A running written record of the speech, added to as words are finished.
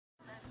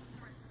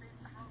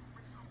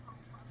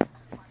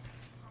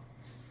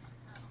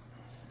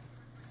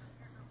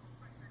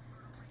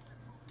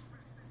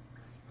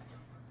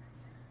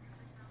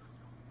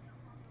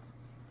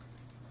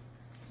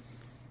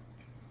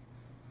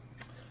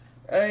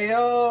Hey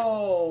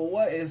yo,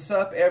 what is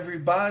up,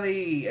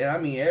 everybody? And I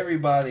mean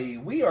everybody.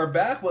 We are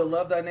back with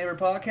Love Thy Neighbor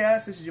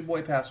podcast. This is your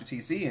boy Pastor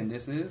TC, and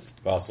this is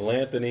Apostle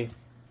Anthony,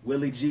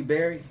 Willie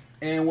G-Berry,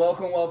 and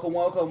welcome.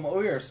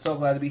 We are so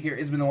glad to be here.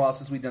 It's been a while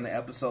since we've done the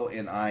episode,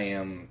 and I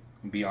am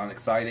beyond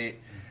excited.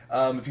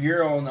 If you're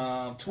here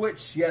on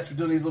Twitch, yes, we're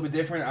doing these a little bit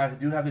different. I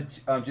do have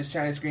to just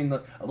change the screen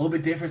a little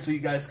bit different so you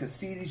guys can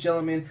see these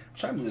gentlemen. I'm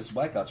trying to move this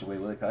mic out your way,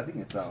 Willie, because I think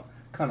it's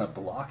kind of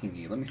blocking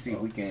you. Let me see if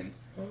we can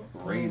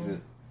raise it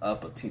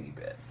up a teeny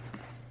bit.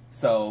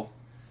 So,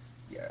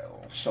 yeah,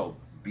 I'll show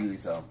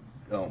Willie's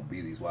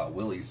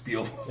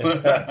beautiful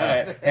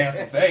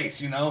handsome face,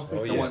 you know?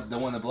 Oh, the yeah.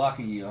 one that's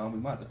blocking you. We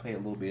might have to play a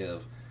little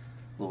bit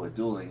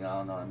dueling. I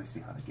don't know. Let me see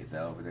how to get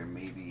that over there.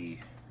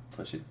 Maybe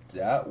push it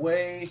that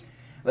way.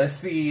 Let's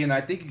see, and I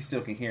think you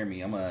still can hear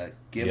me. I'm going to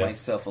give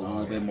myself a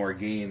little bit more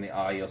gain in the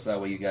audio so that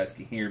way you guys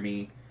can hear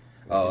me.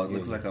 It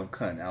looks like I'm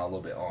cutting out a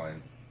little bit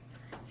on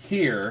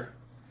here.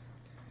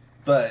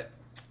 But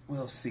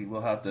we'll see.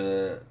 We'll have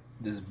to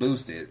just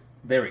boost it.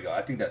 There we go.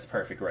 I think that's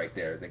perfect right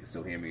there. They can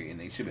still hear me, and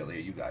they should be able to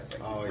hear you guys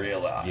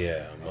real loud.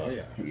 Yeah,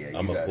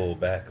 I'm going to pull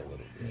back a little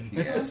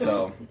bit. Yeah,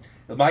 so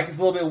the mic is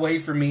a little bit away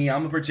from me.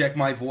 I'm going to project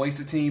my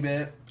voice a teeny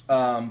bit.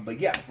 But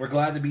yeah, we're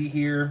glad to be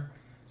here.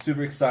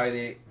 Super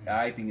excited.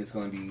 I think it's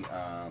going to be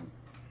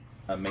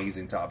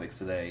amazing topics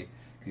today.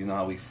 You know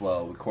how we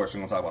flow. Of course,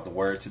 we're going to talk about the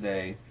word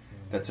today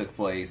that took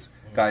place.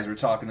 Guys, we're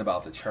talking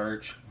about the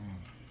church.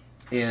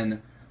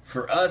 And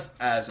for us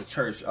as a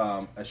church,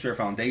 a Sure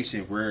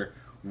Foundation, we're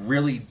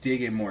really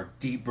digging more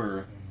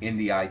deeper in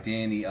the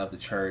identity of the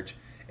church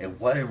and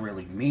what it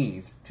really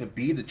means to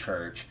be the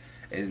church,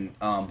 and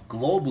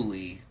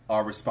globally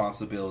our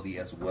responsibility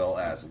as well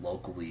as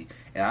locally.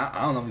 And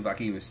I don't know if I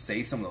can even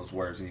say some of those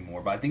words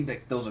anymore, but I think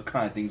that those are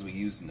kind of things we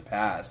used in the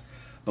past.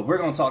 But we're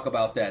going to talk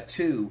about that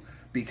too,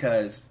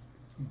 because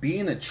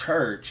being a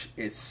church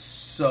is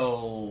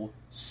so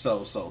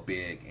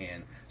big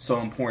and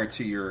so important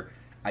to your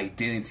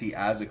identity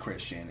as a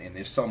Christian, and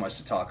there's so much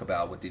to talk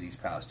about within these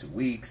past 2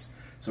 weeks.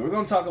 So we're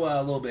going to talk about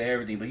a little bit of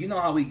everything, but you know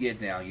how we get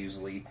down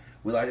usually.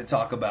 We like to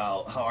talk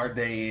about how our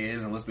day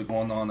is and what's been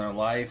going on in our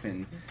life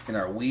and in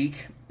our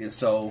week. And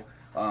so,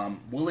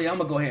 Willie, I'm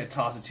going to go ahead and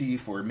toss it to you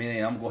for a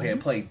minute. I'm going to go ahead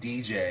and play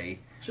DJ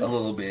a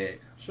little bit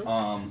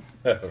on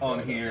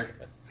here.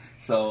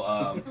 So, so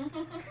I'm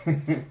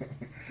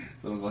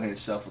going to go ahead and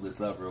shuffle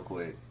this up real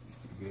quick.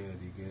 You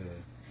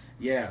good.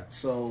 Yeah,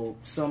 so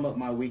sum up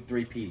my week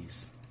 3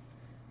 P's.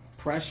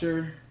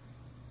 Pressure,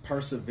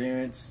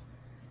 perseverance,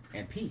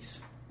 and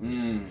peace.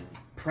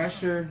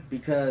 Pressure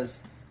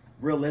because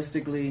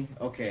realistically,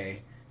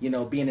 okay, you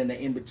know, being in the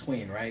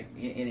in-between, right?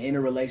 In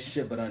a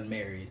relationship but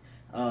unmarried.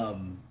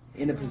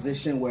 In a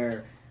position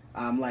where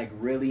I'm like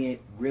really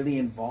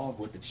involved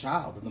with the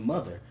child and the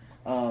mother.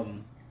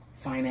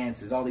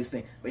 Finances, all these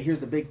things. But here's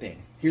the big thing.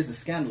 Here's the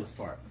scandalous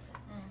part.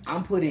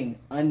 I'm putting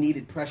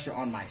unneeded pressure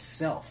on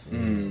myself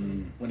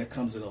when it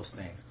comes to those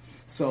things.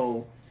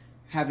 So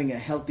having a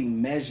healthy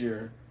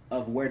measure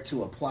of where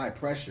to apply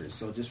pressure.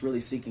 So just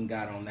really seeking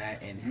God on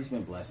that, and He's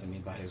been blessing me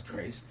by His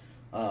grace.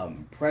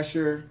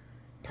 Pressure,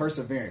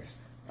 perseverance.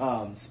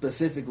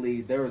 Specifically,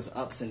 there was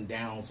ups and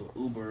downs with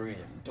Uber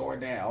and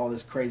DoorDash, all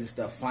this crazy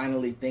stuff.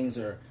 Finally, things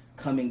are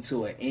coming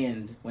to an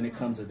end when it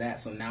comes to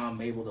that. So now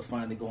I'm able to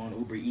finally go on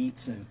Uber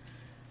Eats and,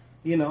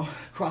 you know,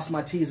 cross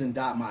my T's and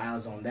dot my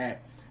I's on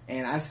that.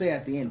 And I say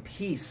at the end,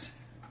 peace,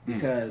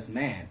 because,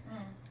 man,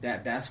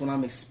 that's what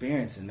I'm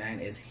experiencing,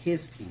 man, is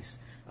His peace.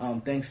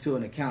 Thanks to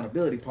an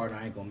accountability partner.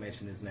 I ain't gonna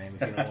mention his name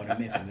if you don't want to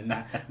mention it.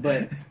 Not,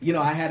 but you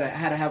know, I had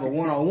to have a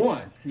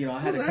one-on-one. You know, I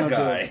had to come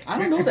to. I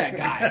don't know that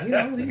guy. You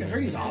know, I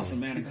heard he's awesome,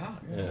 man of God.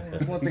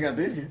 That's one thing I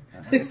did here.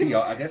 I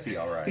guess he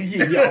all right.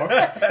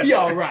 He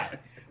all right.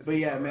 But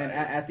yeah, man.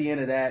 At the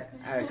end of that,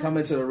 I come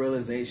into the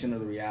realization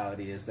of the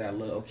reality is that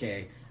look,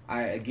 okay.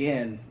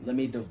 Let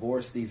me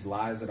divorce these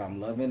lies that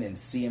I'm loving and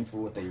see them for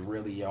what they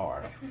really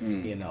are.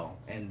 You know,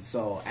 and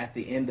so at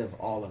the end of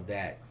all of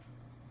that,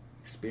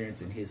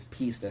 experiencing His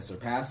peace that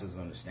surpasses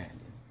understanding.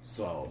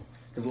 So,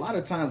 because a lot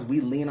of times we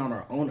lean on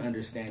our own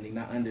understanding,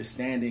 not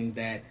understanding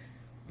that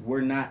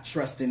we're not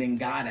trusting in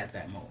God at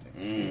that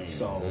moment.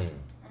 So,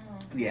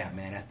 yeah,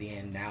 man, at the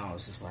end now,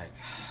 it's just like,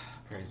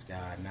 praise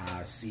God. Now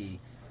I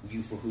see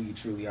you for who you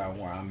truly are and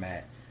where I'm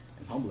at,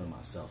 and humbling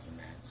myself in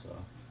that. So,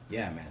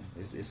 yeah, man,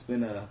 it's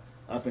been a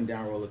up and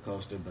down roller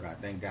coaster, but I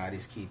thank God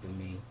He's keeping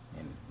me,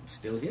 and I'm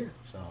still here.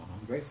 So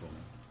I'm grateful,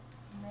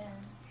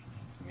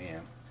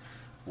 man.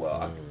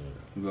 Well,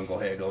 we're going to go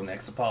ahead and go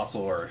next,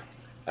 Apostle, or...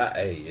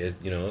 Hey,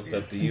 it's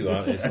up to you.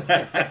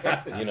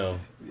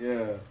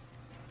 Yeah.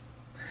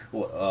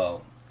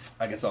 Well,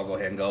 I guess I'll go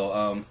ahead and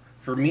go.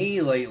 For me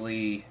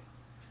lately,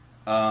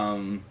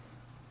 I've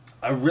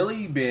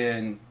really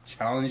been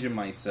challenging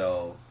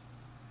myself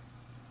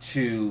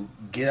to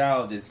get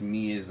out of this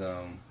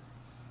meism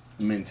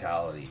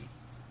mentality.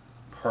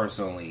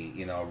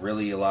 Personally,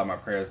 really a lot of my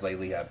prayers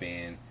lately have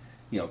been,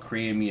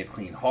 create me a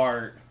clean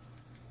heart,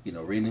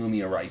 renew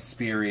me a right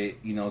spirit,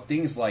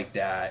 things like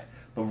that.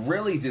 But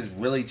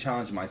really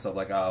challenge myself.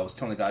 Like I was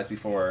telling the guys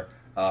before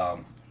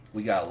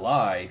we got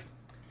live,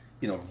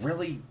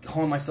 really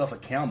holding myself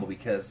accountable,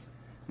 because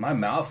my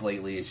mouth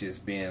lately has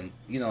just been,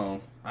 I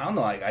don't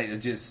know, I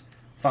just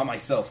find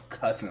myself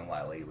cussing a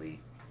lot lately.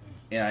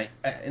 And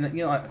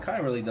I kind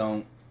of really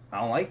don't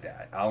like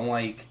that. I don't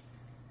like,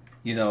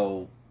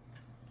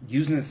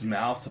 using his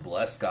mouth to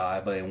bless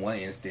God, but in one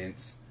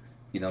instance,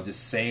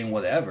 just saying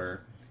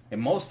whatever.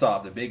 And most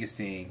off, the biggest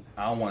thing,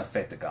 I don't want to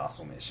affect the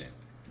gospel mission.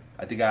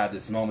 I think I had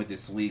this moment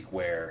this week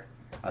where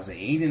I was like,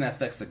 anything that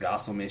affects the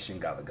gospel mission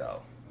gotta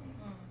go.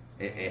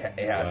 It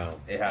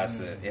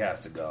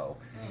has to go.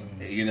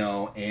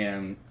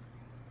 And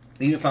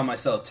even if I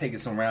myself taking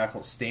some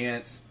radical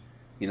stance,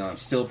 I'm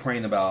still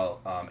praying about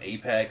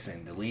Apex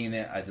and deleting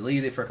it. I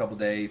deleted it for a couple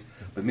days,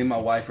 but me and my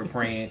wife were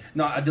praying.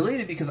 No, I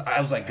deleted it because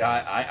I was like,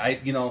 God,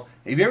 have you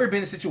ever been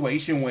in a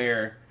situation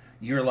where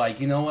you're like,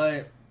 you know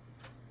what?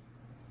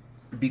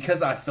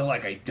 Because I feel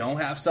like I don't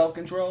have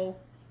self-control,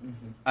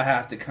 I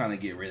have to kind of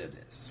get rid of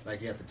this.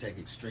 Like you have to take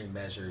extreme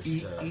measures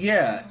to...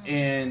 Yeah,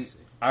 and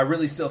I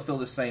really still feel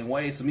the same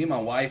way. So me and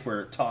my wife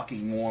were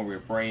talking more, we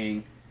were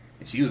praying,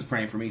 and she was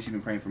praying for me. She's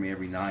been praying for me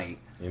every night.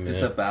 Amen.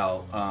 Just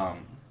about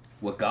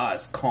what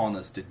God's calling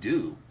us to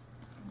do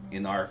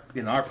in our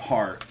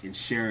part in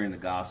sharing the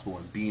gospel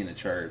and being a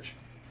church,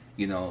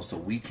 so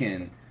we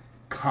can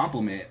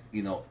complement,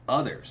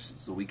 others,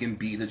 so we can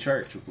be the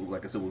church,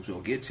 like I said, which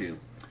we'll get to.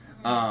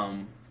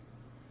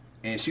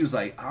 And she was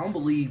like, I don't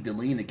believe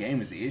deleting the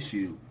game is the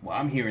issue. Well,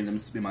 I'm hearing them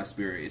in my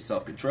spirit is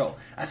self-control.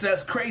 I said,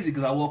 that's crazy,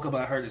 because I woke up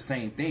and I heard the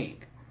same thing.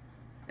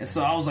 And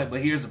so I was like,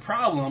 but here's the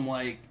problem. I'm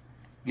like,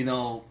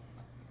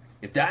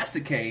 if that's the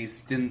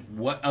case, then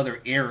what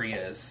other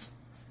areas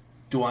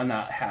do I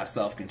not have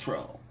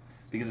self-control?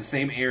 Because the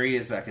same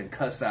areas that can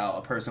cuss out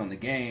a person on the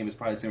game is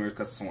probably the same areas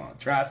cuss someone on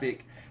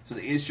traffic. So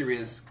the issue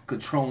is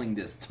controlling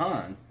this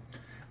tongue.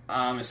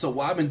 And so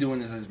what I've been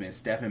doing has been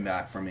stepping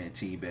back from it in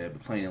T-Bed,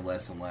 but playing it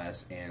less and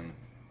less, and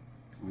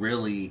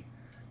really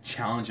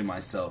challenging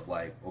myself,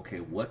 like, okay,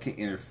 what can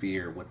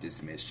interfere with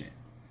this mission?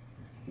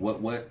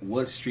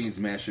 What streams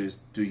measures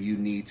do you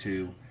need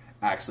to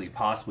actually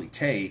possibly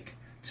take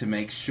to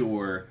make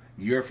sure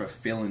you're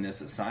fulfilling this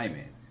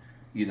assignment,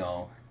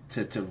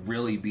 to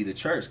really be the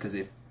church? Because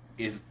if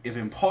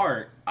in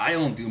part I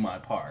don't do my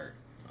part,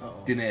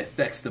 then it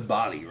affects the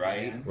body,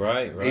 right?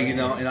 Right. And,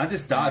 and I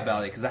just thought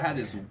about it because I had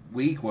this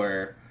week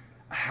where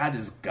I had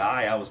this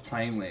guy I was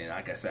playing with, and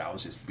like I said, I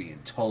was just being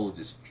told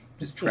just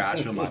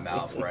trash in my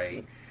mouth,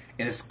 right?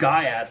 And this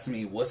guy asked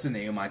me, what's the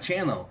name of my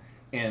channel?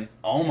 And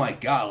oh my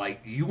God, like,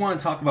 you want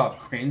to talk about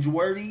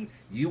cringeworthy?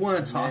 You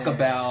want to talk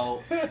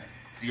about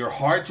your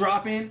heart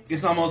dropping?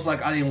 It's almost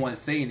like I didn't want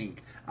to say anything.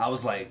 I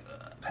was like,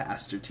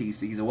 Pastor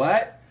TC. He said,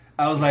 what?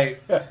 I was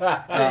like,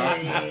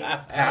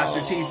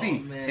 Pastor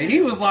TC. Man. And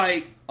he was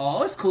like,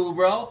 oh, it's cool,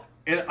 bro.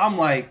 And I'm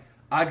like,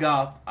 I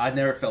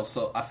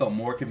felt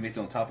more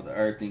convicted on top of the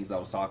other things I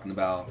was talking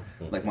about.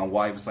 Like, my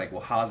wife was like,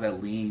 well, how's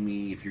that leading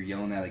me if you're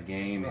yelling at a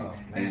game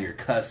and you're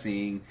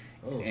cussing?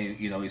 And,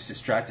 it's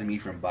distracting me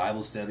from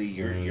Bible study.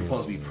 You're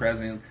supposed to be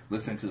present,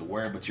 listening to the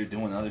word, but you're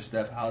doing other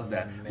stuff. How's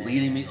that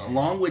leading me?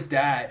 Along with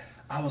that,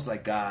 I was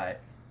like, God,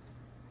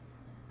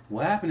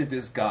 what happened if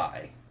this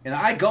guy... And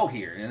I go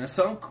here, and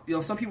some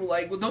people are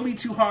like, well, don't be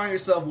too hard on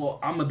yourself. Well,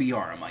 I'm going to be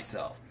hard on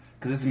myself,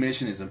 because this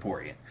mission is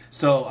important.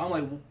 So I'm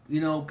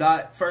like,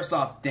 God, first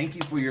off, thank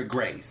you for your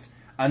grace.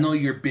 I know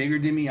you're bigger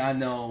than me. I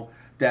know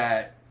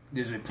that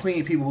there's been plenty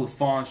of people who have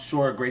fallen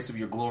short of grace of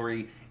your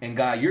glory. And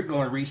God, you're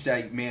going to reach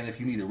that man if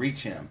you need to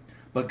reach him.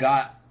 But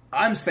God,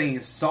 I'm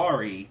saying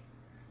sorry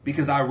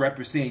because I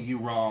represent you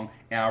wrong,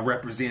 and I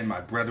represent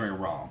my brethren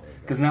wrong.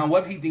 Because now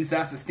what if he thinks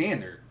that's the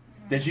standard?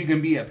 That you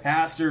can be a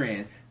pastor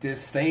and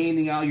just say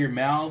anything out of your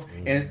mouth.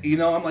 And,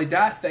 I'm like,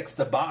 that affects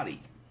the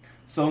body.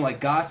 So I'm like,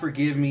 God,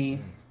 forgive me.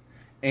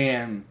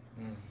 And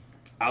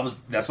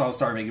that's why I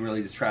started making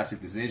really just drastic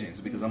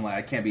decisions, because I'm like,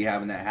 I can't be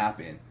having that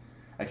happen.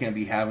 I can't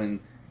be having,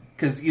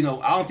 because, I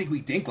don't think we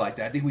think like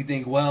that. I think we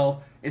think,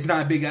 well, it's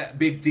not a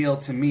big deal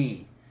to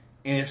me.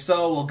 And if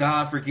so, well,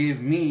 God,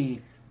 forgive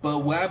me. But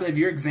what happens if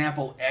your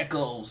example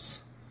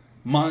echoes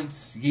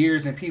months,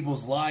 years in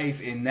people's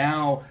life, and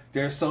now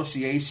their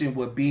association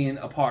with being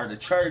a part of the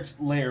church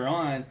later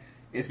on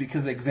is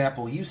because of the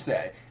example you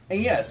set?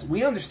 And yes,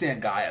 we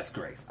understand God has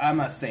grace. I'm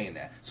not saying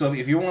that. So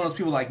if you're one of those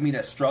people like me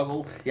that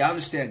struggle, I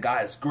understand God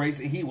has grace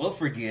and he will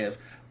forgive.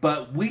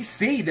 But we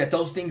see that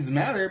those things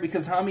matter,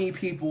 because how many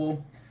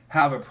people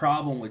have a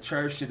problem with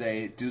church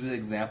today due to the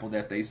example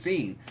that they've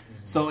seen?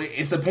 So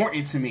it's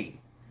important to me,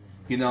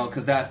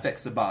 because that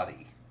affects the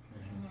body.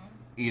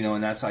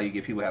 And that's how you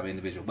get people to have an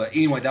individual. But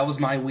anyway, that was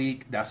my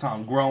week. That's how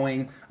I'm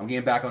growing. I'm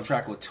getting back on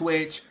track with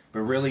Twitch,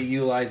 but really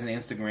utilizing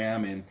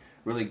Instagram and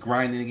really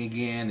grinding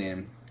again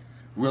and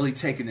really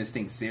taking this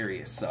thing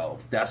serious. So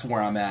that's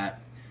where I'm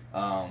at.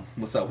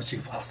 What's up with you,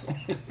 Apostle?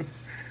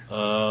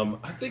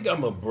 I think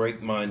I'm going to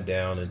break mine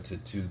down into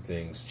two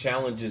things: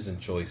 challenges and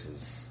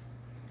choices.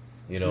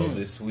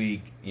 This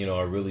week,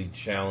 I really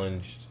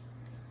challenged,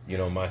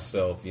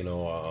 myself. Me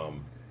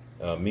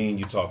and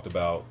you talked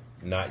about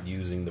not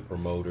using the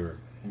promoter,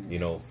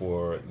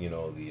 for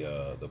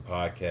the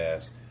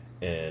podcast,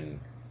 and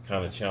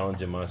kind of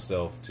challenging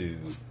myself to,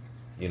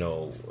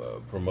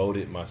 promote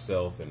it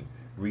myself and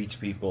reach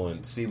people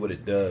and see what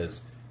it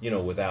does,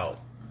 without,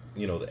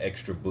 the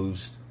extra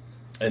boost.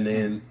 And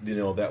then,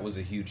 that was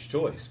a huge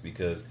choice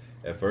because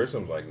at first I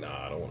was like,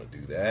 nah, I don't want to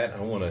do that.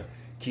 I want to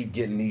keep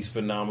getting these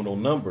phenomenal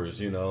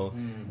numbers,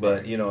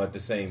 But, at the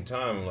same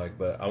time, I'm like,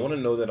 but I want to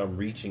know that I'm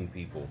reaching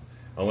people.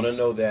 I want to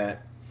know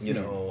that, the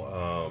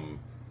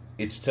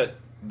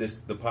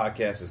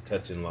podcast is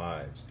touching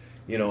lives,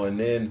 and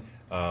then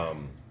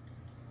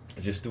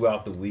just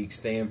throughout the week,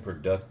 staying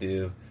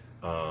productive.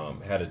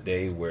 Had a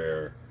day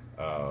where,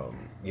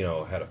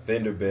 had a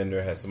fender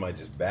bender, had somebody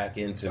just back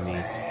into me,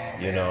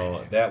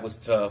 that was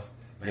tough,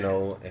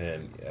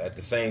 and at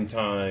the same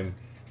time,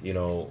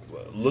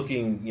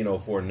 looking,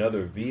 for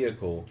another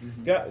vehicle.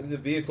 The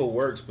vehicle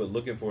works, but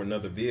looking for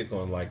another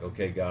vehicle and like,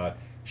 okay, God,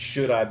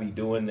 should I be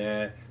doing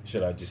that?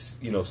 Should I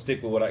just,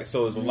 stick with what I...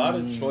 So there's a lot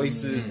of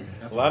choices,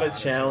 a lot of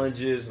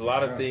challenges, a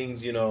lot of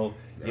things,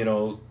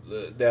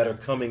 that are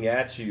coming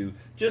at you.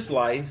 Just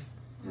life.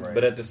 Right.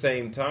 But at the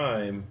same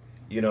time,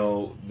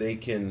 they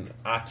can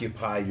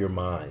occupy your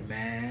mind.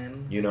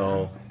 Man.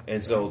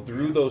 And so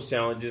through those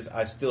challenges,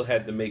 I still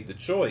had to make the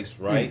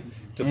choice, right,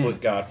 to put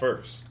God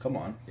first. Come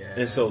on. Yeah.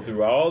 And so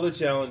through all the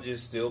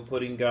challenges, still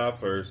putting God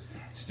first,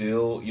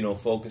 still,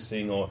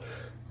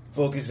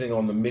 focusing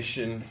on the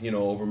mission,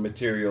 over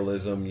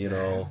materialism,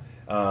 and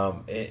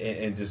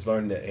just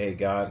learn that, hey,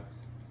 God,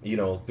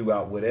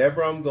 throughout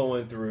whatever I'm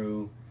going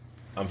through,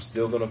 I'm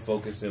still going to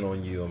focus in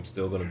on you. I'm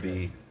still going to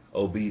be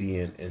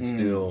obedient and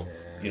still,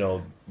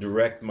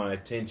 direct my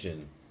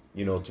attention,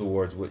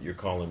 towards what you're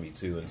calling me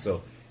to. And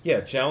so,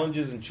 yeah,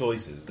 challenges and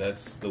choices.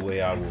 That's the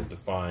way I will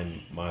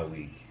define my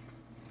week.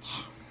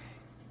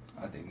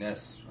 I think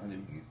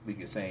we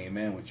can say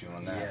amen with you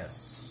on that.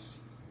 Yes.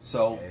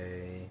 So,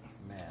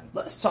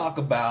 let's talk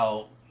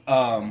about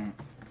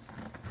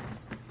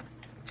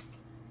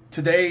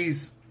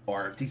these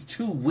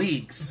 2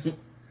 weeks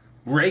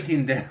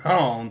breaking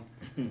down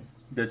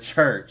the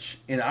church.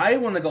 And I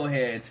want to go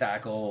ahead and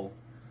tackle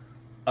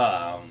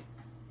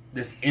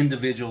this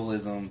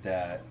individualism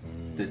that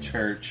the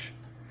church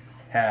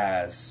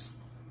has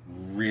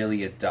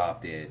really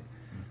adopted,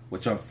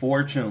 which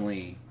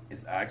unfortunately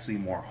is actually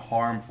more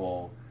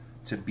harmful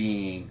to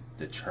being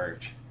the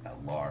church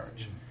at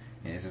large.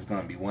 And this is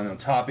going to be one of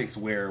the topics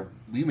where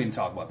we've been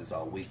talking about this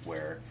all week,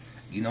 where,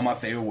 my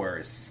favorite word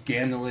is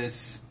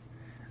scandalous.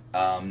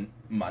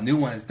 My new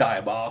one is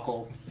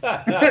diabolical.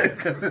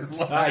 Because it's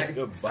like,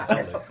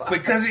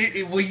 because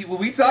when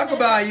we talk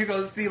about it, you're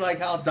going to see like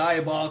how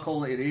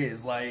diabolical it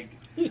is.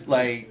 Dude,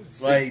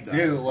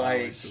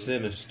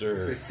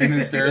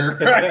 sinister,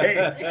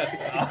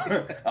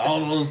 right? all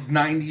those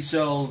 90s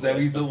shows that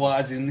we used to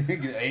watch in the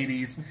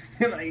 80s,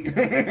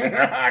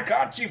 I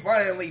caught you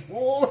finally,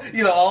 fool.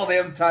 All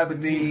them type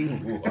of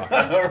things, right?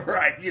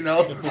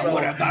 I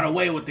would have got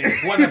away with it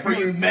if it wasn't for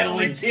you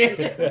meddling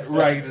kids,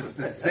 right?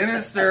 The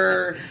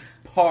sinister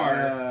part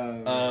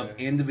of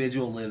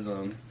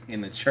individualism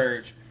in the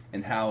church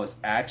and how it's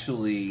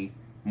actually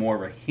more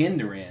of a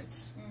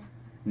hindrance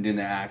than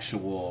the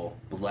actual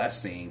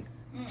blessing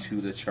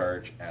to the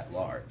church at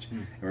large.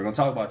 And we're going to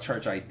talk about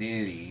church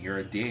identity, your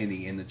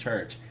identity in the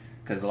church.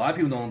 Because a lot of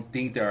people don't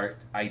think their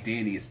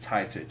identity is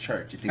tied to a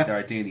church. You think their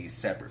identity is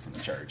separate from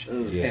the church.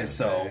 And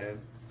so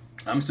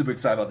I'm super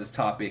excited about this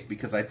topic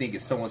because I think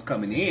if someone's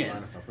coming in...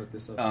 Mind if I put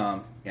this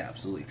up? Yeah,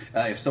 absolutely.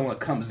 If someone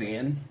comes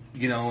in,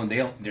 and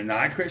they're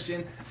not a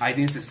Christian, I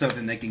think it's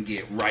something they can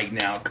get right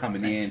now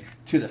coming in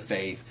to the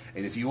faith.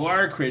 And if you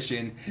are a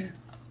Christian...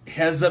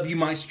 heads up, you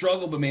might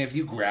struggle, but man, if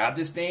you grab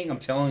this thing, I'm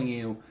telling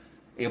you,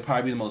 it'll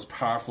probably be the most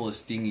powerful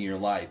thing in your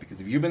life. Because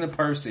if you've been a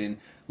person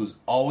who's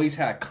always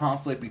had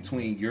conflict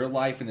between your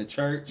life and the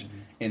church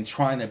and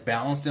trying to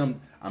balance them,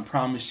 I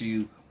promise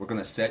you, we're going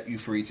to set you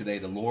free today.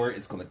 The Lord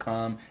is going to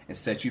come and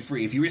set you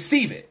free if you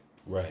receive it.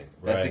 Right.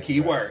 That's the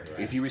key word. Right.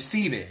 If you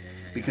receive it,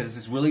 because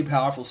it's really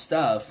powerful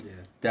stuff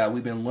that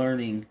we've been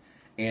learning,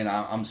 and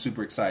I'm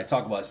super excited to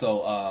talk about it.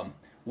 So,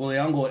 Willie,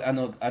 I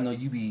know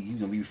you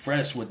be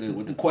fresh with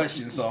the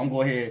questions, so I'm going to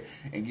go ahead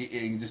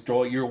and just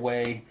throw it your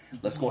way.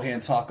 Let's go ahead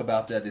and talk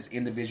about this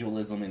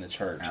individualism in the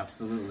church.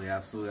 Absolutely. I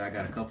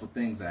got a couple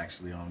things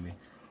actually on me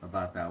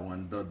about that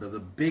one.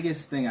 The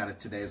biggest thing out of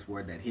today's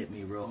word that hit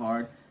me real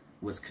hard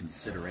was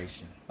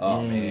consideration.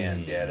 Oh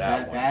man, yeah,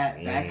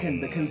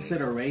 the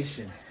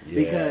consideration,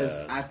 because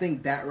I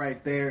think that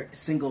right there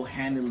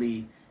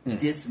single-handedly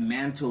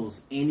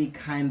dismantles any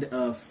kind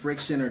of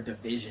friction or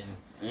division.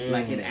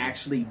 Like it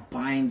actually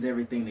binds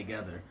everything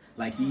together.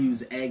 Like you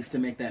use eggs to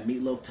make that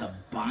meatloaf to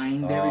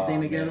bind everything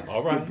together.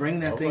 All right. You bring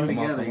that thing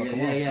together.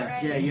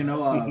 Yeah.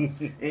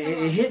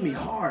 It hit me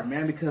hard,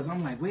 man, because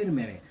I'm like, wait a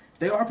minute.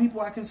 There are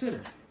people I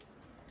consider.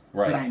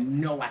 Right. But I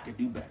know I could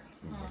do better.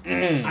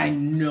 I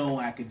know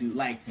I could do,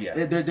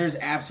 there's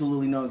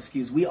absolutely no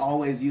excuse. We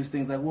always use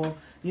things like, well,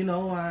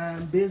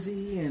 I'm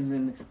busy, and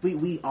then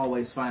we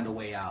always find a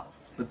way out.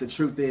 But the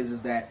truth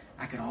is that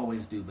I could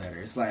always do better.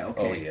 It's like,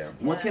 okay,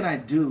 what can I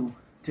do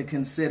to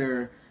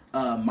consider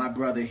my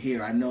brother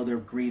here, I know they're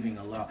grieving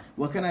a lot.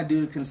 What can I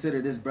do to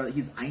consider this brother?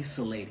 He's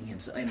isolating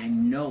himself, and I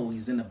know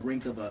he's in the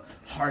brink of a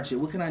hardship.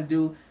 What can I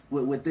do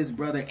with this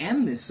brother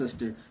and this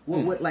sister?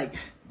 What like,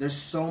 there's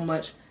so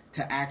much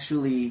to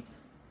actually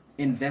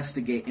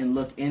investigate and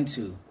look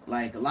into.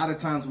 Like, a lot of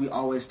times we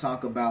always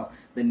talk about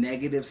the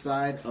negative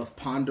side of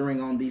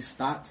pondering on these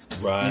thoughts.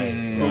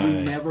 Right. But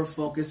we never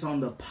focus on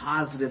the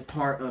positive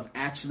part of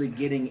actually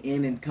getting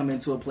in and coming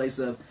to a place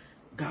of,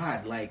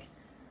 God, like,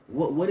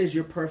 what is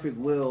your perfect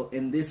will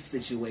in this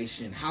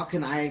situation? How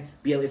can I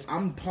be able, if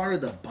I'm part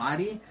of the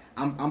body,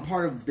 I'm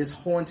part of this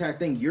whole entire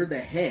thing. You're the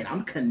head.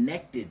 I'm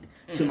connected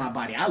to my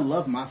body. I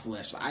love my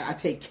flesh. I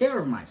take care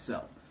of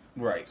myself.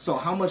 Right. So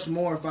how much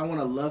more if I want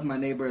to love my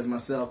neighbor as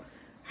myself,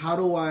 how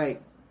do I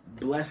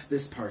bless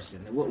this person?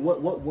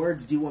 What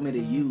words do you want me to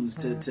use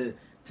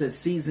to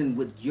season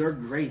with your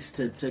grace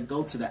to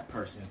go to that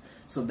person?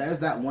 So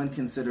there's that one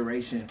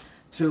consideration.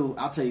 Two,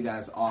 I'll tell you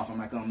guys off. I'm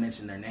not going to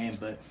mention their name,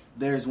 but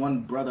there's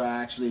one brother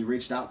I actually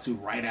reached out to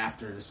right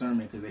after the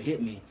sermon because it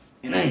hit me.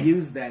 And I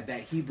used that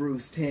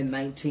Hebrews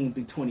 10:19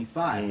 through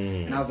 25.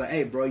 And I was like,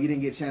 hey, bro, you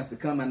didn't get a chance to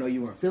come. I know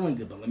you weren't feeling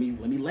good, but let me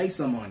lay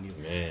some on you.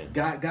 Man.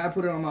 God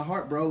put it on my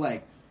heart, bro.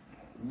 Like,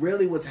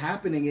 really what's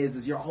happening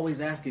is you're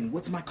always asking,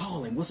 what's my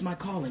calling? What's my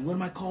calling? What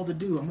am I called to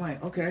do? I'm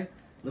like, okay,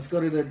 let's go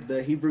to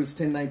the Hebrews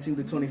 10:19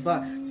 through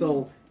 25.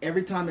 So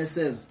every time it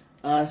says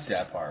us,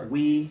 That part.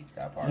 we,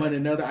 That part. one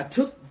another, I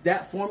took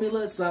that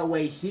formula so that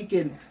way he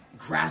can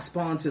grasp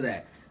onto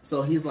that.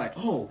 So he's like,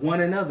 oh,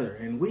 one another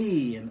and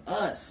we and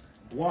us.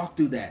 Walk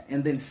through that.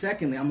 And then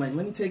secondly, I'm like,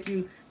 let me take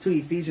you to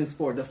Ephesians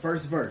 4, the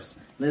first verse.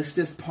 Let's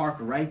just park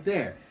right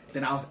there.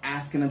 Then I was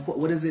asking him,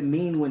 what does it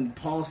mean when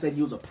Paul said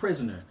he was a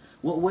prisoner?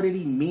 What did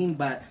he mean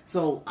by...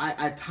 So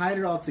I tied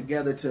it all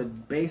together to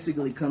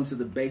basically come to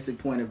the basic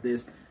point of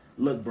this.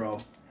 Look, bro,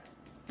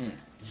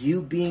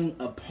 you being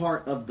a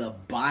part of the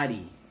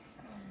body,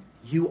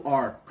 you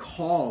are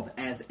called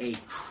as a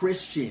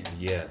Christian.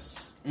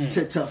 Yes.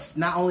 To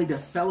not only to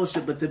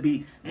fellowship, but to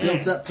be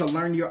built up, to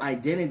learn your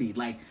identity.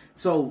 Like,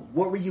 so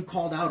what were you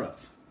called out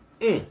of?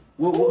 Who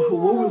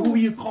were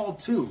you called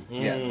to?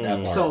 Yeah,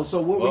 that part.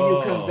 So what were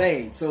you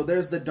conveyed? So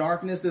there's the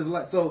darkness, there's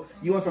light. So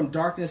you went from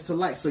darkness to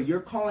light. So your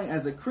calling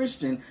as a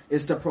Christian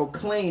is to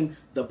proclaim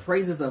the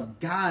praises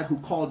of God who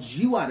called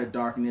you out of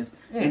darkness,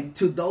 and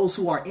to those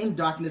who are in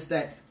darkness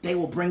that they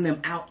will bring them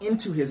out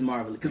into his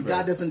marvelous. Because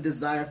God doesn't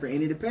desire for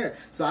any to perish.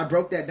 So I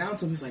broke that down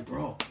to him. He's like,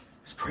 bro,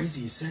 it's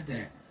crazy you said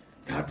that.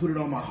 God put it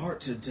on my heart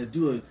to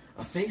do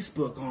a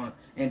Facebook on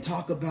and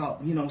talk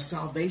about,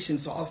 salvation.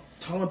 So I was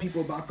telling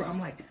people about Christ. I'm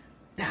like,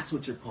 that's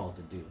what you're called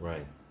to do.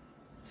 Right.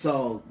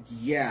 So,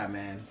 yeah,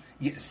 man.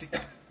 Yeah, see,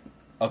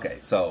 okay,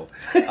 so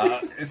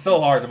it's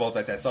so hard to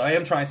multitask. So I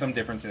am trying something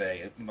different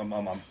today.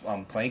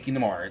 I'm playing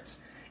Kingdom Hearts,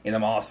 and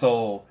I'm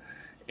also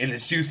in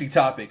this juicy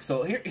topic.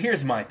 So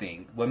here's my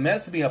thing. What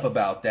messed me up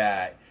about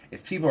that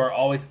is people are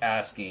always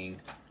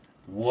asking,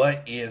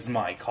 what is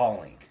my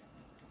calling?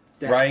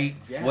 Right?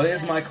 Yeah. What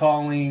is my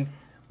calling?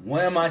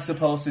 What am I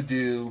supposed to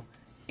do?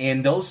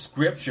 And those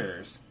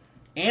scriptures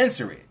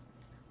answer it.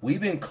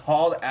 We've been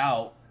called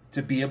out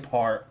to be a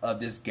part of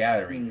this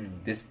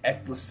gathering, this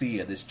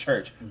ecclesia, this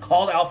church.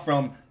 Called out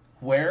from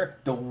where?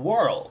 The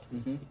world.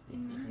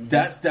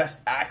 That's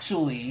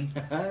actually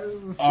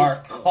our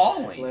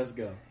calling. Let's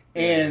go.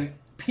 And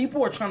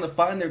people are trying to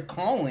find their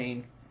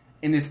calling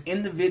in this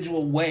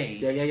individual way.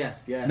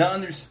 Yeah. Not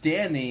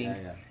understanding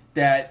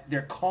that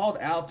they're called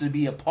out to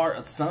be a part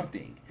of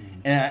something.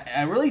 And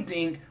I really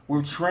think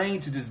we're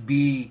trained to just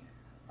be,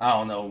 I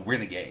don't know,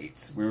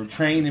 renegades. We were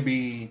trained to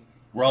be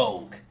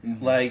rogue.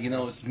 Like,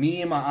 it's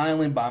me and my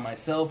island by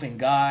myself and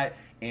God,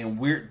 and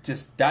we're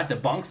just, that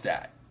debunks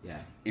that. Yeah.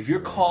 If you're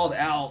called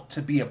out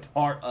to be a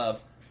part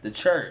of the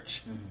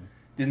church,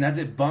 then that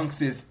debunks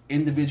this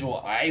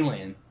individual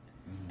island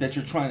that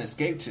you're trying to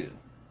escape to.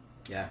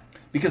 Yeah.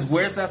 Because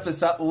where's that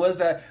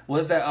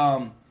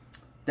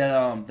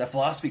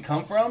philosophy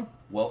come from?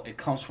 Well, it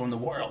comes from the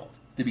world,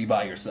 to be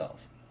by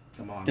yourself.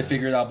 Come on, to man.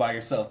 figure it out by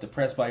yourself, to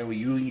press by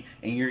you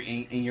and you're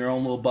in your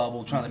own little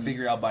bubble trying to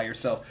figure it out by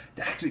yourself.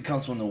 That actually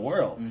comes from the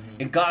world.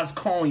 And God's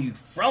calling you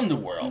from the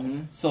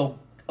world. So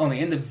on an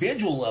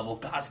individual level,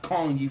 God's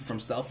calling you from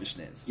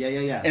selfishness.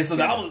 Yeah. And so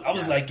I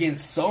was like getting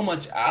so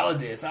much out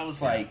of this. I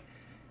was like,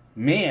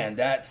 man,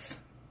 that's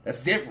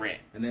different.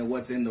 And then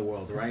what's in the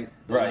world, right?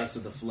 The Right. lust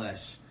of the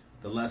flesh,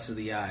 the lust of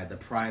the eye, the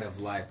pride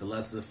of life, the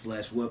lust of the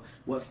flesh,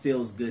 what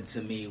feels good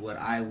to me, what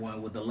I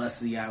want, with the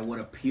lust of the eye, what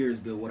appears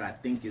good, what I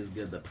think is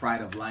good, the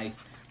pride of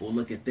life. We'll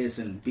look at this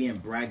and being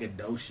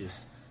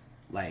braggadocious.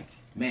 Like,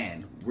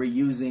 man, we're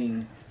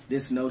using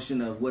this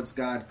notion of what's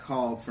God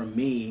called from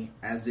me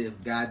as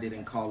if God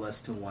didn't call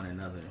us to one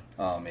another.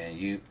 Oh man,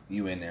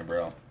 you in there,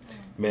 bro.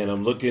 Man,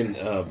 I'm looking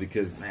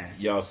because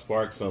y'all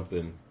sparked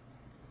something,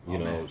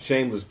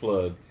 shameless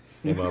plug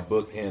in my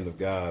book, Hand of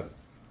God.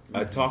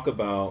 I talk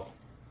about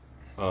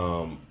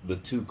the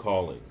two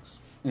callings.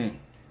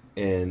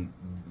 And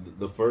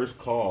the first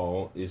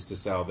call is to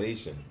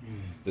salvation.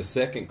 The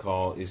second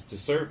call is to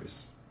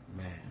service.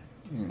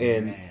 Man.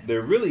 And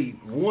they're really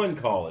one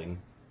calling,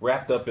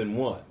 wrapped up in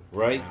one,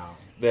 right? Wow.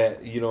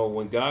 That,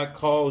 when God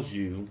calls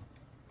you,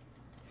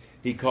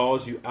 he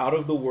calls you out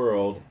of the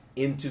world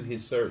into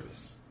his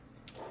service.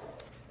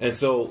 And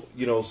so,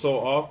 so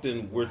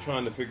often we're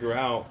trying to figure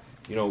out,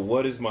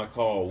 what is my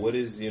call? What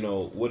is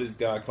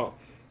God call?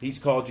 He's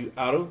called you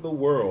out of the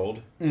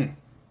world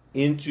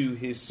into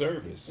his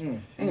service.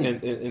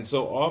 And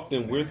so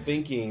often we're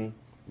thinking,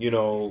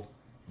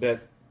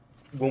 that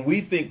when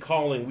we think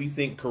calling, we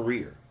think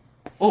career.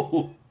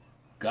 Oh,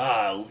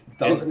 God.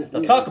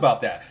 Talk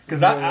about that.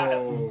 Because I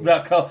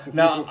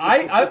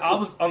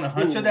was on the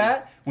hunch of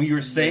that when you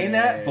were saying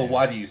that, but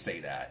why do you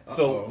say that?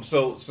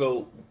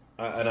 So,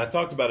 and I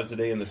talked about it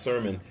today in the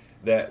sermon,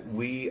 that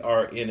we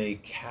are in a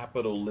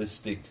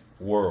capitalistic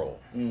world.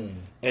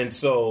 And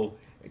so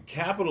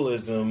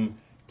capitalism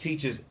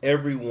teaches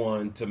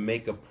everyone to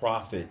make a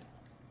profit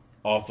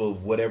off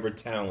of whatever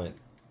talent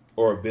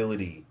or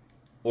ability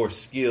or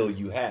skill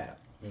you have.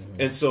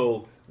 And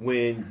so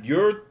when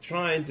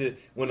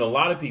a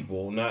lot of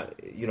people, not,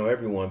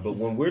 everyone, but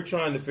when we're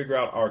trying to figure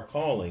out our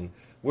calling,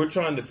 we're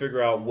trying to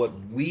figure out what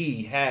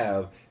we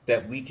have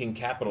that we can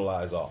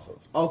capitalize off of.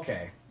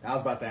 Okay. I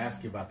was about to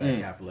ask you about that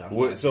capitalism.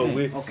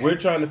 We're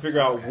trying to figure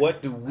out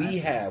what do we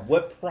have,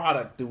 what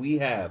product do we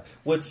have,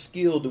 what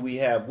skill do we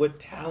have, what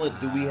talent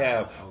do we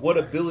have, what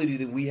ability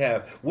do we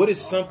have, what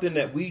is something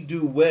that we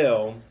do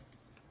well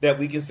that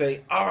we can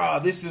say,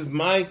 this is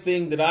my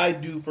thing that I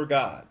do for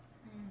God,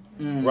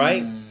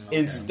 right? Okay.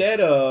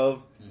 Instead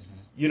of,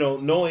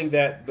 knowing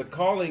that the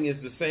calling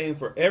is the same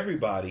for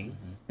everybody,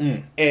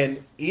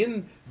 and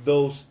in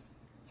those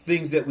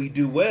things that we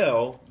do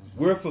well,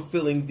 we're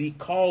fulfilling the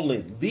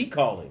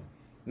calling,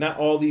 not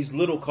all these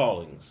little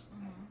callings.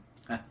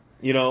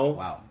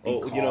 Wow.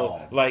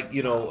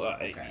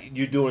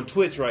 You're doing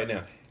Twitch right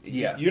now.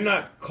 Yeah. You're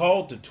not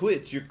called to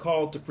Twitch. You're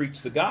called to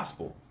preach the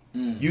gospel.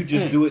 You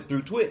just do it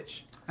through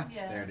Twitch.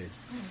 Yeah. There it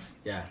is.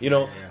 Yeah.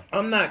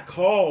 I'm not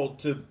called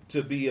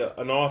to be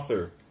an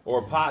author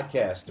or a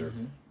podcaster,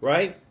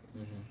 right?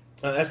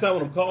 That's not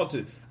what I'm called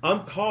to.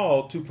 I'm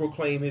called to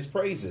proclaim his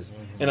praises.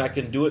 And I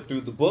can do it through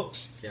the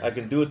books. Yes. I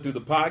can do it through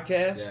the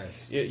podcast.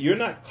 Yes. You're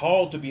not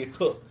called to be a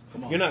cook.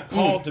 You're not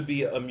called to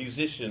be a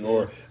musician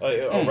or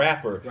a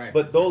rapper. Right.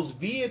 But those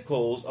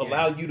vehicles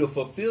allow you to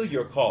fulfill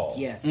your call.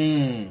 Yes.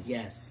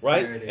 Yes.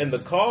 Right? And the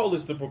call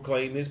is to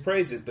proclaim his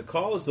praises. The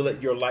call is to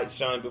let your light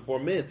shine before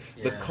men.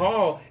 Yes. The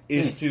call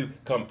is to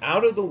come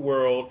out of the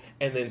world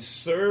and then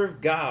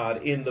serve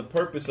God in the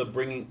purpose of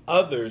bringing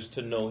others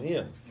to know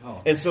him.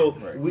 And so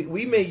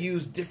we may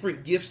use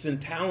different gifts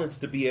and talents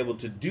to be able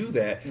to do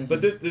that,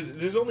 but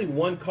there's only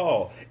one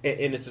call,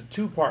 and it's a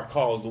two-part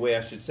call is the way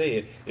I should say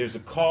it. There's a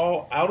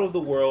call out of the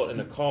world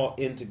and a call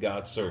into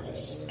God's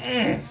service.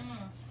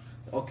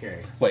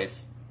 Okay.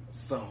 Please.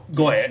 So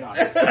go ahead.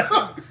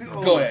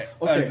 Go ahead.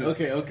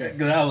 Okay.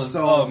 That was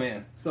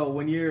man. So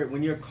when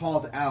you're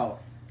called out,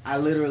 I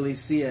literally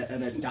see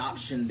an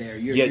adoption there.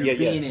 You're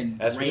being embraced.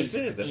 That's what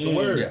it is. That's the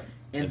word. Yeah.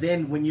 And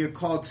then when you're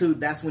called to,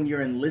 that's when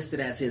you're enlisted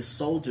as his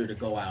soldier to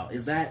go out.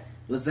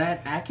 Was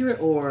that accurate,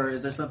 or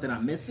is there something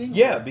I'm missing?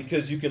 Yeah,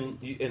 because you can,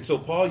 and so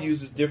Paul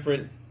uses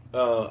different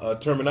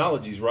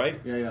terminologies, right?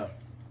 Yeah.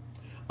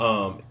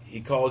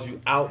 He calls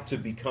you out to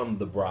become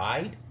the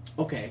bride.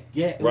 Okay.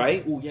 Yeah.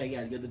 Right. Oh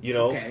yeah.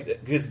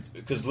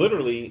 Because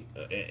literally,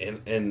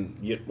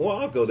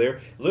 I'll go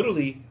there.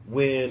 Literally,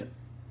 when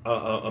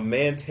a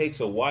man takes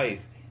a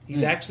wife,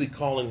 he's actually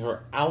calling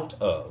her out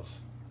of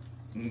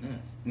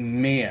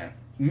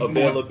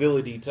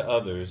availability to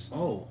others.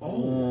 Wow.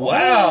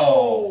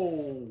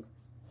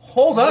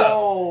 Hold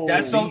up.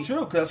 That's so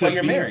true, because that's why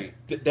you're married.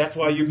 That's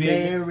why you're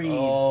being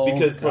married.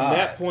 Because from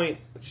that point,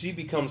 she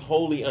becomes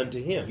holy unto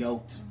him.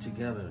 Yoked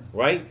together.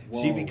 Right?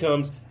 Whoa. She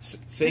becomes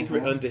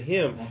sacred unto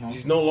him.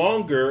 She's no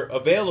longer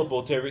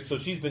available to every, so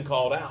she's been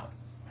called out.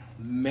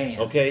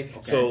 Man. Okay?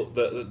 So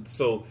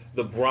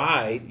the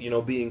bride,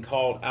 being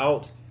called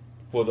out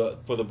for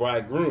the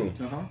bridegroom.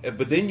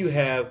 But then you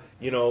have,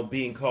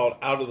 being called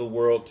out of the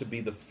world to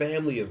be the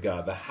family of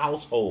God, the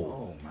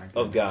household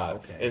of God.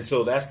 Okay. And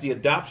so that's the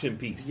adoption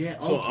piece. Yeah,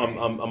 okay. So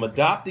I'm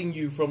adopting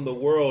you from the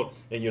world,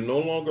 and you're no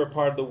longer a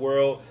part of the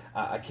world.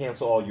 I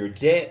cancel all your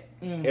debt,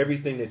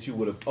 everything that you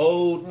would have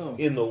owed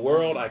in the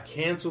world. I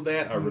cancel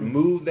that. I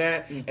remove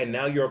that. And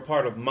now you're a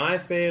part of my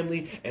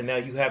family, and now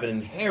you have an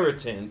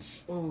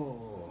inheritance.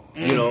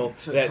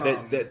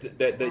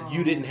 That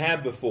you didn't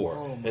have before,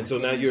 and so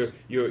now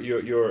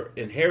you're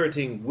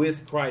inheriting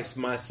with Christ,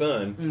 my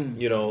son,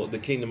 the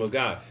kingdom of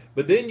God.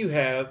 But then you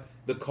have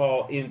the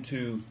call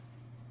into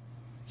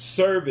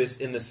service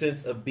in the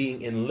sense of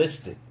being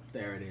enlisted.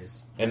 There it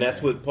is. And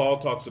that's what Paul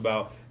talks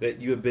about, that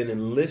you have been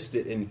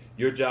enlisted, and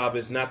your job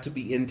is not to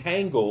be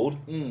entangled,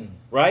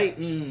 right,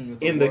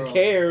 in the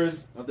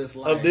cares of this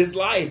life.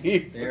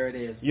 There it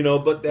is.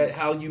 But that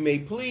how you may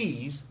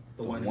please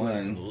the one who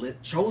has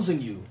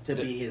chosen you to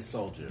be his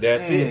soldier.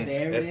 That's it.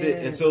 That's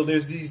it. And so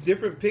there's these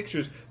different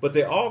pictures, but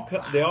they all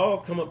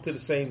come up to the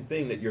same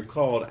thing, that you're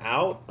called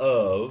out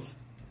of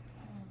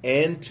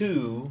and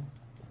to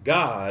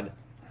God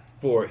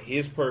for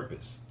his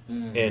purpose.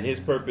 And his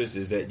purpose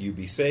is that you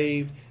be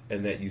saved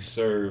and that you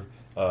serve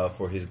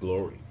for his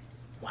glory.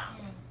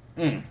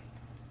 Wow.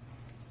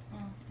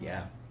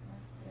 Yeah.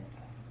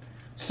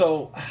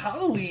 So how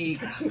do we?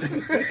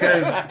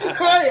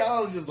 Right, I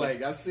was just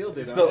like, I sealed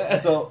it.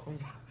 So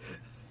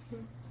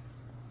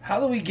how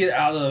do we get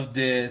out of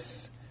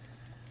this,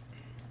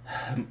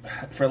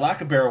 for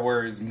lack of better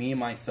words, me,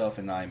 myself,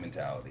 and I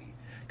mentality?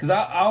 Because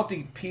I don't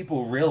think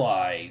people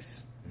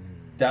realize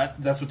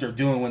that that's what they're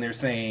doing when they're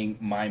saying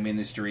my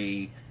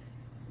ministry,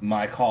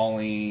 my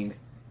calling.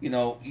 You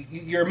know,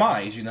 your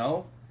minds. You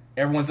know,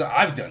 everyone's.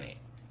 I've done it.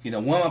 You know,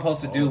 what am I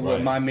supposed to do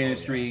with my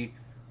ministry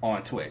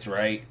on Twitch?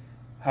 Right?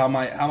 How am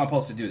I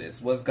supposed to do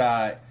this? What's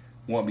God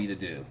want me to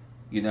do?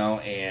 You know,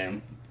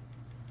 and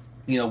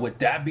you know, with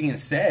that being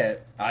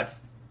said, I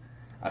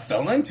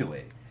fell into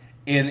it,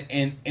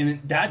 and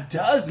that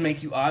does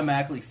make you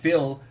automatically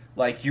feel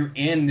like you're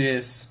in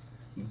this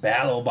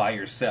battle by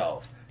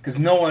yourself because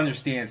no one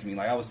understands me.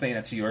 Like I was saying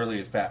that to you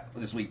earlier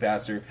this week,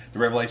 Pastor. The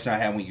revelation I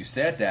had when you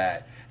said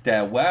that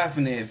what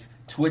happened if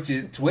Twitch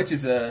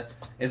is an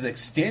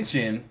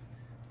extension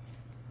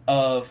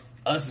of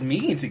us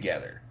meeting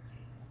together?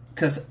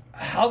 Because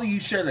how do you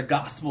share the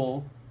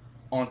gospel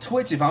on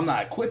Twitch if I'm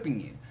not equipping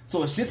you?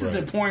 So it's just as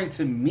important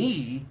to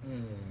me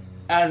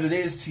as it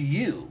is to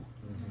you.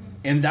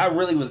 And that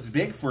really was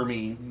big for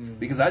me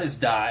because I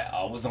just died.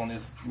 I was on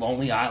this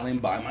lonely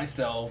island by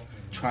myself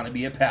trying to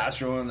be a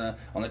pastor on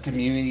a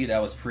community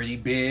that was pretty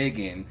big.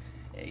 And,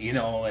 you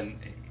know,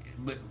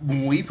 but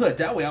when we put it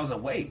that way, I was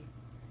like, wait,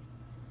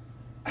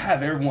 I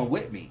have everyone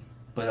with me.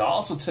 But it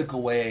also took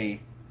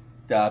away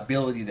the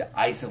ability to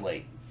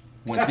isolate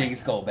when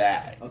things go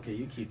bad. Okay,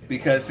 you keep it.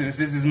 Because since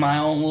this is my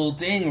own little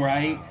thing,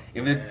 right? Wow,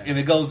 if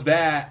it goes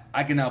bad,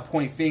 I can now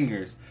point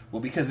fingers.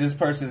 Well, because this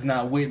person's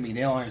not with me,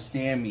 they don't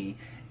understand me.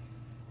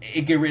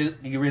 It gets rid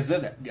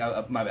of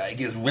that. My bad. It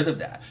gets rid of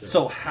that. Sure.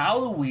 So how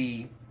do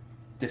we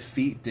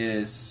defeat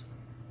this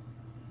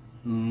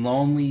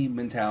lonely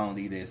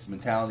mentality? This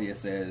mentality that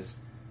says,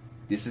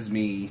 "This is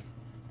me.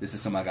 This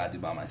is something I got to do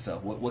by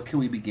myself." What can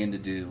we begin to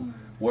do?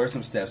 What are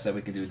some steps that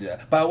we can do to do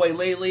that? By the way,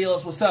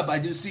 Leos, what's up? I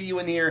do see you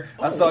in here.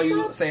 I saw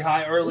you say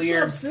hi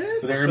earlier. What's up,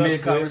 sis? So they're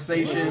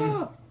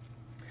mid-conversation.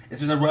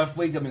 It's been a rough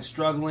week. I've been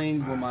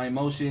struggling with my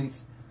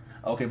emotions.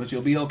 Okay, but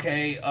you'll be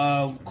okay.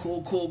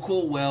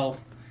 Cool. Well,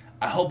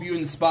 I hope you're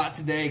in the spot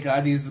today, because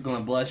I think this is going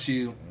to bless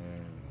you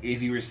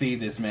if you receive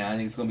this, man. I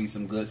think it's going to be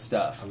some good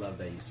stuff. I love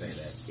that you say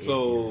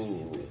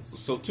that.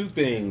 So two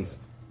things.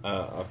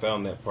 I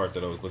found that part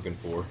that I was looking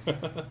for.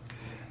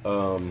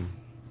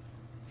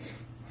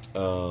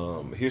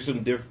 Here's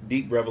some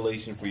deep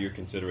revelation for your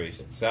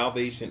consideration.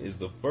 Salvation is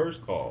the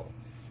first call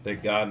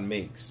that God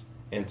makes,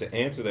 and to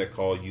answer that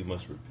call, you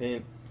must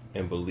repent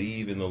and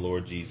believe in the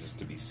Lord Jesus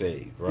to be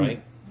saved.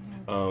 Right?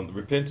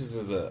 Repentance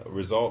is a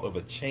result of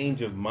a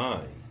change of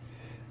mind.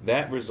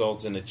 That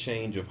results in a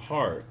change of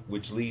heart,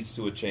 which leads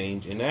to a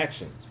change in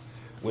action.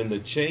 When the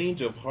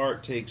change of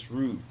heart takes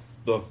root,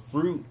 the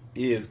fruit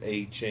is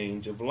a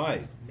change of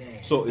life.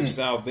 Man. So if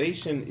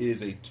salvation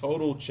is a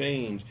total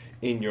change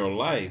in your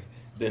life,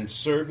 then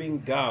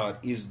serving God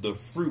is the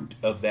fruit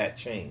of that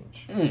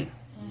change.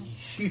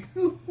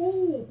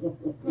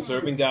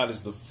 Serving God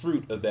is the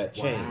fruit of that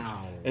change.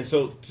 Wow. And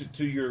so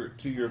to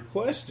your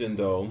question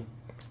though,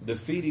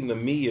 defeating the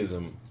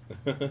meism,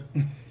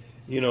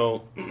 you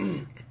know,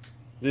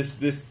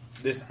 this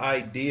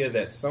idea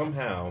that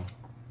somehow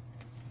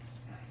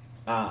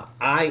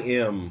I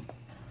am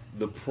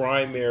the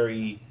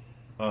primary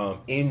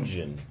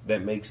engine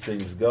that makes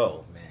things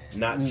go,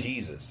 not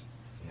Jesus.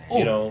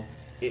 You know,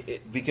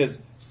 because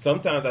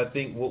sometimes I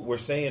think what we're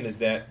saying is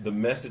that the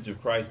message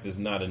of Christ is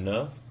not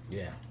enough.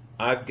 Yeah,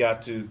 I've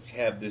got to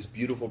have this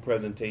beautiful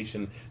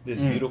presentation, this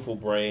beautiful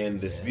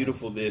brand, this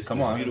beautiful this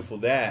beautiful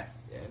that,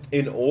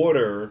 in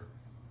order,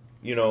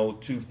 you know,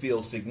 to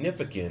feel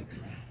significant.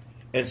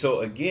 And so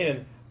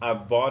again,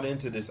 I've bought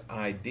into this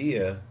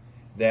idea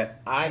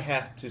that I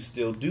have to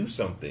still do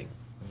something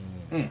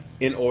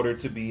in order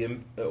to be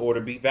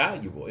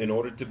valuable, in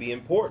order to be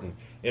important,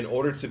 in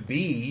order to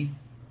be,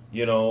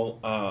 you know,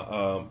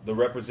 the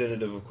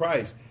representative of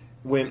Christ.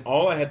 When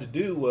all I had to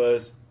do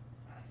was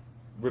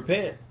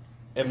repent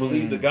and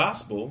believe the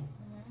gospel,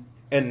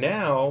 and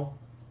now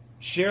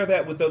share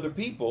that with other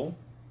people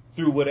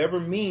through whatever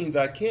means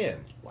I can.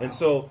 Wow. And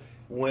so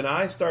when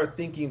I start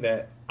thinking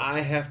that I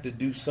have to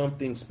do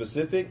something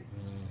specific,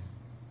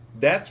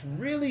 that's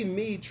really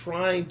me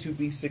trying to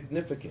be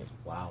significant.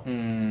 Wow.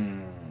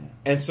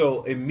 And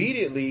so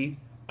immediately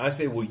I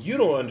say, well, you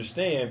don't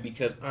understand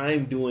because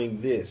I'm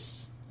doing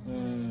this.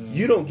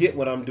 You don't get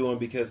what I'm doing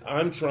because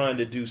I'm trying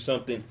to do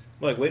something. I'm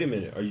like, wait a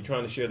minute, are you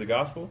trying to share the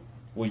gospel?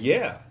 Well,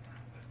 yeah.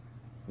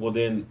 Well,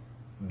 then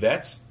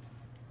that's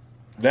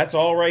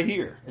all right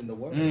here. In the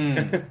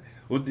Word.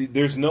 Well,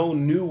 there's no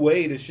new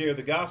way to share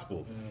the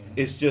gospel.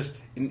 It's just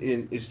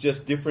it's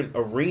just different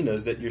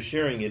arenas that you're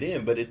sharing it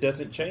in, but it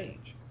doesn't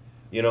change.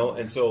 You know,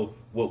 and so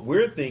what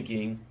we're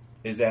thinking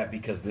is that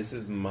because this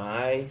is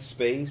my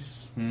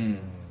space,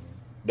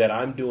 that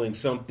I'm doing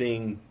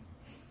something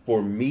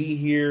for me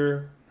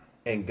here,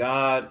 and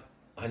God,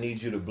 I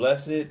need you to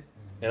bless it,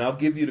 and I'll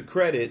give you the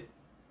credit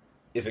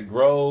if it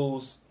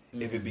grows,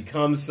 if it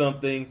becomes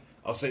something.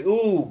 I'll say,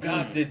 ooh,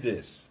 God did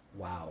this.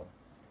 Wow.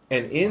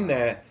 And in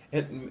that,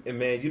 and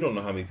man, you don't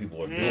know how many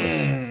people are doing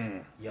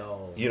that.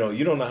 Yo.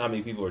 You don't know how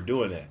many people are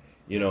doing that.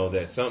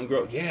 That something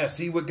grows. Yeah,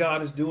 see what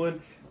God is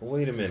doing?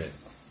 Wait a minute.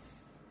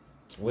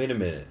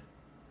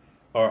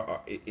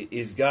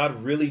 Is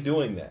God really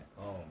doing that?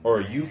 Or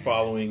are you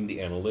following the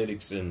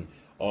analytics and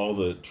all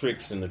the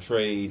tricks and the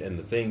trade and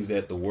the things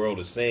that the world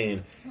is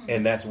saying,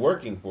 and that's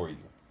working for you?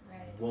 Right.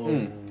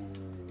 Whoa.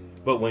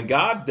 But when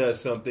God does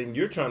something,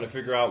 you're trying to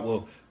figure out,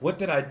 well, what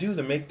did I do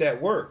to make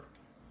that work?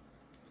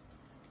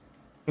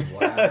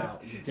 Wow.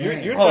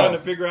 You're trying to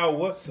figure out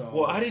what. So,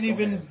 well, I didn't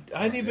even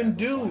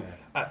do.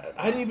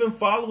 I didn't even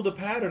follow the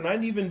pattern. I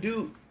didn't even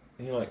do.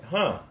 And you're like,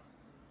 huh?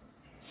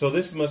 So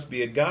this must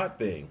be a God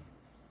thing,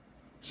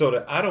 so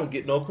that I don't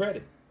get no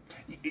credit.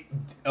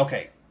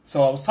 Okay,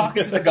 so I was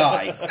talking to the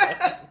guys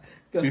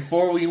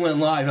before we went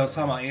live. I was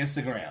talking about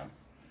Instagram,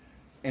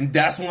 and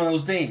that's one of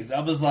those things.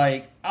 I was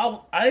like, I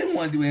didn't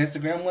want to do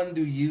Instagram. I wanted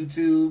to do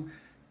YouTube,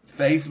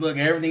 Facebook,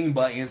 everything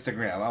but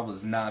Instagram. I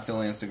was not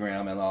feeling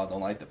Instagram at all. I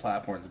don't like the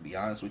platform, to be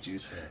honest with you.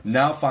 Sure.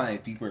 Now finding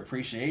a deeper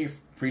appreciation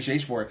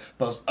for it.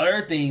 But those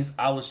other things,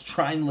 I was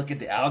trying to look at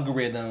the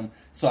algorithm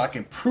so I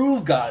can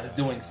prove God is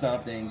doing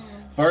something.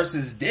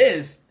 Versus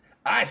this,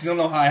 I actually don't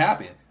know how it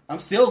happened. I'm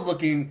still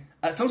looking.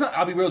 Sometimes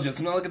I'll be real, just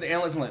sometimes I look at the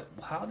analytics. I'm like,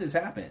 well, how did this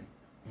happen?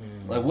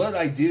 Like, what did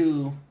I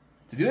do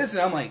to do this?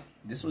 And I'm like,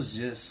 this was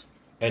just.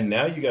 And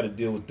now you got to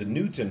deal with the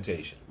new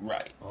temptation.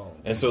 Right.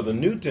 And so the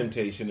new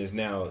temptation is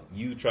now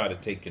you try to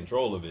take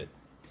control of it.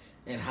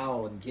 And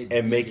how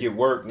and make it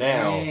work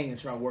now, and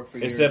try to work for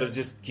instead of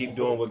just keep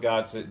doing what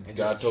God said.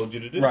 God told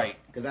you to do, right?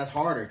 Because that's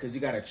harder. Because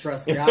you got to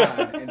trust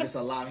God and just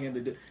allow Him to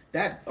do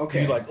that.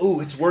 Okay, you're like, oh,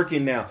 it's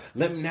working now.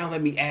 Let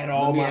me add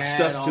all my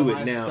stuff to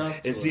it now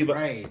and see if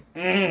right.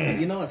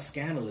 You know, it's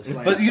scandalous.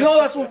 Like, but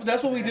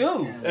that's what we do.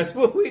 Scandalous. That's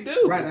what we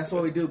do. Right, that's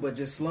what we do. But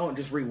just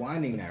just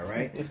rewinding that,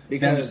 right?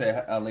 Because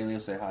Layla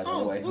say hi. By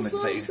the way, I meant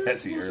to say that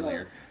to you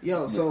earlier.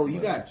 Yo, so you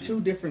got two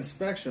different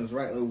spectrums,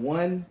 right? Like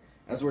one,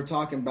 as we're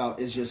talking about,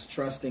 is just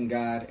trusting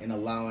God and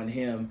allowing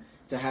Him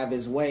to have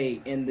His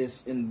way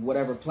in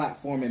whatever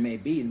platform it may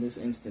be, in this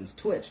instance,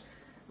 Twitch.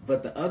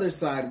 But the other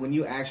side, when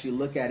you actually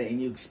look at it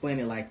and you explain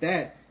it like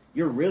that,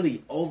 you're really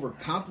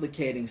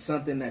overcomplicating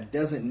something that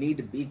doesn't need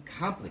to be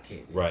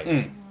complicated.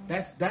 Right.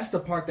 That's the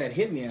part that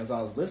hit me as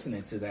I was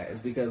listening to that, is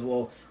because,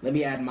 well, let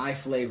me add my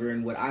flavor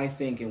and what I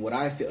think and what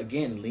I feel,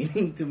 again,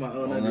 leaning to my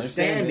own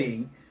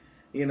understanding,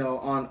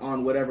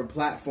 on whatever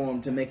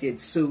platform to make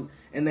it suit.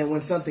 And then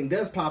when something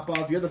does pop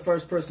off, you're the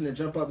first person to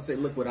jump up and say,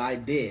 look what I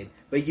did.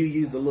 But you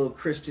use the little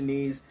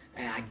Christianese,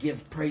 and I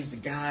give praise to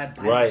God,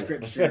 Bible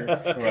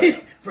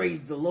scripture.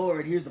 Praise the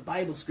Lord. Here's the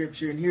Bible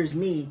scripture, and here's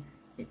me.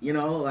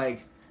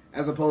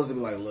 As opposed to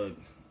be like, look,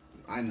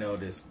 I know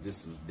this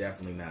was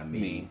definitely not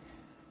me.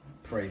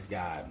 Praise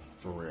God,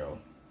 for real.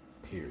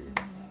 Period.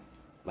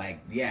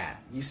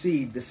 You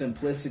see the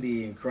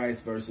simplicity in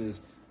Christ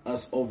versus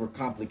us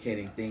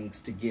overcomplicating things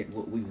to get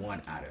what we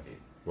want out of it.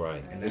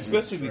 Right. And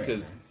especially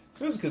because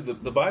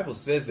the Bible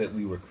says that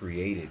we were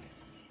created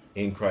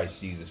in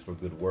Christ Jesus for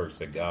good works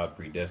that God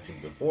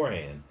predestined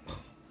beforehand.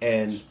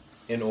 And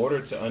in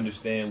order to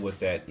understand what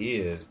that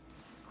is,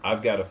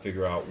 I've got to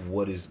figure out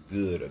what is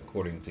good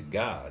according to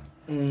God,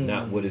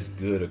 not what is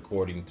good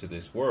according to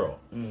this world.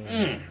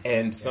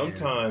 And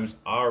sometimes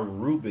our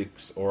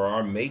rubrics or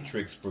our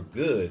matrix for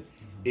good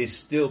is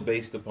still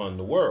based upon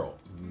the world.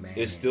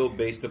 It's still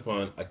based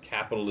upon a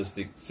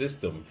capitalistic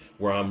system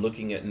where I'm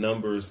looking at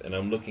numbers and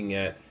I'm looking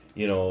at,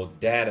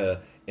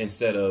 data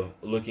instead of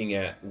looking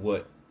at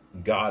what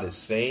God is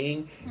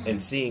saying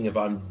and seeing if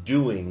I'm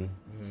doing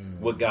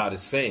what God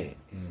is saying.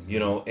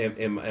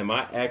 Am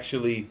I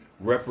actually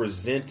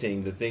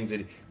representing the things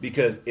that...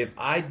 Because if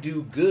I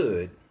do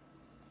good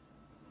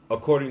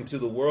according to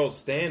the world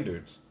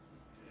standards,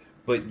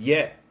 but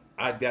yet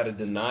I've got to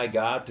deny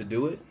God to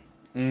do it.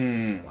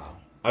 Wow.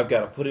 I've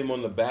got to put Him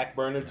on the back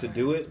burner to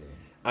do it.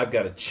 I've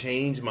got to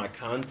change my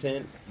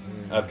content.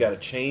 I've got to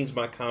change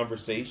my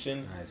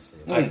conversation.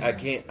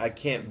 I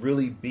can't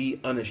really be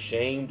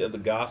unashamed of the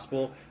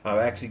gospel. I've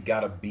actually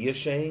got to be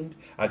ashamed.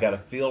 I got to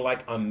feel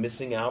like I'm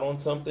missing out on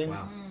something.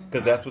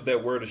 Because that's what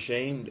that word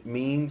ashamed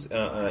means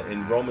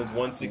in Romans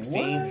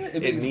 1:16.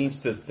 It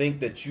means to think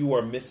that you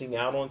are missing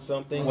out on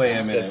something. Wait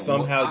a minute. That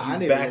somehow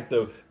you backed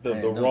the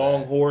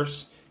wrong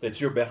horse. That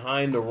you're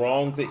behind the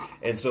wrong thing,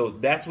 and so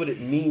that's what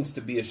it means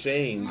to be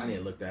ashamed. I need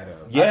to look that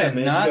up. Yeah, I did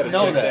man, not you gotta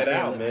know check that. that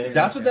out, man.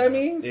 That's what that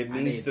means. It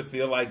means to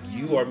feel like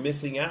you are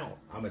missing out.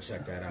 I'm gonna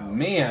check that out,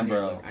 man,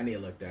 bro. I need to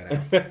look that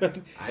out.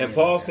 And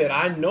Paul said,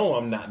 "I know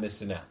I'm not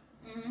missing out.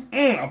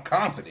 I'm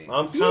confident.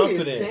 I'm He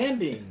confident, is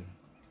standing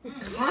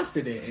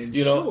confident and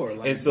sure."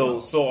 And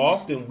so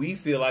often we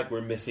feel like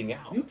we're missing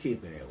out. You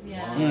keeping it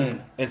Yeah.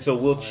 one. And so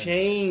we'll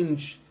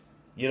change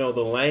you know,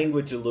 the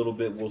language a little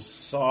bit. We'll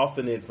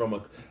soften it from a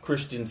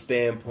Christian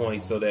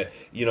standpoint so that,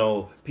 you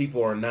know,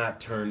 people are not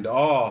turned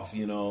off,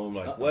 you know,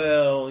 like,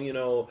 well, you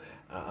know,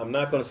 I'm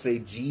not going to say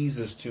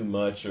Jesus too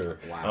much, or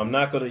I'm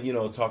not going to, you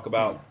know, talk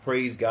about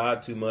praise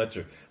God too much,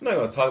 or I'm not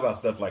going to talk about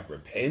stuff like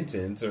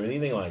repentance or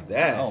anything like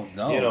that. Oh,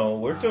 no. You know,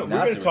 we're going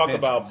to talk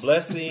about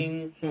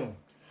blessing.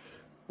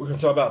 We're going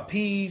to talk about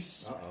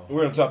peace.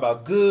 We're going to talk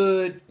about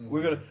good.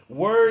 We're going to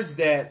words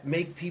that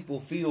make people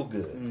feel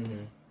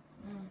good.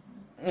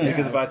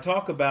 Because if I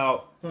talk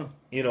about,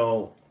 you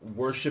know,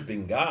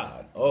 worshiping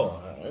God, I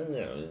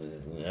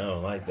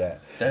don't like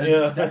that.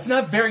 That's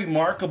not very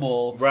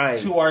marketable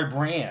to our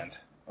brand.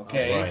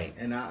 Okay, right.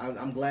 And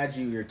I'm glad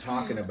you're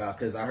talking about,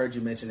 because I heard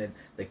you mention it,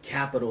 the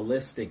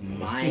capitalistic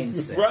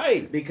mindset.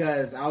 Right.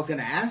 Because I was going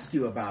to ask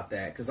you about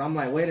that, because I'm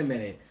like, wait a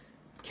minute.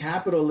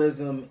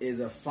 Capitalism is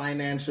a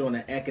financial and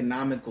an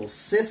economical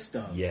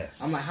system.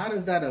 Yes. I'm like, how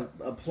does that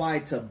apply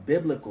to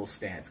biblical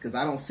stance? Because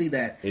I don't see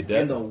that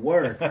in the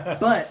word.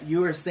 But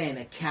you were saying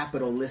a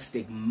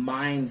capitalistic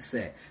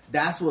mindset.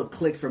 That's what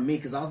clicked for me,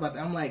 because I was about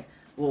to, I'm like,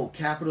 well,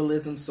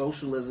 capitalism,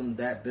 socialism,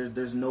 that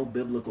there's no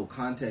biblical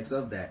context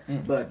of that.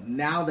 But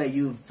now that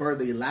you've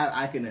further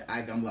elaborated,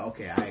 I'm like,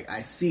 okay,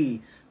 I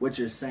see what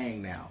you're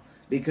saying now.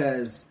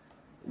 Because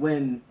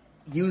when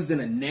used in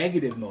a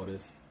negative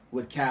motive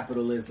with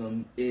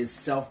capitalism is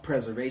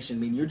self-preservation. I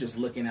mean, you're just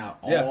looking out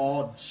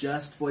all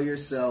just for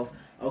yourself.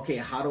 Okay,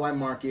 how do I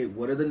market?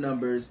 What are the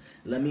numbers?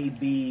 Let me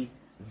be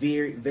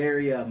very,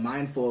 very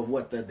mindful of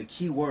what the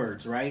key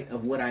words, right,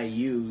 of what I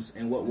use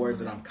and what words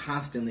that I'm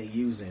constantly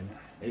using.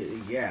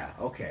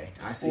 Okay,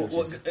 I see what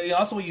you're saying. You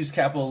also use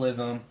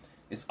capitalism.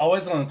 It's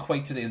always going to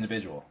equate to the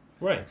individual.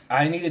 Right.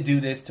 I need to do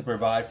this to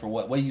provide for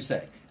what do you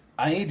say?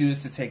 I need to do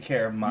this to take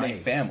care of my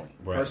family.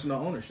 Right. Personal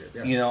ownership.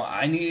 Yeah. You know,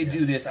 I need to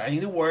do this. I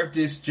need to work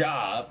this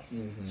job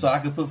so I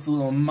can put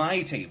food on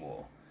my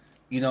table.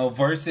 You know,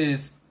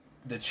 versus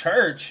the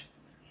church,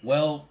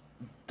 well,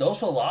 those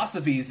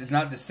philosophies is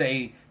not to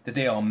say that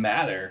they all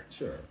matter.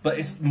 Sure. But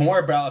it's more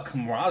about a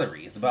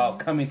camaraderie. It's about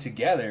coming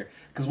together.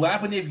 Because what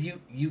happens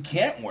if you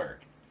can't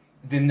work?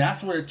 Then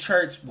that's where the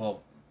church,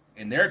 well,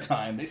 in their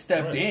time, they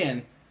stepped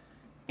in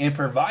and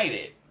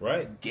provided.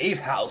 Right. Gave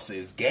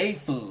houses, gave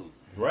food.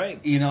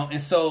 Right. You know,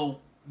 and so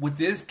with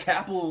this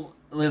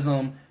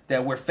capitalism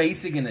that we're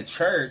facing in the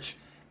church,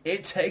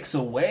 it takes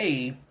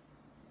away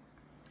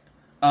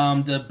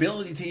the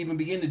ability to even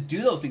begin to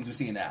do those things we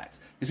see in Acts.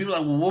 Because people are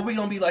like, well, what are we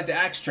going to be like the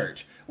Acts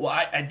church? Well,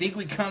 I think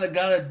we kind of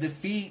got to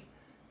defeat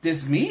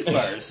this me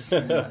first,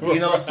 you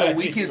know, so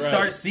we can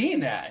start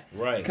seeing that.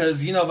 Right.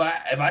 Because, you know,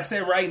 if I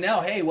said right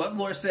now, hey, what if the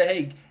Lord said,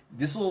 hey,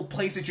 this little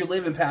place that you're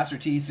living, Pastor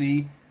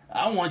TC,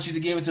 I want you to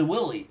give it to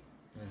Willie.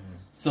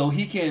 So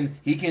he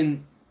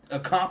can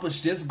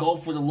accomplish this goal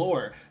for the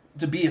Lord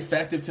to be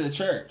effective to the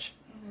church.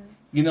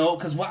 You know,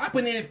 because what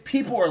happens if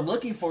people are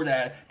looking for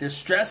that, they're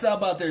stressed out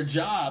about their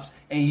jobs,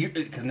 and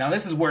because now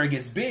this is where it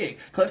gets big.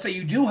 Because let's say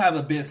you do have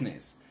a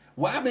business.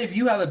 What happens if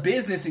you have a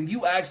business and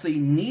you actually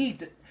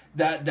need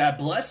that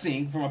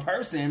blessing from a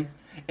person,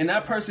 and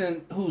that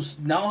person who's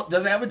now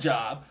doesn't have a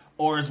job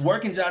or is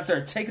working jobs that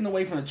are taken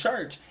away from the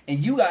church, and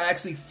you got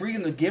actually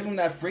freedom to give them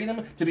that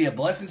freedom to be a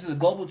blessing to the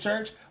global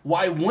church?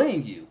 Why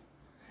wouldn't you?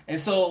 And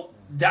so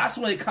that's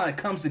when it kind of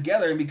comes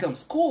together and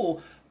becomes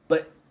cool,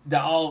 but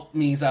that all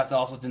means I have to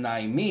also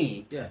deny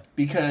me. Yeah.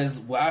 Because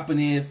what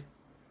happens if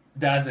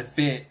that doesn't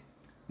fit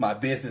my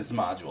business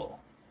module?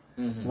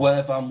 What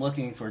if I'm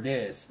looking for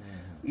this?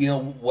 You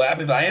know, what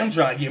happens if I am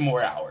trying to get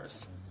more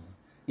hours?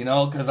 You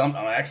know, because I'm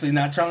actually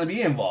not trying to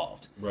be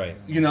involved. Right.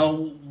 You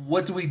know,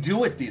 what do we do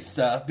with this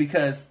stuff?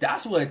 Because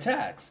that's what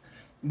attacks.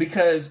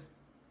 Because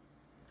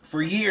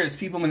for years,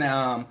 people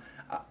I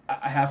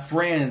have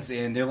friends,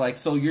 and they're like,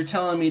 so you're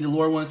telling me the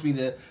Lord wants me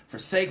to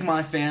forsake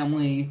my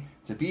family,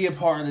 to be a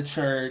part of the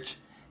church?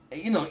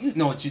 You know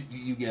what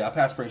you get. I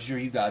pass pretty sure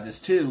you got this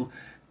too.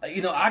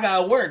 You know, I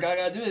gotta work. I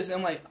gotta do this. And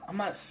I'm like, I'm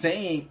not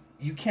saying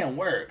you can't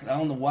work. I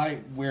don't know why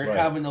we're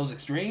having those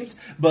extremes,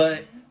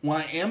 but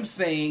what I am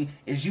saying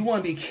is you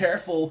want to be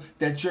careful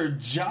that your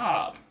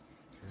job.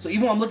 So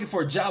even when I'm looking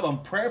for a job, I'm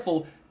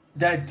prayerful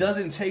that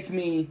doesn't take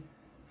me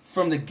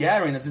from the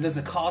gathering, it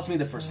doesn't cause me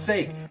to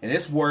forsake. And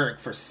this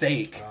word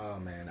forsake. Oh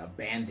man,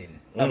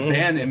 abandon.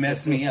 Abandon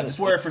messed me up. This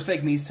word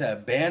forsake means to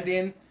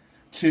abandon,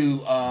 to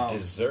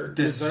desert.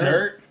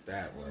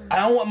 That word. I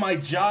don't want my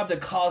job to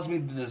cause me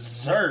to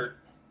desert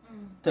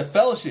the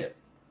fellowship.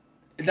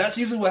 That's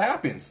usually what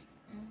happens.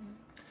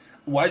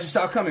 Why did you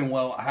stop coming?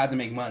 Well, I had to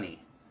make money,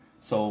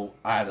 so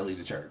I had to leave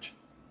the church.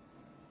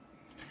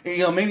 You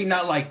know, maybe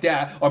not like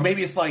that, or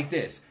maybe it's like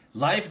this.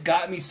 Life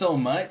got me so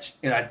much,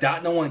 and I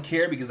thought no one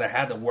cared because I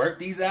had to work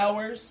these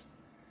hours,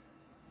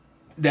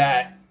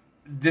 that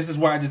this is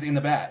where I just end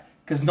up at.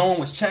 Because no one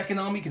was checking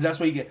on me, because that's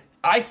where you get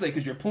isolated,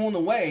 because you're pulling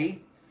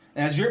away.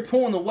 And as you're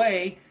pulling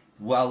away,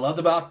 what I loved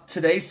about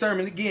today's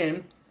sermon,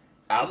 again,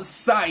 out of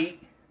sight,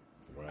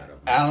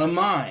 out of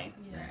mind.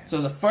 Yeah.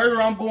 So the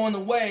further I'm going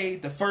away,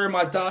 the further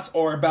my thoughts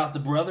are about the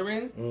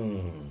brethren.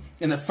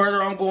 And the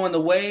further I'm going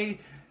away,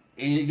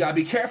 and you got to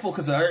be careful,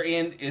 because the other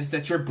end is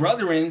that your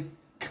brethren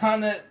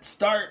kind of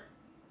start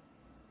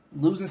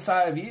losing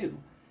sight of you.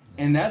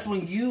 And that's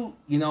when you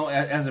know,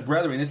 as a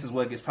brother, and this is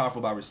what gets powerful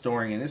about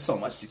restoring, and there's so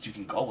much that you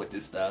can go with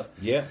this stuff.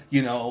 Yeah.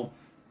 You know,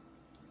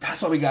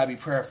 that's why we got to be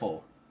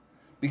prayerful.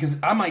 Because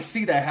I might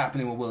see that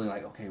happening with Willie,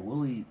 like, okay,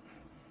 Willie,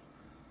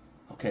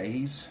 I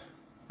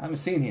haven't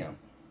seen him.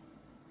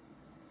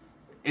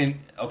 And,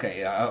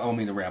 okay, I don't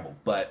mean to ramble,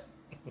 but,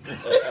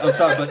 I'm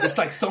sorry, but it's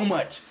like so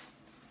much.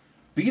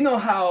 But you know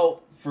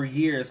how, for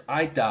years,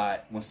 I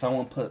thought when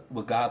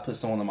God put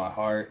someone in my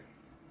heart,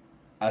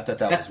 I thought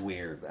that was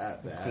weird.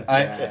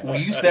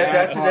 When you said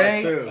that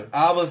today,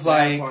 I was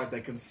like,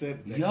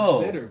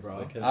 "Yo,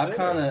 bro." I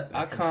kind of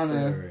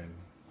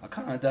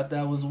thought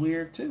that was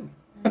weird too,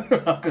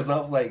 because I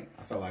was like,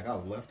 I felt like I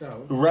was left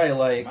out. Right?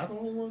 Like, Am I the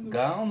only one?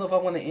 God, I don't know if I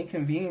want to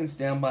inconvenience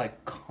them by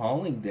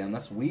calling them.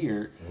 That's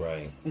weird.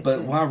 Right.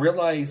 But when I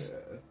realized,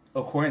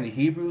 according to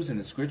Hebrews and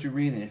the scripture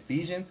reading in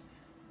Ephesians,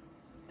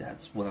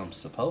 that's what I'm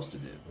supposed to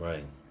do.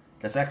 Right.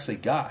 That's actually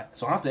God.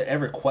 So I don't have to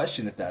ever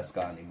question if that's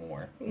God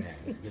anymore.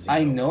 Man,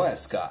 I know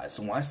that's God.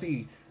 So when I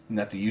see,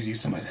 not to use you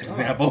as an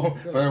example,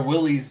 Brother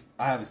Willie's,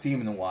 I haven't seen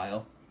him in a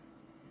while.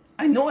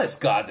 I know that's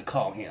God to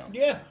call him.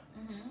 Yeah.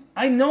 Mm-hmm.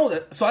 I know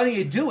that. So I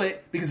need to do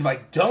it, because if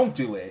I don't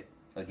do it,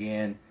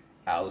 again,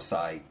 out of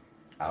sight,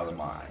 out of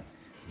mind.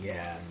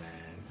 Yeah,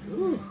 man.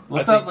 Ooh.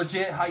 What's up,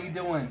 Legit? How you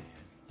doing?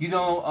 You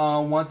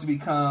don't want to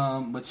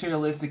become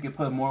materialistic and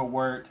put more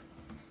work,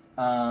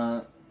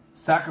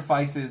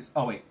 sacrifices.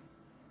 Oh, wait.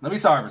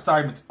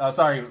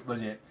 Sorry,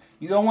 Legit.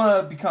 You don't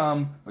want to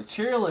become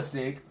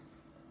materialistic,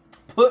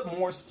 put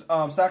more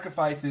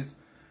sacrifices,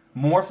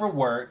 more for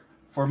work,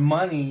 for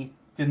money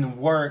than the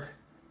work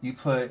you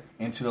put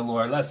into the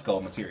Lord. Let's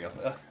go material.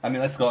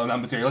 Let's go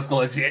not material. Let's go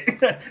legit.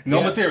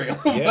 No material.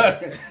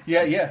 Yeah.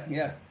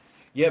 yeah.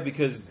 Yeah,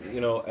 because,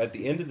 at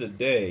the end of the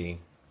day,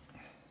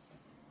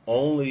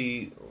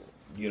 only,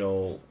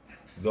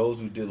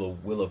 those who do the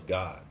will of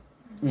God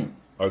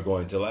are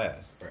going to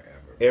last. Forever.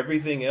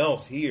 Everything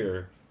else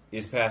here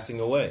is passing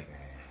away.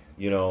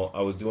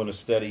 I was doing a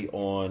study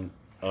on,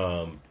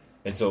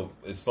 and so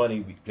it's funny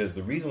because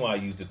the reason why I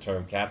use the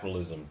term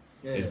capitalism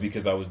is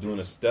because I was doing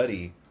a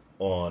study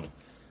on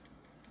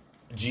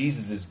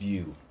Jesus'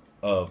 view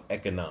of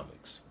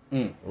economics,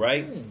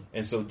 right?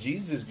 And so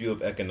Jesus' view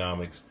of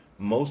economics,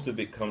 most of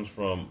it comes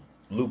from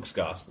Luke's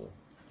gospel.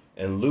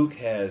 And Luke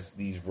has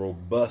these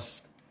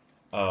robust,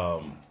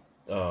 and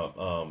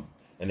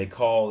they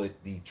call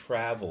it the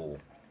travel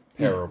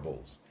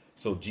parables.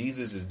 So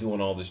Jesus is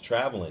doing all this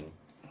traveling,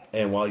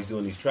 and while he's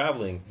doing these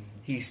traveling,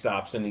 he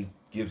stops and he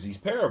gives these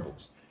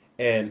parables.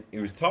 And he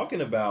was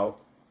talking about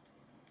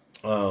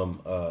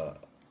a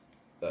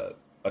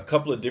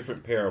couple of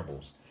different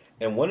parables.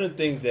 And one of the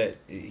things that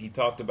he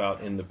talked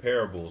about in the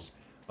parables,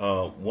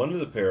 one of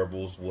the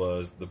parables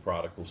was the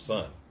prodigal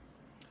son.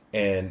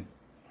 And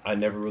I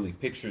never really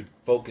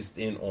focused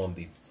in on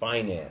the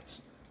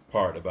finance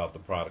part about the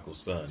prodigal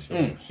son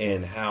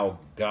and how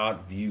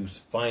God views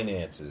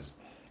finances.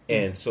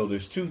 And so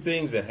there's two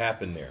things that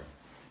happen there.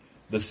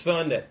 The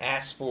son that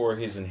asked for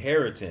his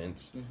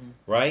inheritance,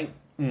 right,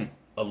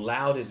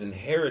 allowed his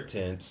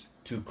inheritance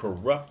to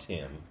corrupt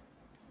him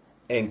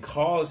and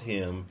cause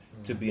him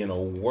to be in a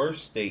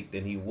worse state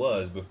than he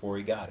was before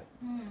he got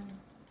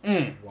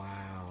it.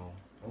 Wow.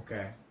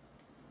 Okay.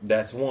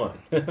 That's one.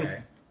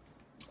 Okay.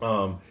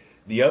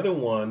 The other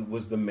one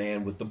was the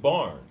man with the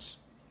barns.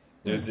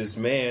 There's this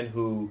man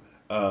who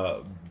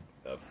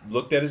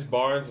looked at his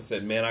barns and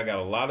said, man, I got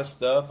a lot of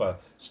stuff. I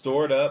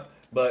stored up,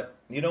 but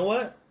you know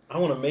what? I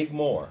want to make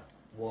more.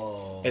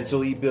 Whoa. And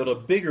so he built a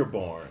bigger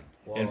barn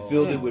and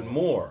filled it with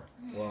more.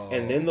 Whoa.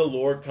 And then the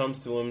Lord comes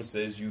to him and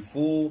says, you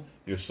fool,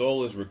 your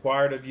soul is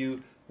required of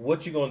you.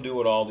 What you going to do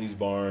with all these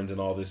barns and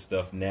all this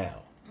stuff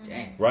now?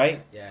 Dang.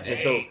 Right? Yeah. And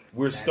so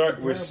we're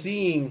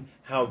seeing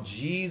how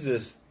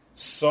Jesus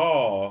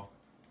saw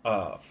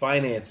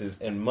finances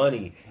and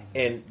money.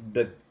 And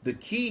the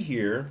key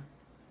here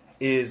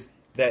is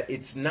that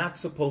it's not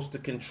supposed to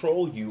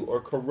control you or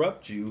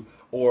corrupt you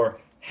or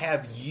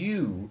have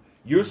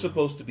you're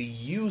supposed to be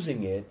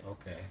using it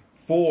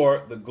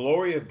for the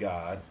glory of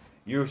God.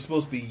 You're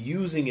supposed to be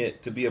using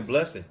it to be a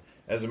blessing.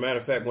 As a matter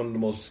of fact, one of the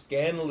most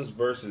scandalous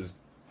verses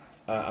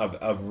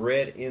I've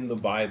read in the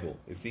Bible,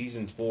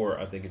 Ephesians 4,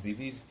 I think it's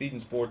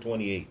Ephesians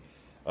 4:28,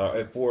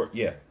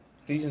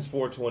 Ephesians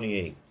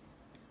 4:28,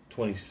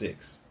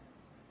 26.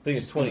 I think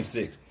it's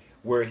 26,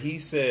 where he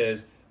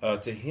says,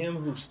 to him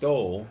who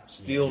stole,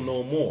 steal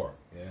no more.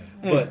 Yeah.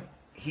 But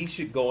he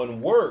should go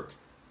and work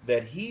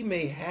that he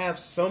may have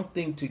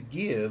something to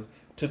give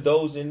to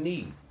those in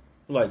need.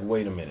 Like,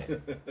 wait a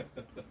minute.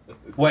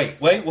 Wait.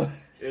 I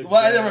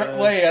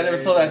never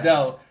saw that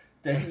down.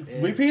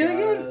 Repeat it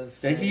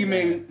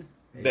again?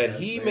 That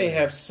he may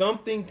have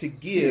something to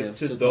give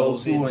to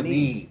those in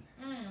need.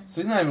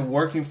 So he's not even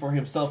working for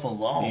himself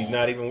alone. He's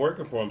not even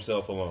working for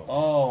himself alone.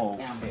 Oh.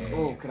 Okay.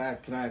 Oh, can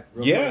I?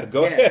 Yeah,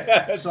 go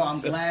ahead. So I'm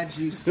glad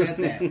you said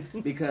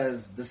that,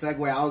 because the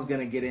segue I was going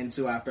to get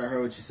into after I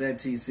heard what you said,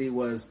 TC,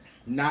 was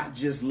not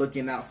just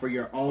looking out for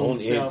your own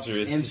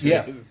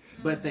self-interest,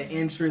 but the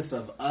interests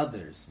of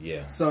others.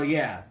 Yeah. So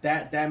yeah,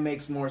 that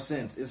makes more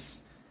sense.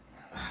 It's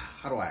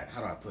how do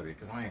I put it?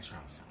 Because I ain't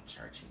trying to sound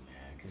churchy, man.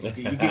 Because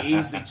you can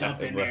easily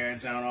jump in there and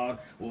sound all,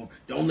 well,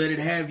 don't let it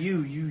have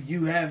you.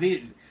 You have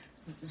it.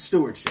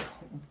 Stewardship.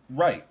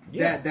 Right.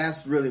 Yeah.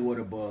 That's really what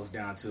it boils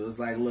down to. It's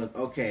like, look,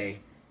 okay,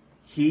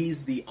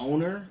 he's the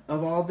owner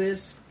of all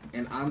this,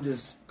 and I'm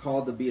just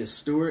called to be a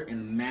steward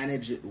and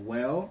manage it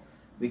well,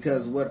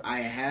 because what I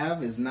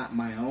have is not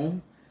my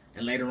own,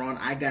 and later on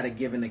I got to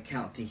give an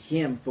account to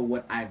him for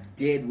what I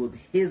did with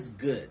his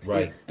goods.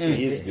 Right.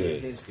 His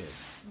goods. His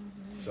goods.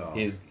 So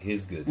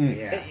His goods.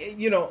 Yeah.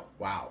 You know,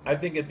 wow. I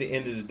think at the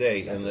end of the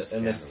day, and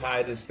let's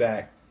tie this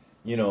back,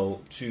 you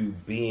know, to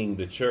being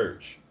the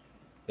church,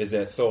 is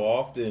that so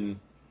often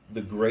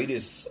the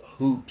greatest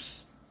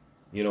hoops,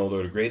 you know,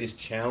 or the greatest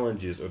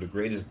challenges or the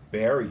greatest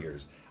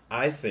barriers,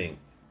 I think,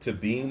 to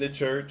being the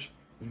church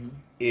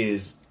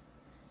is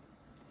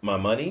my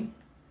money,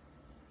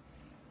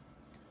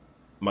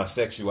 my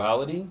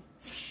sexuality,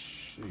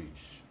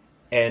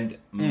 and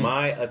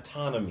my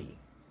autonomy.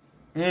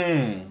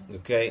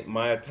 Okay,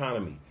 my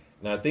autonomy.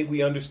 Now, I think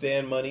we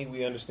understand money,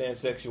 we understand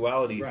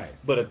sexuality, right?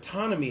 But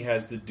autonomy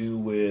has to do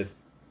with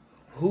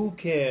who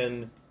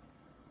can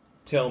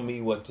tell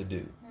me what to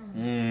do.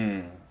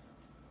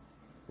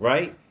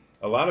 Right?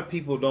 A lot of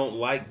people don't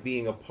like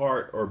being a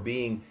part or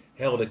being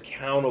held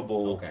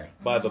accountable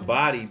by the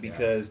body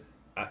because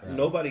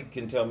nobody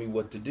can tell me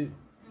what to do.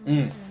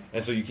 And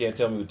so you can't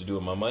tell me what to do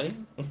with my money.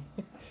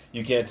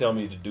 You can't tell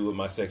me what to do with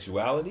my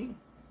sexuality.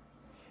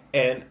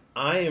 And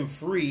I am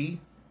free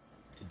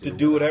to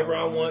do whatever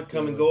I want,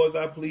 come and go as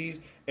I please.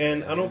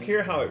 And I don't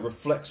care how it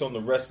reflects on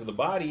the rest of the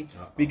body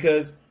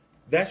because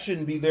that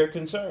shouldn't be their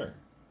concern.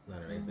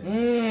 None of their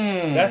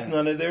business. That's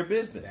none of their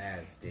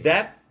business.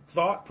 That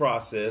thought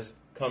process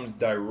comes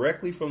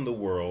directly from the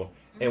world,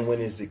 and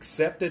when it's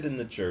accepted in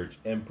the church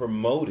and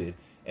promoted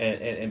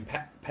and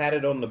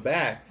patted on the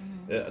back,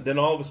 then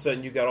all of a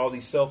sudden you got all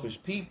these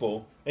selfish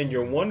people, and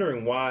you're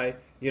wondering why,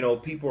 you know,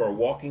 people are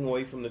walking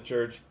away from the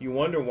church. You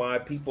wonder why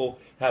people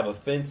have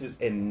offenses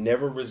and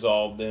never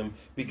resolve them,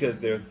 because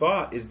their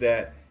thought is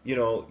that, you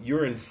know,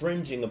 you're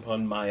infringing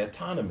upon my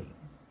autonomy.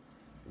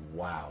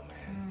 Wow,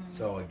 man.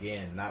 So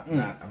again,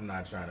 I'm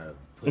not trying to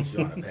put you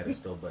on a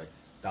pedestal, but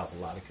that was a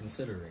lot of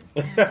considering.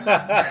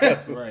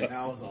 That's right.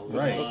 That was a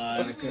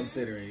lot of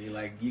considering.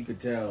 Like, you could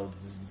tell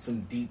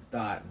some deep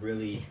thought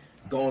really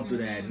going through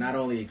that. Not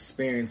only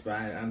experience, but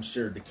I'm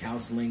sure the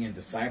counseling and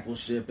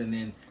discipleship and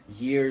then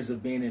years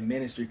of being in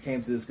ministry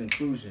came to this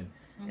conclusion.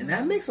 And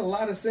that makes a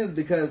lot of sense,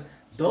 because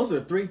those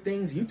are three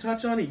things. You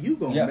touch on it, you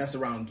gonna mess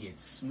around and get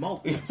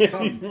smoked. You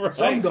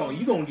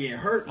gonna get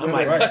hurt. I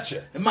might cut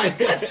you. It might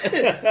cut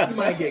you. You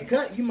might get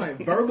cut. You might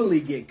verbally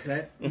get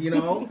cut. You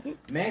know,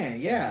 man.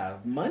 Yeah,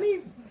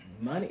 money,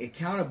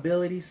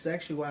 accountability,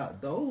 sexuality.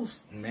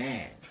 Those,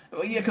 man.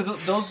 Well, yeah,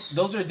 because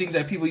those are things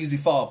that people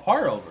usually fall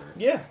apart over.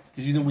 Yeah,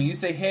 because you know when you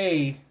say,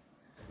 "Hey,"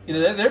 you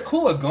know they're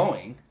cool at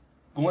going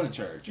to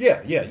church.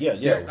 Yeah.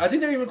 I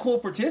think they're even cool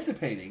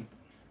participating.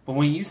 But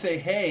when you say,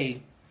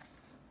 "Hey,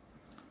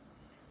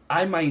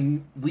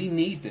 we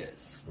need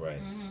this. Right.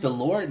 The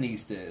Lord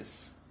needs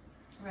this.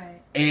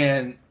 Right.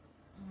 And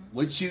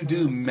what you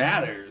do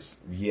matters."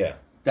 Yeah.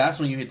 That's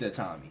when you hit the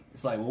autonomy.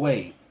 It's like,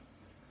 wait,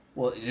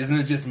 well, isn't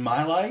it just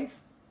my life?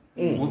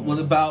 What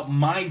about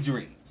my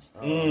dreams?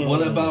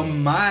 What about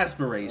my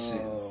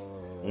aspirations?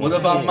 What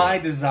about my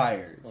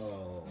desires?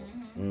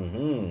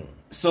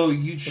 So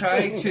you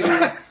try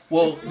to,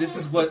 well, this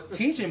is what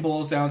teaching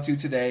boils down to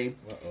today,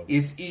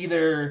 is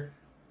either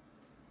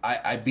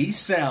I be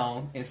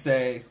sound and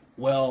say,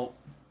 well,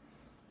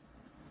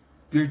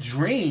 your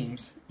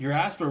dreams, your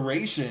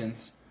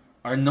aspirations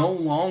are no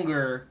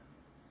longer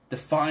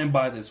defined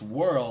by this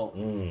world.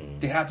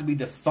 They have to be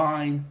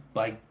defined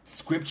by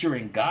Scripture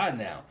and God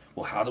now.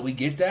 Well, how do we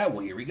get that?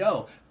 Well, here we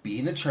go. Be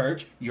in the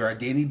church, your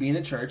identity being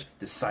in the church,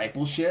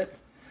 discipleship,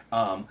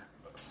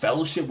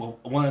 fellowship with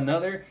one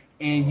another,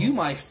 and you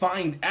might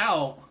find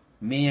out,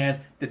 man,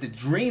 that the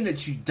dream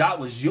that you thought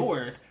was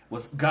yours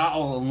was God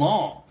all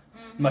along.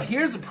 But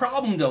here's the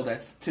problem, though,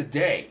 that's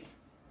today,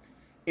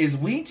 is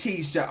we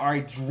teach that our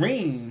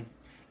dream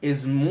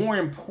is more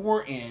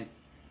important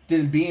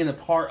than being a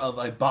part of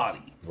a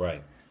body.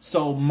 Right.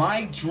 So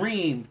my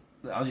dream,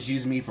 I'll just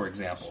use me for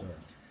example,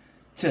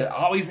 to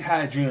always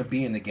had a dream of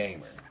being a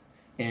gamer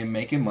and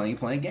making money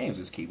playing games,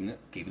 just keeping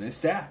it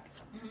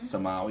stacked.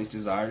 Something I always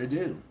desired to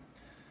do.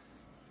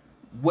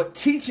 What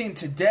teaching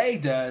today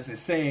does is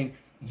saying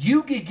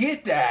you can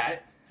get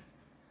that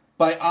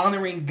by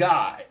honoring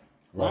God.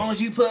 As long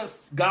as you put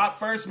God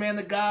first, man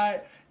to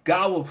God,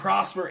 God will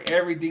prosper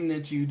everything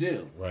that you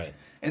do. Right.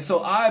 And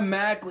so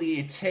automatically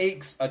it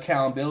takes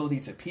accountability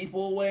to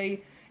people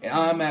away. It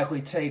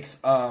automatically takes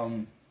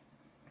the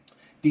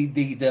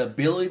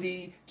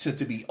ability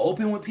to be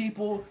open with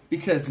people,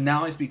 because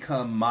now it's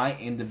become my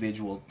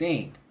individual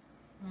thing.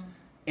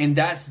 And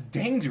that's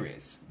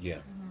dangerous. Yeah.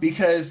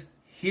 Because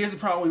here's the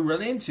problem we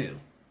run into.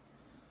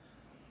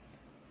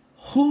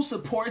 Who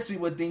supports me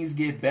when things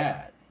get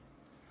bad?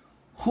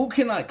 Who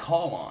can I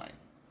call on?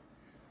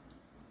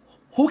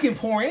 who can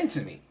pour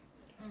into me?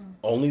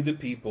 Only the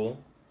people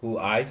who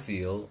I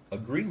feel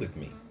agree with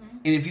me.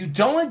 And if you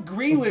don't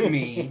agree with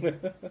me,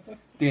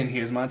 then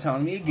here's my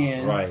telling me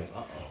again. Right.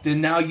 Then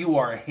now you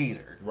are a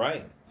hater.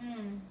 Right.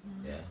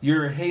 Yeah.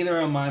 You're a hater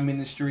on my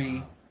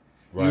ministry.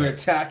 Right. You're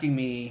attacking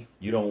me.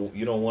 You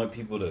don't want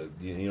people to,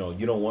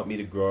 you don't want me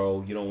to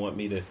grow. You don't want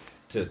me to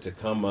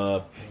come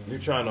up. You're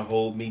trying to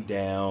hold me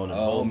down and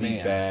hold me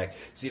back.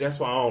 See, that's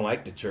why I don't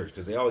like the church,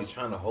 because they always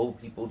trying to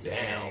hold people down.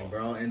 Dang,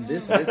 bro. And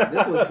this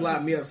would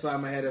slap me upside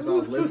my head as I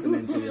was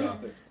listening to y'all.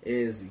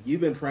 Is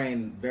you've been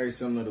praying very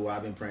similar to what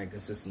I've been praying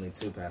consistently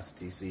too,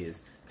 Pastor TC,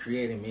 is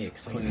creating me a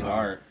clean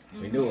heart.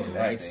 Renew a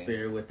right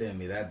spirit within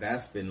me.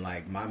 That's been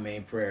like my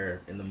main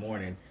prayer in the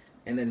morning.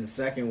 And then the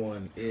second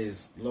one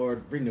is,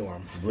 Lord, renew our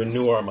minds.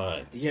 Renew our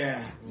minds.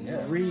 Yeah.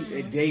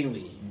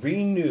 Daily.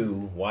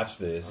 Renew, watch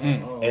this.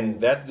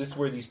 And this is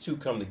where these two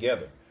come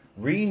together.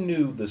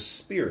 Renew the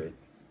spirit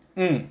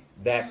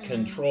that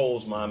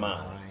controls my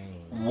mind.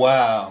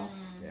 Wow.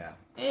 Yeah.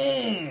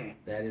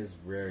 That is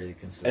very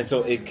consistent. And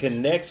so it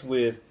connects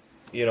with,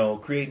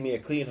 create me a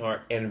clean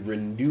heart and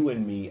renew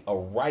in me a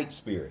right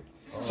spirit.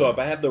 So if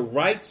I have the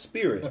right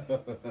spirit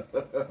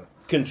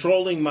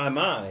controlling my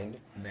mind,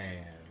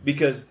 man,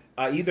 because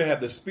I either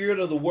have the spirit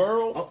of the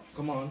world,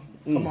 come on,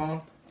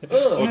 or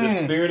the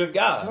spirit of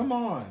God. Come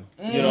on,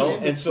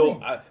 And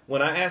so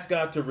when I ask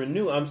God to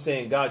renew, I'm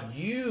saying, God,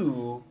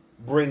 you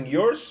bring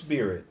your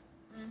spirit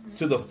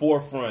to the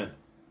forefront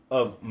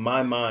of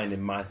my mind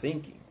and my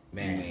thinking,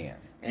 man.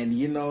 And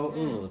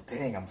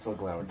dang, I'm so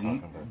glad we're talking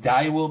about that.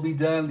 Thy will be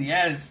done.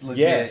 Yes, legit.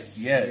 Yes.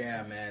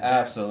 Yeah, man.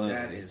 Absolutely.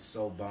 That is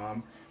so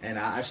bomb. And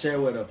I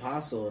share with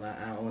Apostle, and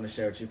I want to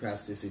share with you,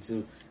 Pastor CC,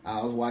 too.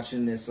 I was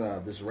watching this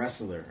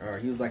wrestler, or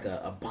he was like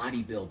a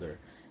bodybuilder,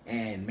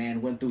 and man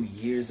went through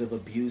years of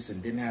abuse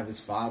and didn't have his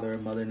father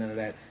and mother, none of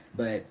that.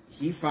 But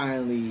he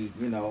finally,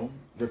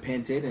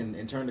 repented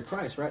and turned to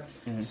Christ, right?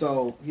 Mm-hmm.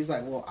 So he's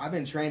like, well, I've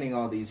been training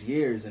all these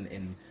years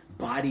in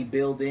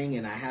bodybuilding,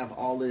 and I have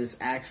all this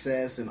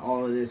access and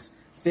all of this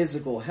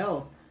physical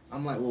health.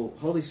 I'm like, well,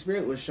 Holy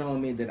Spirit was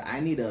showing me that I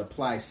need to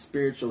apply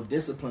spiritual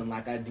discipline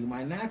like I do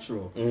my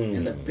natural.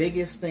 And the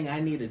biggest thing I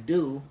need to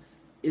do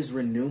is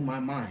renew my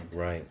mind.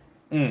 Right.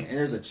 And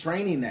there's a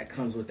training that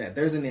comes with that.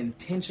 There's an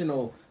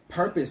intentional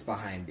purpose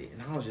behind it.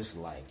 And I was just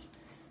like,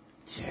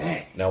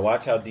 dang. Now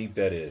watch how deep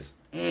that is.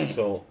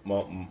 So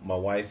my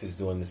wife is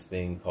doing this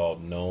thing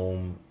called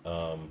NOM.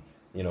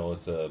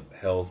 It's a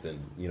health and,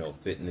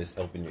 fitness,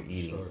 helping your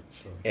eating.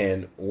 Sure.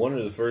 And one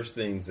of the first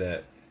things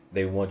that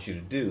they want you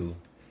to do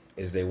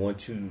is they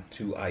want you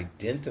to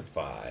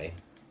identify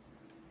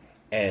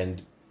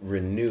and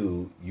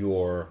renew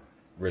your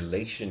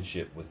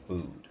relationship with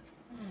food.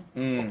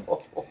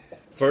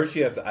 First,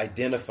 you have to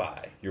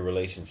identify your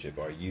relationship.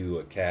 Are you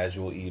a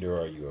casual eater?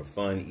 Are you a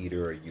fun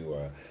eater? Are you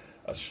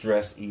a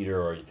stress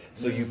eater?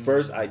 So you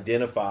first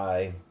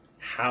identify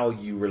how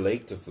you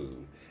relate to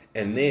food.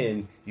 And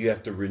then you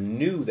have to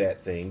renew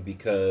that thing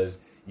because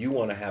you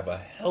want to have a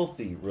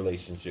healthy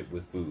relationship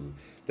with food.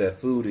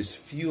 That food is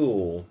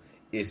fuel.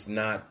 It's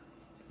not,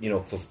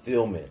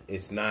 fulfillment.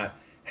 It's not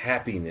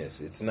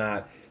happiness. It's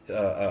not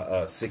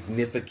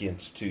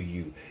significance to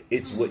you.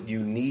 It's what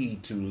you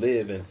need to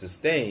live and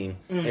sustain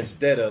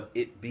instead of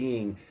it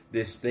being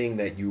this thing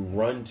that you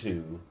run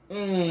to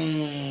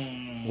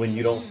when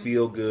you don't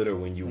feel good or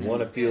when you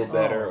want to feel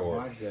better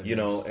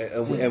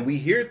and we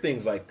hear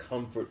things like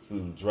comfort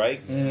foods,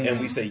 right? And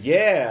we say,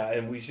 yeah,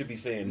 and we should be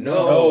saying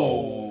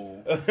no.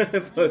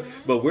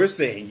 but we're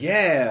saying,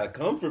 yeah,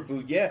 comfort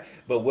food, yeah.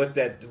 But what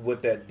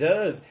that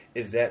does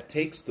is that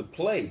takes the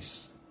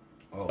place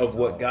of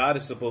what God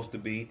is supposed to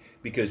be,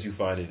 because you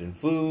find it in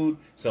food.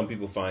 Some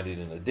people find it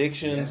in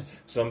addictions.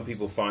 Yes. Some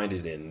people find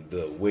it in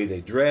the way they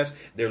dress.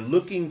 They're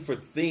looking for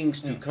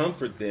things to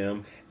comfort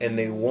them, and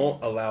they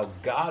won't allow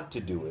God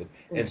to do it.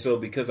 And so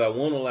because I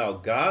won't allow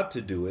God to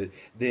do it,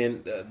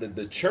 then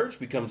the church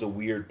becomes a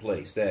weird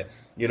place that,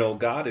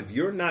 God, if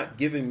you're not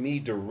giving me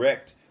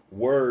direct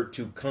word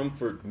to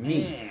comfort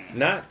me,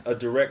 not a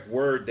direct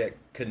word that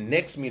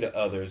connects me to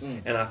others,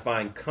 and I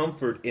find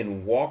comfort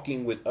in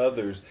walking with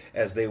others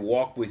as they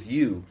walk with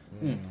you,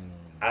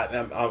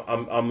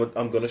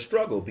 I'm going to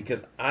struggle,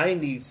 because I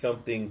need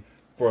something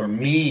for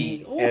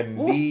me and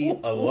me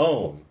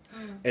alone.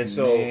 And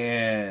so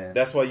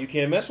that's why you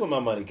can't mess with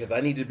my money, because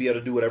I need to be able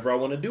to do whatever I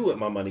want to do with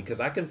my money, because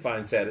I can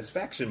find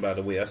satisfaction by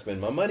the way I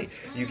spend my money.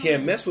 You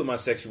can't mess with my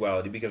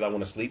sexuality, because I want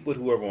to sleep with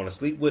whoever I want to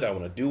sleep with. I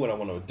want to do what I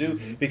want to do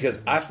because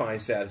I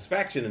find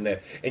satisfaction in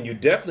that. And you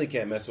definitely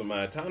can't mess with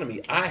my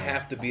autonomy. I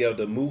have to be able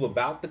to move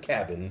about the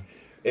cabin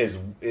as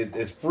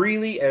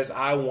freely as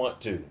I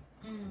want to.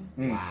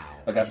 Wow.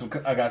 I got some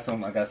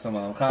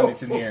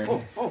comments in here.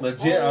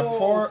 Legit,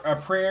 a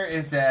prayer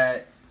is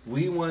that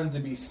we wanted to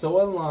be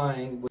so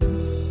aligned with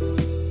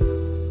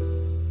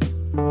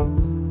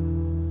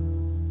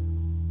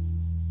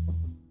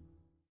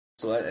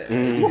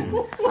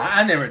So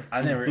I never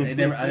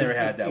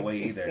had that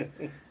way either.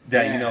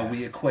 That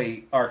we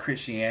equate our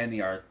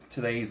Christianity, our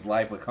today's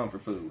life with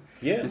comfort food.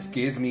 Yeah, this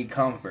gives me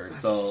comfort,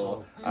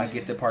 so I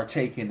get to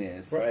partake in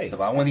this. Right. So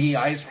if I want to eat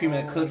ice cream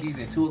and cookies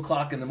at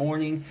 2:00 in the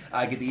morning,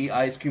 I get to eat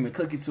ice cream and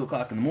cookies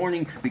 2:00 in the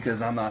morning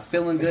because I'm not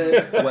feeling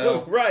good.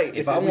 Well, right.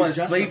 If I want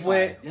to sleep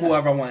with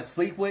whoever I want to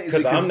sleep with,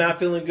 because I'm not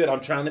feeling good,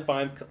 I'm trying to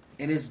find.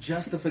 And it's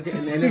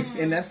justification,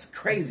 and that's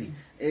crazy.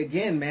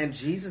 Again, man,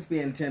 Jesus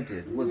being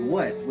tempted with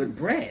what? With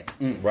bread,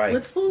 right?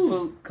 With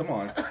food. Come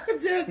on.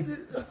 That's it.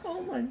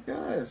 Oh my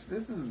gosh,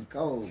 this is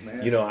cold,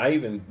 man. I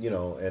even,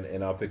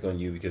 and I'll pick on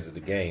you because of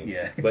the game.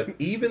 Yeah. But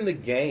even the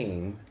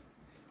game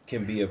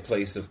can be a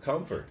place of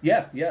comfort.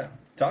 Yeah.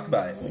 Talk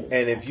about it.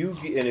 And if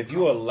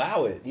you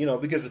allow it,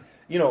 because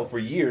for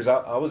years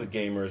I was a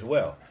gamer as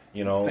well.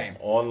 Same.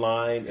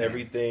 Online, Same.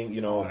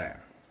 Everything. All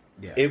that.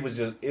 Yeah. It was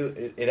just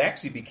it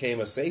actually became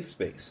a safe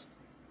space.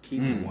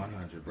 Keep it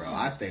 100, bro.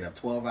 I stayed up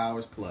 12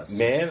 hours plus.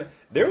 Man,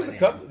 there was a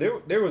couple.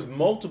 There was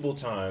multiple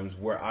times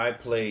where I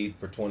played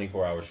for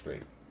 24 hours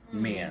straight.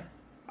 Man,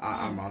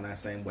 I'm on that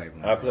same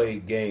wavelength. I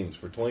played games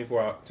for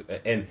 24 hours,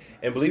 and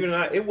believe it or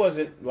not, it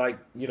wasn't like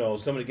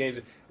some of the games.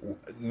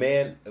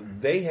 Man,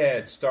 they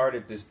had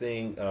started this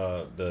thing,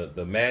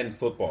 the Madden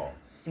football.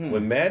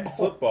 When Madden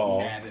football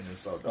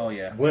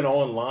went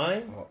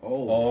online,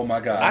 oh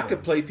my God, I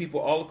could play people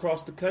all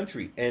across the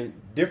country, and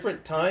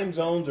different time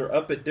zones are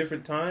up at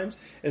different times,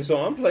 and so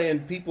I'm playing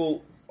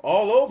people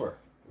all over.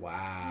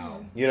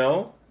 Wow.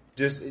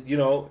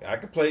 I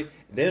could play.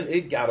 Then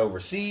it got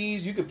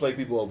overseas. You could play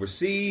people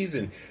overseas,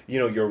 and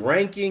your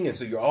ranking, and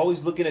so you're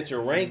always looking at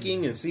your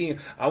ranking and seeing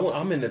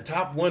I'm in the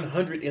top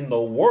 100 in the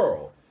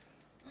world.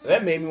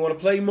 That made me want to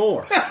play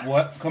more.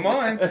 What? Come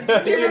on,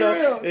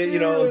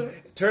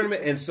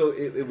 tournament, and so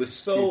it was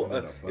so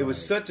it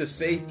was such a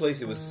safe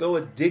place. It was so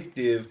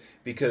addictive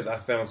because I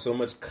found so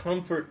much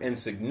comfort and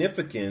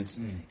significance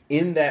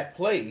in that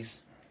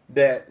place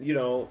that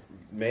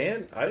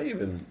man, I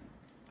didn't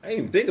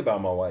even think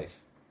about my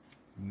wife.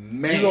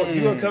 Man,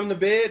 you gonna come to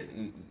bed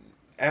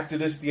after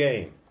this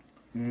game?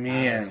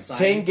 Man,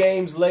 10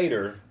 games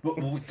later.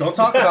 Don't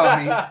talk about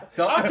me. I'm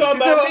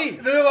talking about me.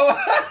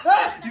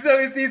 You saw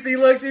me, CC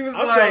look. She was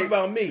I'm like, talking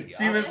about me.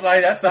 She was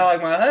like, "That's not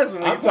like my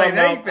husband." When I'm talking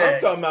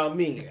Apex. about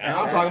me. And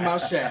I'm talking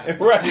about Shaq.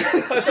 Right.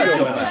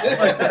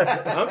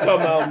 I'm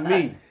talking about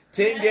me.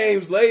 10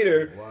 games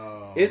later,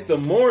 it's the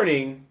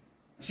morning.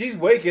 She's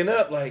waking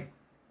up like,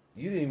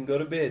 you didn't even go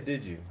to bed,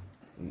 did you?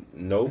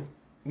 Nope.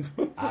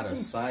 Out of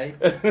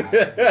sight.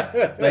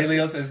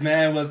 Leo says,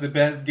 "Man, was the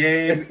best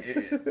game."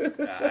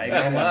 I ain't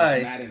gonna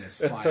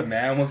lie.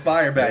 Man was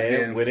fire back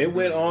then. When it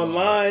went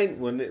online,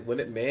 when it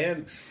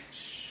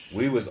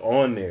we was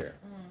on there,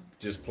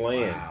 just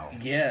playing. Wow.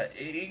 Yeah,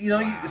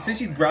 since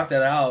you brought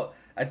that out,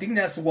 I think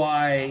that's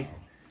why,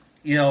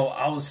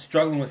 I was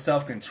struggling with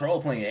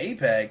self-control playing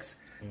Apex.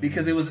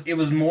 Because it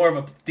was more of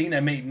a thing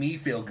that made me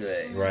feel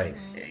good, right?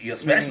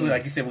 Especially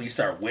like you said, when you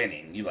start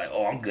winning, you're like,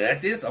 "Oh, I'm good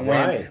at this. I'm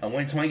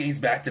winning 20 games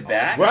back to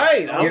back."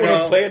 Right, I'm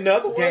gonna play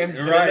another one.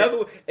 Right. Another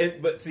one.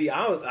 But see,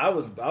 I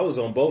was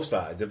on both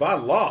sides. If I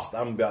lost,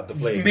 I'm about to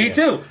play. Me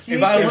too.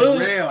 If I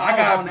lose, I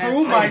gotta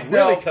prove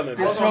myself to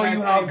show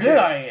you how good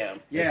I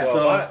am. Yeah.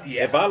 So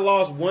if I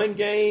lost one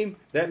game,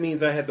 that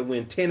means I had to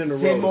win 10 in a row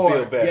 10 more. to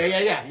feel better.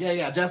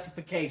 Yeah.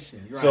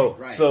 Justification.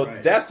 Right,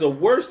 that's the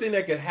worst thing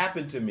that could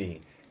happen to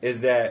me.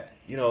 Is that,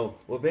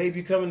 well, babe,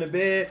 you coming to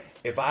bed?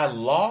 If I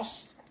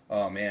lost,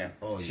 oh man,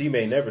 she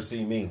may never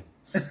see me.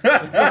 Because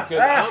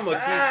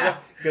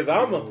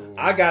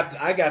I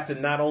got to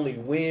not only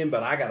win,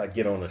 but I got to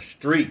get on a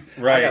streak.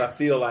 Right. I got to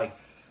feel like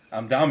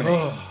I'm dominating.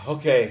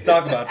 Okay.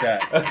 Talk about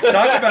that.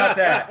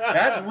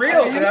 That's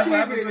real. That's what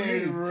happens to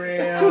me.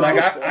 Real. Like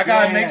I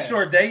gotta make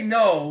sure they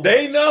know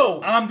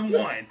I'm the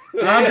one.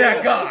 I'm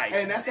that guy.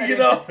 And that's that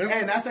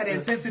and that's that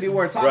intensity we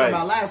were talking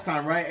about last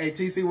time, right? Hey,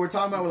 TC, we're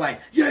talking about, we're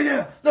like,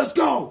 yeah, let's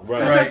go.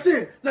 Right. That's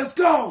it. Let's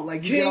go.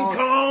 Like King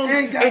Kong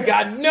ain't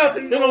got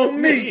nothing on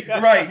me.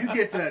 Right. You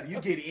get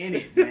in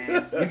it,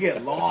 man. You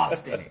get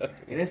lost in it.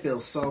 And it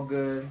feels so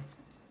good.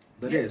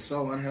 But it is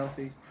so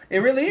unhealthy. It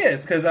really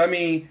is, because I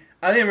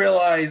didn't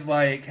realize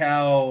like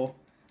how,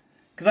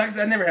 because like I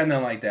said, I never had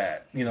nothing like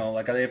that.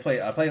 Like I didn't play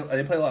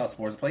a lot of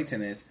sports. I played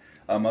tennis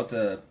up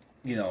to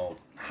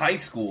high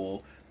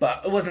school,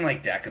 but it wasn't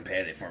like that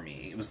competitive for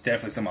me. It was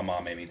definitely something my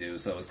mom made me do.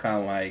 So it was kind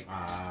of like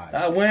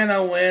I win, I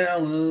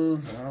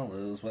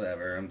lose,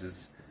 whatever. I'm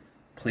just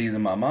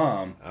pleasing my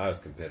mom. I was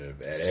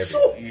competitive at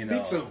everything.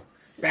 Me too.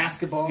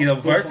 Basketball.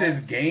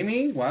 Versus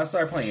gaming. When I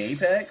started playing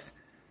Apex,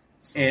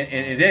 and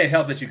it didn't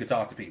help that you could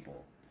talk to people.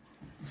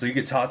 So you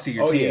could talk to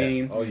your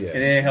team. Oh, yeah. And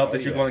it helped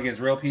that you're going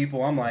against real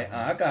people. I'm like,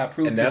 I got to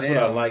prove to them. And that's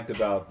what I liked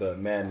about the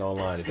Madden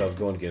Online is I was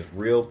going against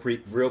real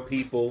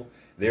people,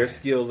 their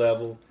skill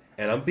level,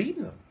 and I'm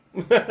beating them.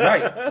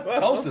 Right.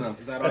 Toasting them.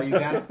 Is that all you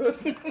got?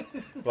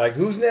 Like,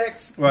 who's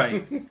next?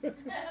 Right.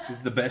 This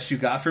is the best you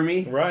got for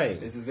me? Right.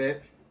 This is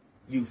it?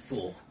 You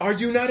fool. Are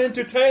you not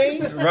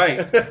entertained? Right.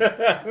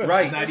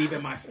 Not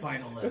even my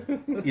final level.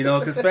 You know,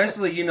 'cause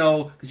especially, you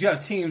know, because you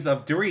have teams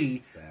of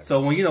 3. Savage.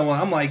 So when, you know, when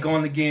I'm like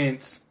going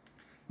against,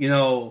 you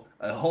know,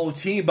 a whole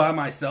team by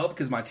myself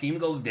because my team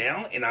goes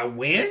down and I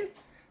win,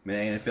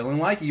 man, and feeling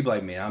like you be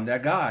like, man, I'm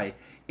that guy.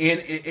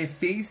 And it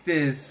feeds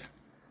this,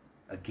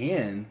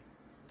 again,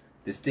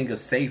 this thing of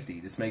safety.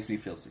 This makes me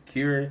feel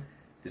secure.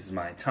 This is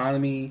my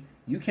autonomy.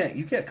 You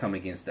can't come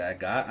against that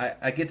guy.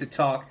 I get to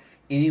talk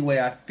any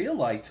way I feel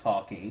like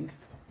talking.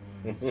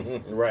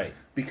 Right.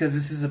 Because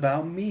this is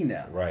about me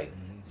now. Right.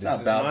 It's This not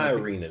is about my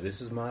me. arena. This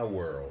is my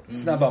world.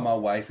 It's not about my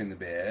wife in the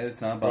bed.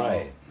 It's not about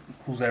Right.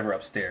 who's ever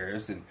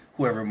upstairs and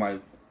whoever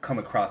might come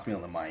across me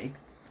on the mic.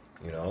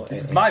 You know,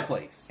 This is my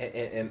place.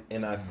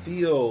 And I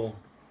feel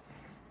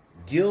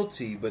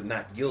guilty, but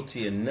not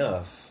guilty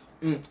enough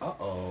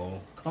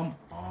Come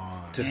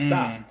on. to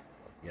stop.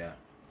 Yeah.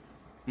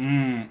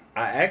 I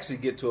actually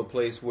get to a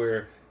place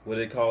where, what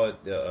do they call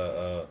it,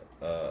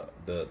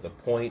 the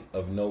point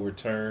of no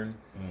return.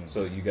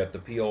 So you got the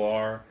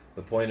POR,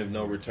 the point of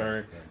no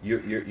return.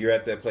 You're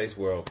at that place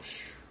where,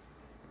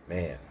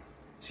 man,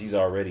 she's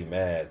already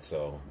mad.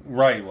 So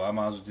Right. Well, I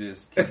might as well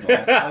just keep on.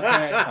 Okay.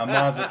 I might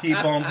as well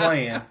keep on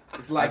playing.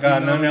 It's like, I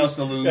got you know, nothing else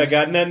to lose. I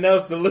got nothing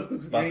else to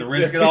lose. About to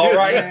risk it all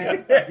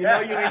right. You know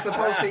you ain't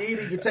supposed to eat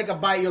it. You take a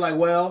bite, you're like,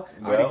 well,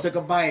 I already took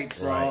a bite,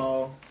 so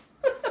All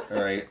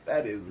right.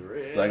 that is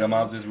real. Like I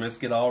might as well just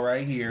risk it all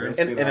right here. Risk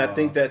And I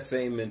think that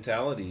same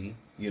mentality,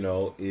 you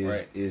know,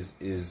 Right.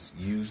 is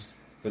used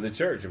for the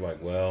church. I'm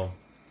like, well,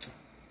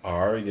 I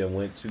already done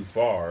went too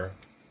far.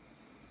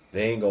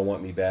 They ain't gonna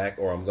want me back,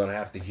 or I'm gonna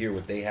have to hear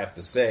what they have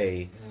to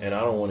say, and I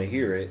don't want to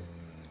hear it.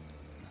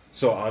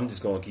 So I'm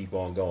just gonna keep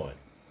on going,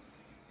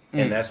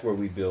 and that's where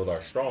we build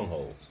our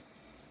strongholds.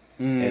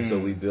 And so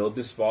we build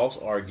this false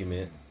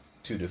argument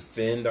to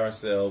defend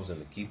ourselves and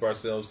to keep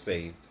ourselves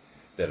safe.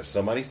 That if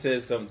somebody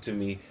says something to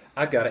me,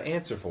 I got to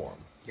answer for them.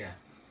 Yeah.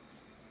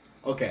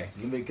 Okay,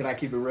 can I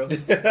keep it real?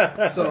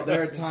 So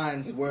there are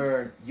times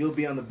where you'll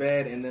be on the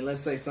bed, and then let's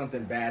say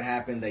something bad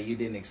happened that you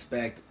didn't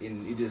expect,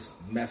 and it just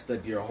messed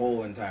up your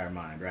whole entire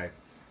mind, right?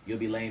 You'll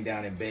be laying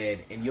down in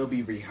bed, and you'll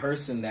be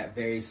rehearsing that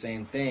very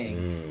same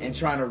thing and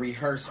trying to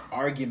rehearse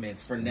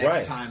arguments for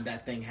next time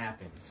that thing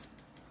happens.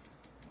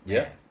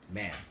 Yeah.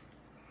 Man.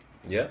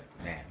 Yeah.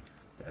 Man.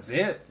 That's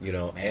it. You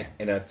know, Man.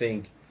 and I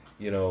think,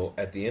 you know,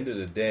 at the end of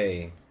the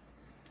day,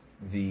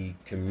 the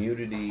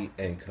community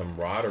and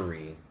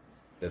camaraderie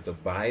that the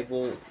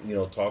Bible, you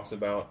know, talks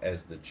about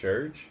as the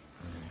church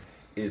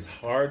is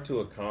hard to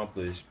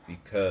accomplish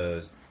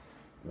because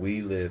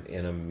we live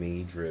in a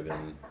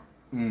me-driven,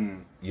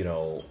 you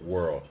know,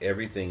 world.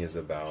 Everything is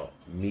about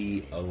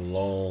me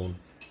alone,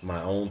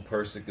 my own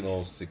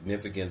personal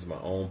significance,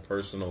 my own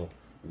personal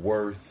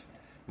worth,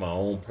 my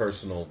own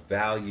personal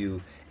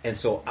value. And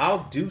so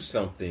I'll do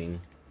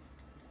something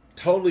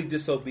totally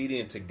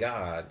disobedient to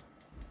God,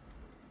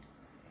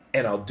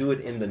 and I'll do it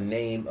in the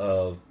name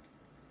of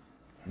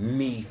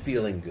me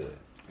feeling good.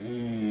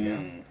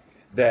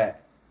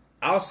 That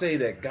I'll say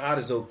that God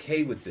is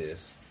okay with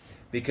this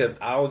because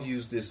I'll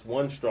use this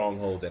one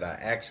stronghold that I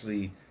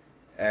actually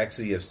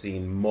have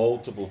seen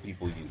multiple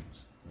people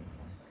use.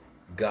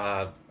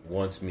 God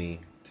wants me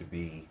to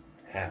be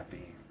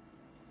happy.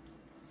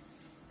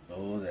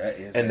 Oh, that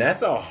is. And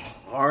that's a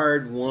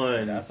hard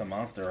one. That's a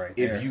monster right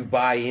there. If you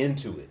buy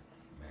into it.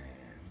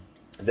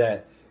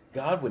 That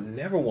God would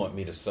never want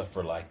me to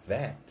suffer like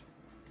that.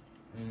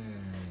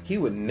 He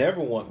would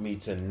never want me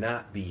to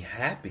not be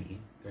happy.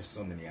 There's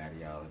so many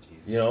ideologies.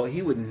 You know,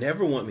 he would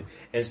never want me.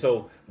 And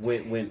so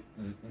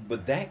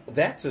but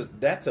that's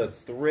a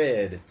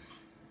thread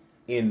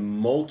in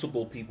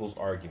multiple people's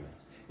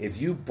arguments.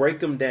 If you break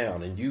them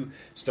down and you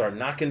start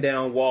knocking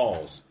down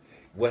walls,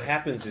 what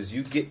happens is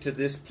you get to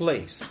this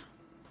place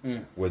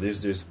where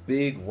there's this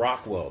big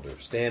rock welder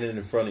standing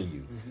in front of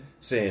you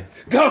saying,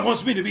 God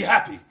wants me to be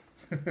happy.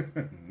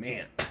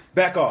 Man.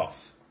 Back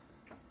off.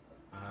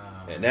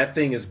 And that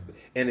thing is,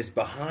 and it's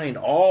behind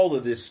all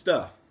of this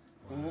stuff.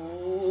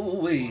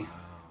 Ooh-wee.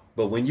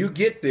 But when you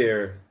get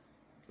there,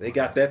 they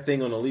got that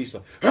thing on a leash.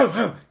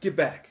 Like, get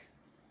back.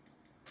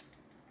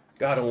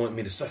 God don't want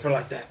me to suffer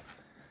like that.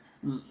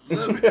 Let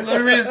me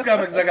read this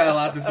comment because I got a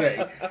lot to say.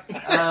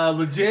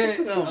 Legit.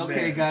 Oh,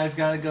 Okay, man. guys,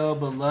 gotta go,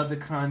 but love the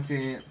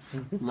content.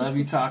 Love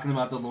you talking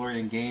about the Lord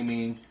and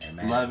gaming.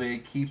 Amen. Love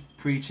it. Keep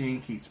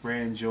preaching. Keep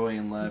spreading joy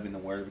and love in the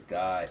Word of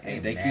God.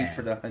 And thank you Amen.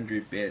 for the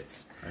 100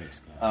 bits.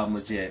 Praise God.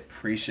 Legit.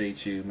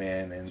 Appreciate you,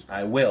 man. And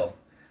I will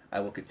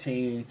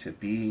continue to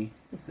be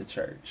the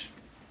church.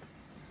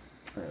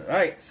 All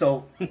right,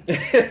 so Let's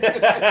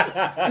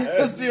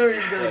see where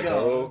he's gonna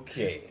go.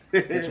 Okay.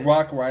 it's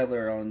Rock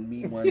Ryler on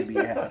Me Want to Be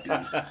Happy.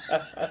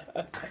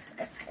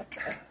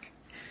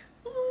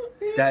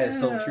 That is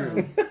so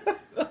true.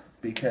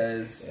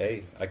 Because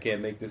Hey, I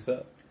can't make this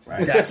up.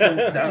 Right.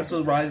 that's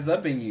what rises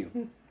up in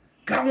you.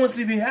 God wants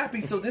me to be happy,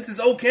 so this is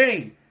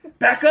okay.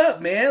 Back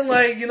up, man.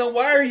 Like, you know,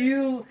 why are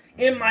you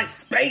in my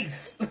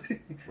space?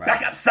 Right.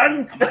 Back up,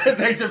 son.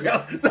 Thanks for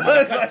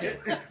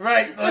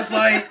right. So it's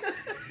like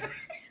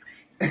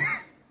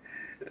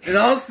In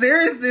all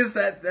seriousness,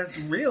 that's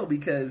real,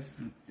 because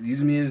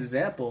using me as an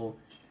example,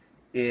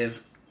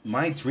 if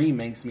my dream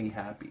makes me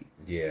happy,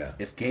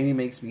 if gaming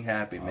makes me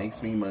happy,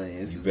 makes me money,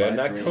 you better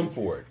not come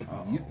for it.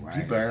 You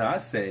better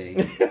not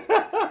say,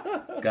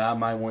 God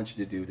might want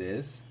you to do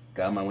this.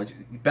 God might want you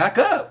to back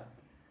up.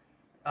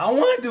 I don't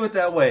want to do it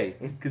that way,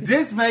 because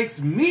this makes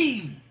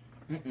me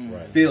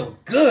feel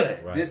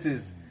good. Right. This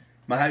is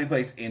my happy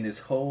place. And this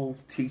whole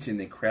teaching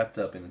that crept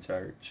up in the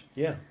church.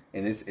 Yeah.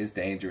 And it's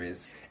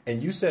dangerous.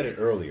 And you said it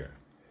earlier.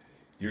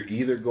 You're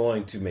either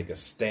going to make a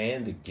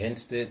stand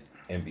against it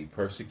and be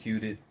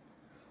persecuted,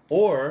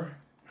 or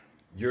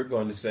you're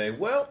going to say,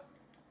 well,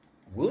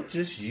 we'll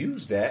just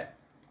use that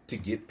to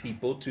get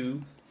people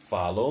to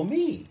follow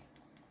me.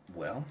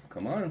 Well,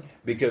 come on.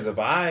 Because if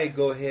I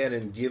go ahead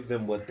and give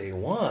them what they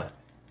want,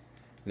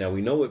 now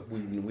we know what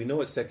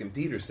 2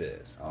 Peter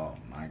says. Oh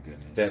my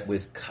goodness. That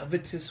with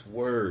covetous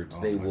words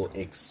they will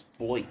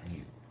exploit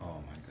you.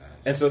 Oh my gosh.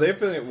 And so they're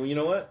feeling, well, you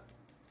know what?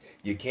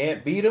 You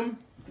can't beat them.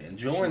 Then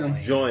join them.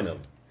 Join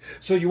them.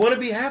 So you want to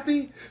be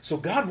happy? So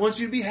God wants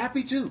you to be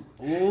happy too.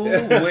 Ooh,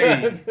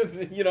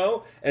 wait. You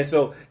know? And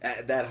so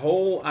that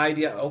whole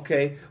idea,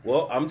 okay,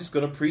 well, I'm just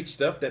going to preach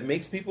stuff that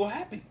makes people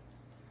happy.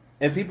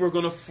 And people are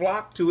going to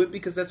flock to it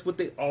because that's what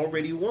they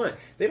already want.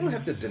 They don't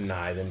have to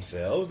deny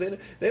themselves. They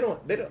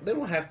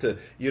don't have to,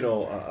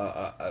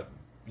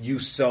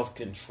 use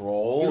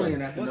self-control. You don't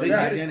even have to know your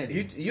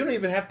identity. You don't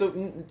even have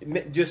to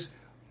just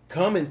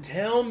come and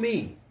tell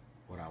me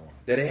what I want.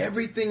 That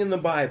everything in the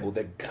Bible,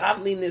 that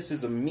godliness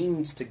is a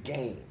means to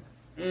gain.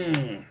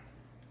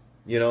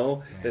 You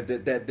know,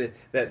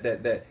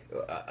 that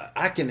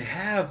I can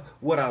have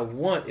what I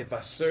want if I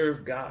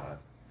serve God.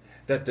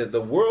 That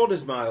the world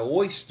is my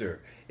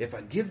oyster if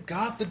I give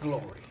God the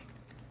glory.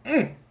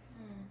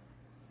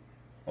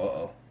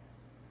 Uh-oh.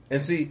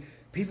 And see,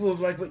 people are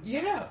like, but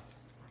yeah,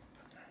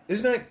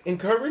 isn't that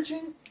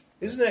encouraging?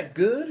 Isn't that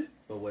good?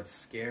 But what's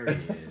scary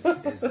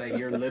is that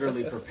you're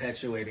literally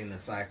perpetuating the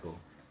cycle.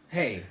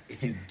 Hey,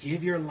 if you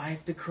give your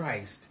life to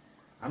Christ,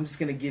 I'm just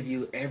going to give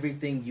you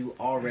everything you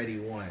already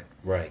want.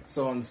 Right.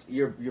 So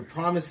you're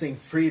promising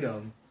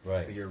freedom,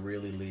 right? But you're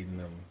really leading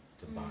them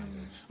to bondage.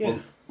 Yeah. Well,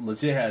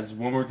 Legit has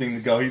one more thing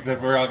to go. He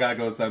said, we're all got to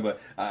go time,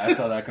 but I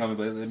saw that coming.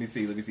 But let me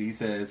see. He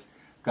says,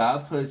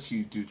 God puts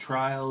you through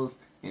trials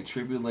and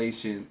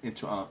tribulation.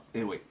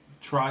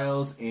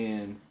 Trials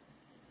and...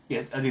 Yeah,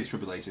 I think it's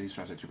tribulation. He's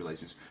trying to say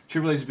tribulations.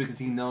 Tribulations because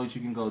he knows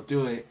you can go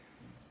do it.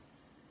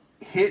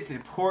 It hits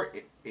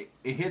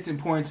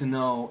important to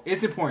know.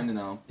 It's important to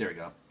know. There we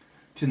go.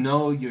 To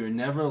know you're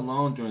never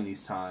alone during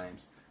these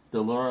times.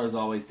 The Lord is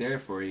always there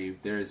for you.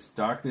 There is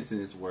darkness in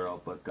this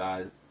world, but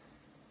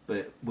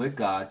with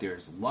God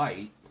there's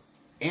light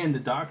and the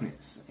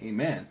darkness.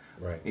 Amen.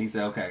 Right. And he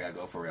said, "Okay, I gotta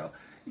go for real."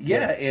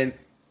 Yeah, and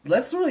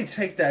let's really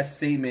take that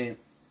statement,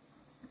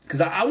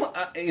 because I want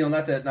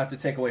not to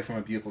take away from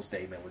a beautiful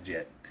statement,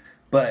 legit,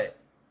 but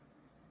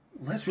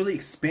let's really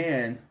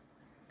expand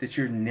that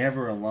you're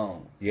never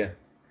alone. Yeah.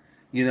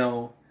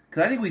 Because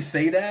I think we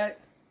say that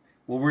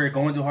when we're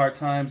going through hard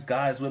times,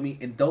 God is with me,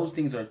 and those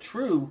things are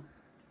true.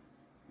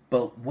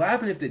 But what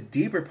happens if the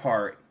deeper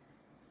part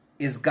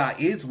is God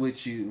is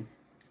with you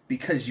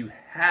because you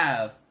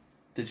have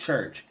the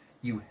church,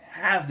 you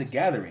have the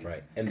gathering,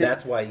 right? And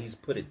that's why He's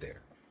put it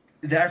there.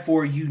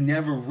 Therefore, you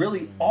never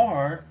really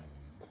are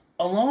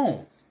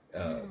alone.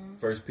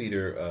 1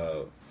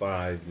 Peter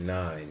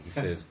 5:9, he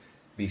says,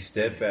 "Be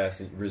steadfast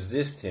and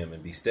resist him,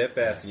 and be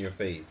steadfast in your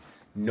faith,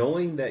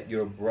 knowing that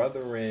your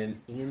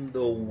brethren in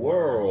the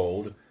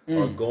world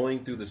are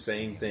going through the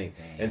same thing."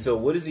 And so,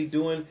 what is he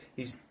doing?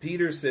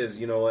 Peter says,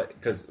 you know what?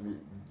 Because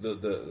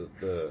the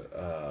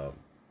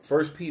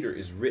 1 Peter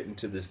is written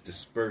to this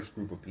dispersed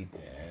group of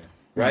people. Yeah.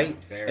 Right?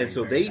 And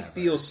so they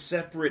feel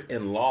separate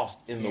and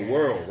lost in the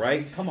world,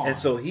 right? Come on. And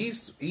so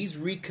he's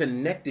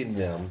reconnecting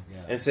them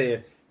and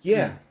saying,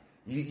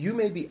 you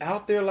may be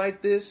out there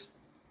like this,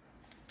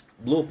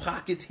 little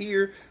pockets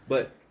here,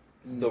 but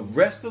the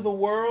rest of the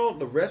world,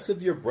 the rest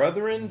of your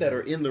brethren that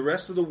are in the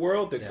rest of the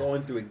world, they're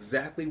going through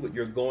exactly what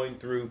you're going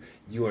through.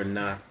 You are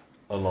not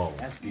alone.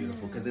 That's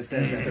beautiful, because it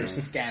says that they're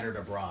scattered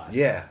abroad.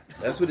 Yeah,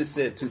 that's what it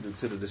said, to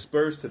the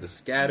dispersed, to the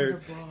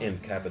scattered in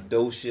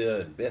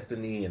Cappadocia and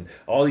Bethany and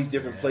all these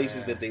different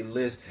places that they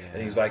list.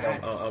 And he's like,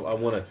 I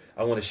want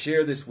to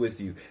share this with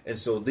you. And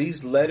so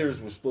these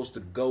letters were supposed to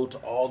go to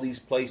all these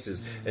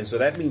places. And so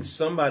that means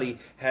somebody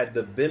had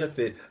the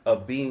benefit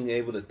of being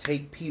able to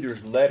take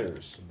Peter's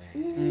letters.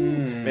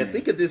 Man,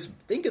 think of this.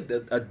 Think of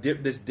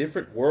this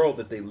different world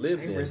that they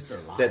lived in. Risked their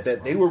lives,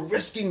 that they were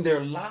risking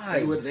their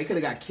lives. They could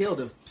have got killed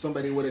if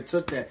somebody would have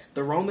took that.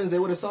 The Romans, they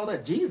would have saw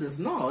that. Jesus,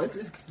 no,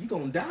 it's you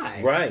gonna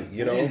die. Right,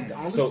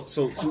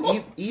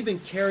 So even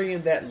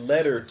carrying that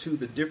letter to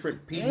the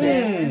different people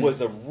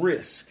was a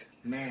risk.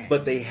 Man.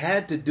 But they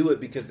had to do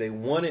it because they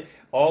wanted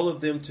all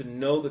of them to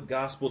know the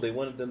gospel. They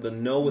wanted them to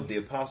know what the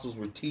apostles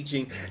were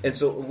teaching. And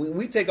so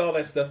we take all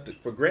that stuff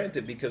for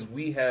granted because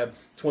we have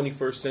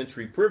 21st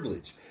century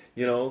privilege,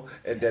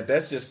 and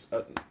that's just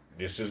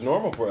This is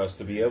normal for us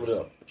to be able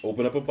to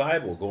open up a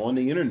Bible, go on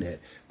the internet,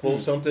 pull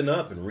something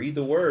up, and read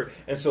the Word.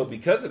 And so,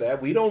 because of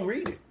that, we don't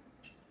read it.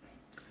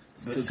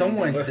 But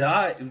someone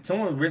died.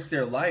 Someone risked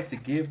their life to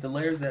give the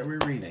letters that we're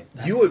reading.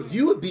 You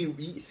would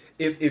be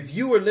if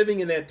you were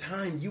living in that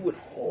time, you would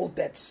hold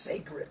that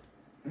sacred.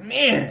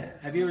 Man,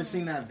 have you ever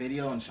seen that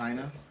video in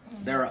China?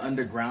 They're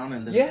underground,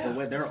 and the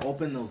way they're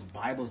opening those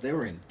Bibles, they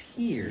were in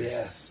tears.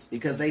 Yes,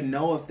 because they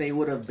know if they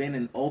would have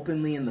been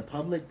openly in the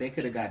public, they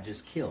could have got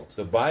just killed.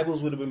 The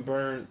Bibles would have been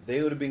burned.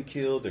 They would have been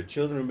killed. Their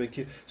children would have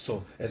been killed.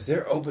 So as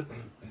they're open,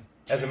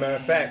 as a matter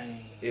of fact,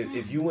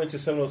 if you went to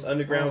some of those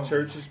underground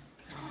churches,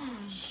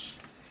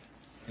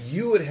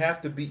 you would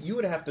have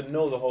to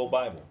know the whole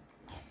Bible,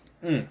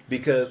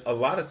 because a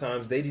lot of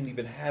times they didn't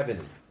even have any.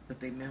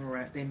 But they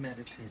memorized, they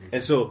meditated,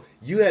 and so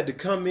you had to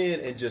come in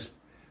and just.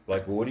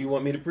 Like, well, what do you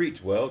want me to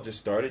preach? Well, just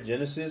start at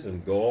Genesis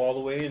and go all the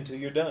way until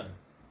you're done.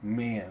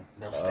 Man.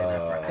 They'll stay there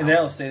for hours. And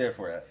they'll stay there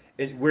for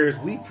it. Whereas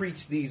we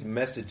preach these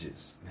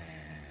messages,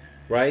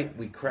 right?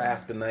 We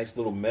craft a nice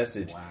little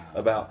message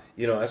about,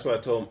 that's what I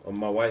told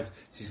my wife.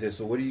 She said,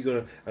 so what are you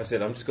going to... I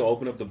said, I'm just going to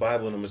open up the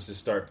Bible and I'm going to just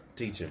start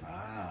teaching.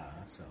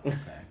 So,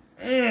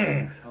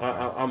 okay.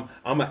 I'm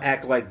going to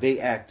act like they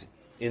act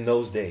in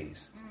those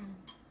days.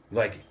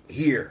 Like,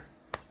 here.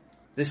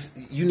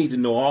 You need to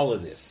know all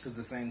of this, because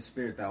the same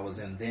spirit that was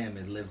in them,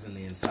 it lives in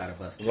the inside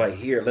of us too. Like,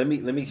 here, let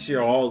me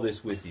share all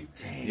this with you.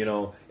 Dang.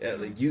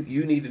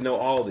 You need to know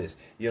all this.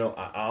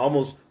 I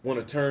almost want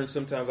to turn.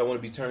 Sometimes I want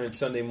to be turning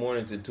Sunday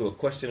mornings into a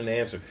question and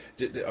answer.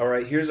 All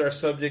right, here's our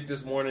subject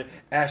this morning.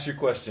 Ask your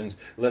questions.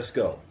 Let's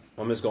go.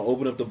 I'm just gonna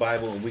open up the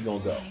Bible and we're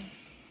gonna go.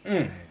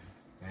 Man.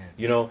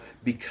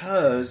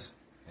 Because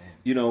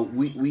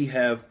we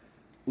have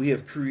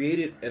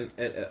created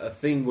a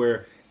thing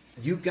where.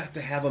 You got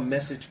to have a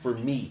message for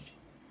me.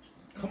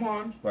 Come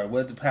on. Right,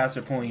 what's the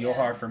pastor pointing your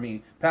heart for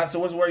me? Pastor,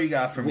 what's the word you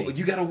got for me?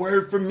 You got a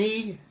word for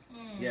me?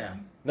 Yeah.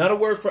 Not a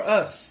word for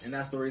us. And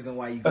that's the reason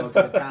why you go to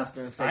the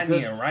pastor and say, I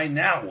need a right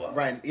now word.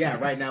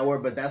 Right now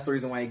word. But that's the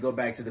reason why you go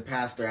back to the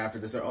pastor after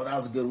this. Oh, that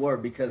was a good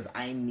word because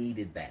I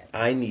needed that.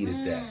 I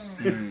needed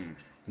that.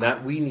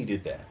 Not we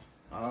needed that.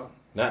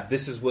 Not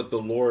this is what the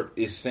Lord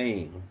is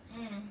saying.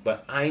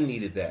 But I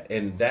needed that.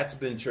 And that's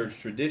been church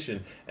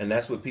tradition. And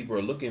that's what people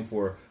are looking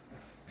for.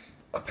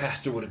 A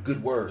pastor with a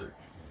good word.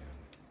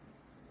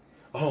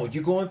 Oh,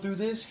 you're going through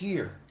this?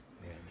 Here.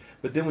 Yeah.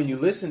 But then when you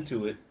listen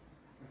to it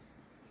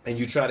and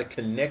you try to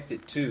connect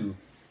it to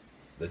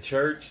the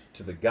church,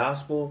 to the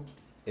gospel,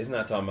 it's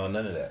not talking about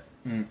none of that.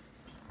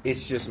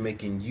 It's just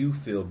making you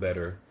feel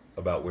better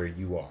about where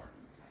you are.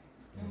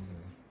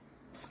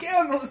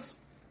 Scandalous.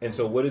 And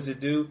so what does it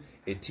do?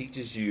 It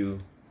teaches you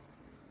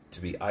to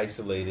be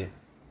isolated,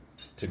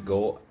 to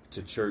go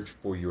to church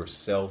for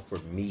yourself, for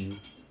me.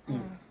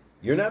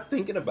 You're not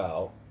thinking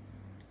about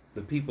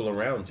the people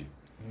around you.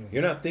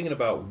 You're not thinking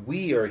about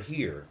we are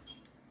here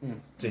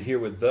to hear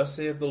what thus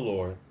saith the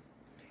Lord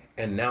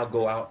and now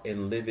go out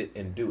and live it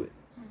and do it.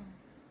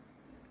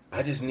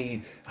 I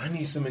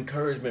need some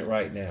encouragement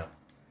right now.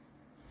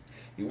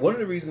 One of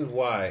the reasons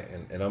why,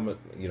 and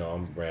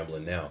I'm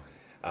rambling now.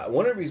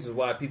 One of the reasons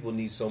why people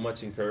need so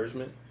much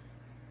encouragement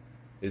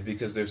is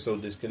because they're so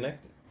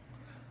disconnected.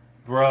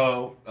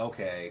 Bro,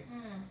 okay.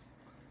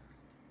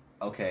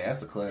 Okay,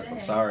 that's a clip.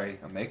 I'm sorry.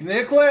 I'm making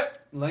it a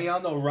clip. Let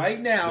y'all know right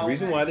now. The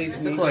reason why they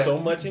need so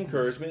much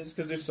encouragement is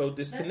because they're so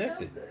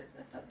disconnected.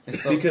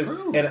 It's so because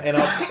true.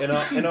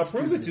 and I'll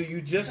prove it to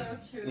you just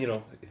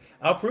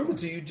I'll prove it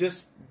to you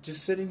just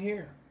sitting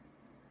here.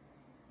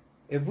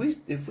 If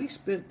we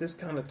spent this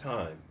kind of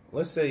time,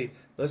 let's say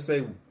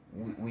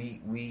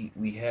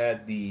we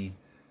had the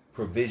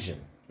provision,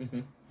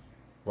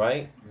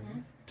 right,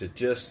 to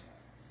just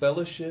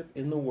fellowship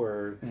in the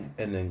word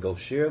and then go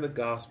share the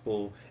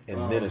gospel and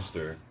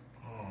minister.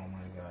 Oh my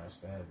gosh,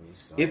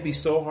 it'd be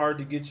so hard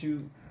to get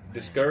you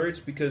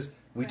discouraged because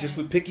we just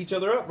would pick each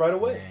other up right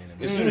away.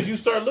 As soon as you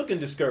start looking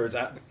discouraged,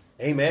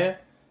 hey man,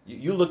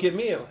 you look at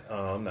me,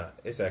 I'm not.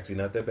 It's actually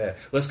not that bad.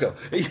 Let's go.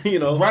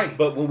 Right.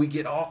 But when we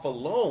get off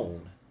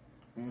alone,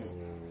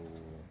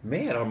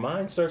 man, our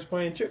mind starts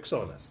playing tricks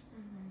on us.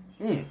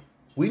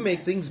 We make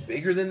things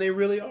bigger than they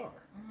really are.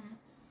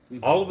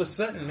 All of a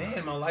sudden,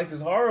 man, my life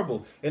is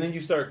horrible. And then you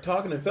start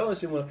talking and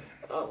fellowship with,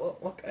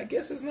 well, I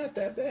guess it's not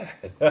that bad.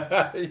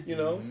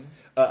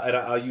 And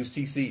I'll use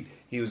TC.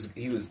 He was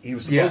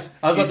supposed. Yeah,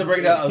 I was about to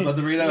bring that up.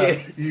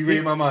 Yeah. You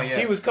read my mind. Yeah,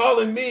 he was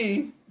calling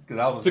me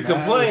to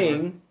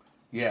complain.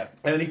 Yeah,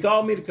 and he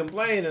called me to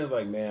complain. And I was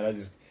like, man, I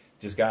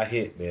just got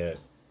hit, man.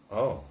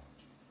 Oh.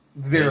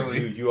 Zero.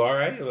 You all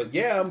right? I'm like,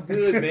 yeah, I'm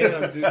good,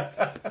 man. I'm just,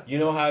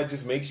 how it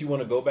just makes you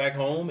want to go back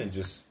home and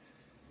just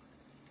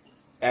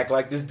act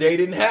like this day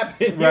didn't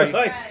happen.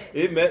 Right.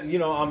 It meant,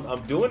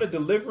 I'm doing a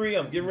delivery.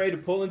 I'm getting ready to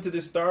pull into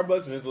this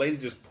Starbucks, and this lady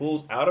just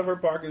pulls out of her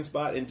parking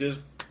spot and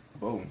just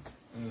boom.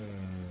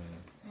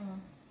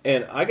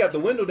 And I got the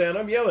window down.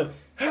 I'm yelling,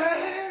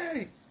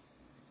 hey!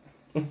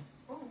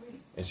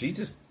 And she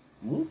just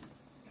whoop.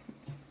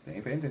 They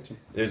ain't paying attention.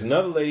 There's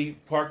another lady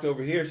parked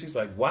over here. She's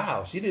like,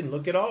 wow, she didn't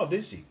look at all,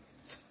 did she?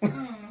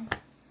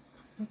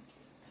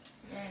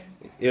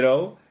 You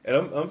know, and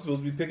I'm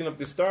supposed to be picking up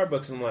this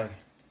Starbucks, and I'm like,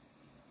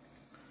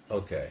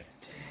 okay,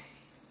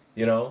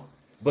 you know,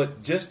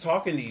 but just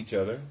talking to each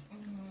other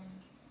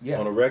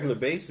on a regular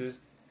basis,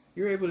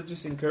 you're able to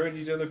just encourage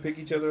each other, pick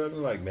each other up,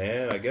 and like,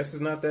 man, I guess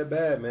it's not that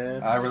bad,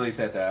 man. I really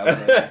said that.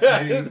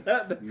 I was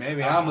like,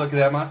 maybe I'm looking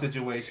at my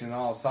situation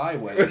all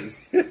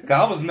sideways. 'Cause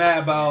I was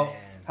mad about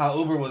how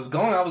Uber was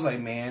going. I was like,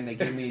 man, they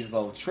give me these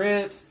little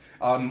trips.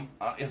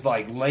 It's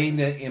like late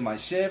in my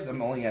shift.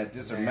 I'm only at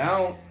this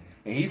amount.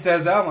 And he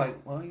says that. I'm like,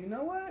 well, you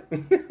know what?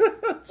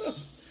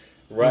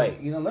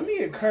 Right. You know, let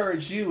me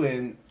encourage you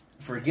and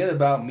forget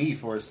about me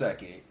for a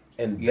second.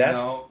 And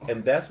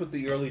that's what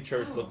the early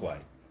church looked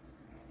like.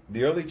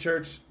 The early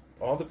church,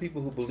 all the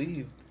people who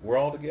believed were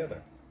all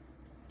together.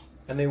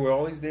 And they were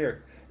always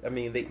there. I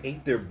mean, they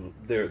ate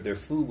their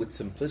food with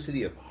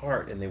simplicity of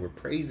heart, and they were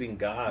praising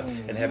God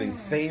and having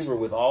favor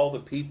with all the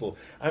people.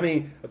 I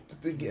mean,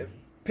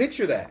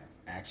 picture that.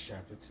 Acts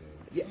chapter 2.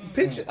 Yeah,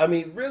 picture. I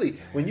mean, really,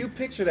 when you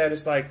picture that,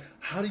 it's like,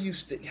 how do you?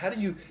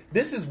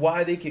 This is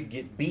why they could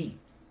get beat,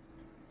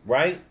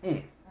 right?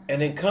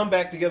 And then come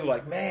back together,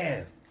 like,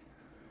 man,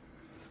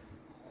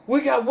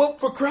 we got whooped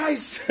for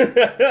Christ.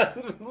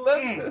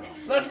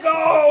 Let's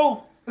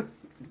go.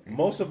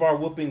 Most of our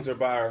whoopings are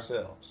by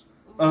ourselves.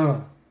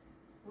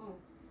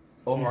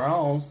 Over our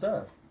own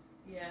stuff.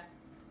 Yeah.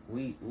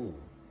 We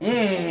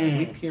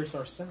pierce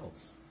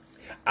ourselves.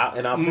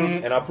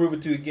 I'll prove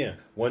it to you again.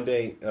 One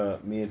day,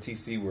 me and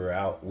TC were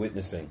out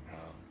witnessing,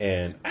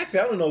 and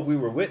actually, I don't know if we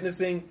were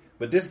witnessing,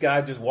 but this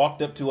guy just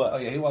walked up to us.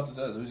 Oh yeah, he walked up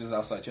to us. We were just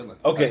outside chilling.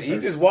 Okay, he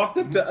just walked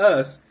up to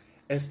us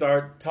and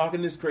started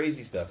talking this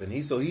crazy stuff, and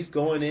he's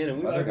going in, and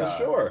we were like, well,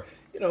 sure.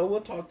 You know,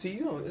 we'll talk to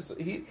you.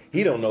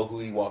 He don't know who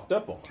he walked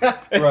up on.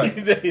 Right.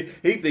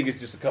 he think it's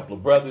just a couple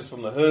of brothers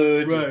from the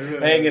hood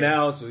hanging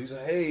out. So he's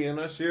like, hey, and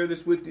I share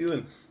this with you.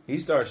 And he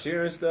starts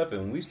sharing stuff,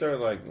 and we start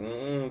like,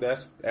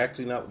 that's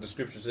actually not what the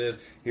scripture says.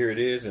 Here it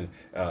is. And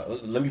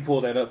let me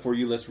pull that up for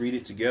you. Let's read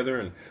it together.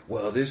 And,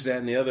 well, this, that,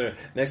 and the other.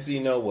 Next thing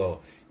you know,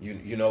 well,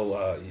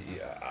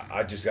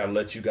 I just got to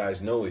let you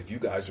guys know, if you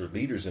guys are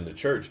leaders in the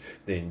church,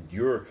 then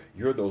you're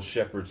those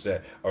shepherds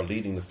that are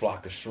leading the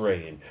flock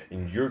astray,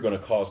 and you're going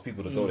to cause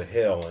people to go to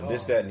hell, and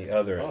this, that, and the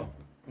other.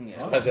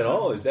 I said,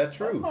 is that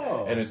true?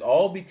 And it's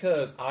all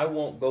because I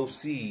won't go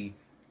see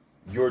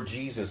your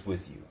Jesus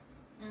with you.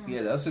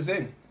 Yeah, that's the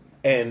thing.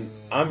 And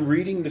I'm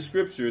reading the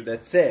scripture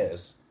that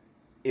says,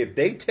 if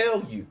they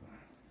tell you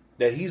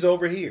that he's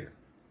over here,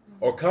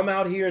 or come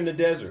out here in the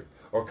desert,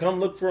 or come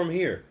look for him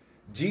here,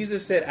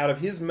 Jesus said out of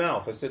his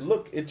mouth, I said,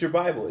 look, it's your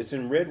Bible. It's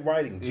in red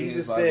writing.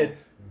 Jesus said,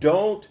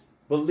 don't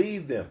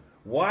believe them.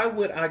 Why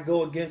would I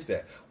go against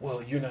that?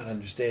 Well, you're not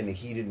understanding.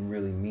 He didn't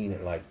really mean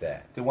it like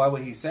that. Then why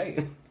would he say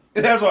it?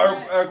 That's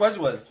what our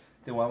question was.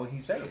 Then why would he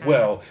say it?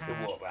 Well,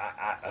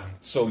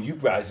 so you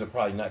guys are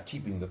probably not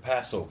keeping the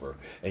Passover,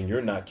 and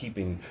you're not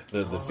keeping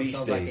the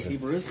feast days. Like a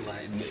Hebrew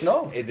Israelite.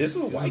 No, this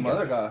was a white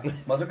Mother God.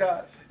 Mother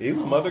God. He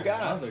was Mother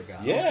God. Mother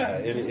God. Yeah,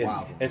 Okay.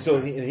 and so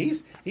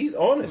he's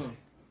honest.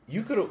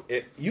 You could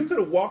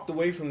have walked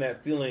away from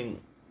that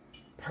feeling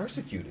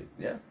persecuted.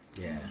 Yeah.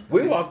 Yeah.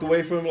 We walked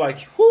away from like,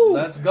 whoo,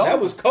 let's go. That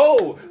was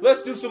cold.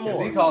 Let's do some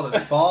more. He called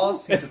us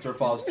false. He said we're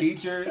false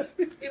teachers.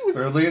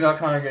 We're leading our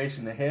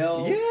congregation to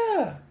hell.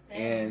 Yeah.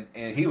 And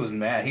he was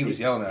mad. He was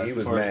yelling at us. He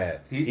was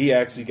mad. He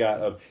actually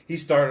got up. He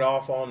started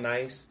off all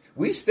nice.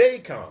 We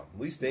stayed calm.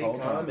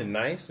 And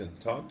nice and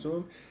talked to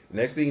him.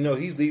 Next thing you know,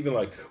 he's leaving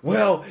like,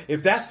 well,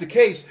 if that's the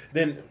case,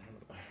 then,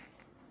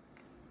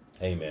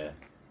 hey man,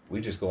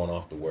 we just going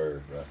off the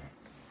word, bro.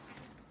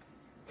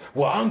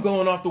 Well, I'm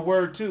going off the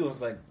word too. I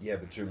was like, yeah,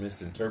 but you're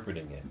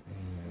misinterpreting it.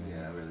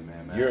 Yeah, really,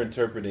 man. You're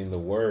interpreting the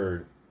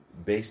word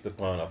based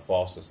upon a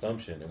false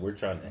assumption, and we're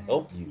trying to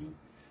help you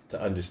to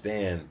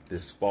understand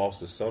this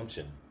false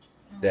assumption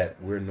that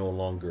we're no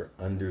longer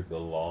under the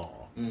law.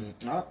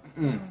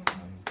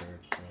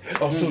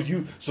 Oh,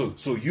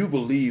 so you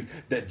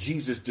believe that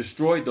Jesus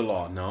destroyed the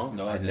law? No,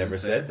 I never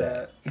said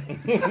that.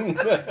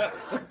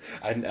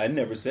 I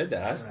never said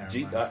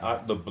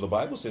that. The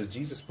Bible says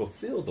Jesus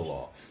fulfilled the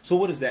law. So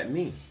what does that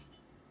mean?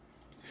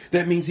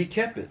 That means he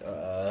kept it.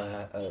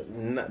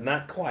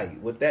 Not quite.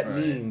 What that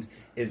means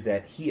is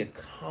that he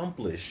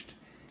accomplished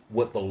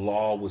what the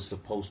law was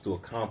supposed to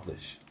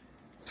accomplish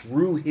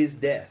through his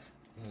death.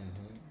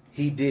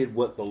 He did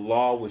what the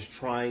law was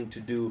trying to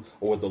do,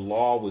 or the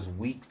law was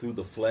weak through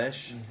the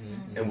flesh.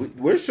 And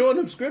we're showing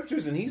him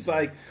scriptures, and he's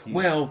like,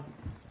 well,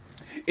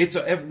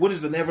 what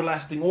is an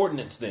everlasting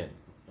ordinance then?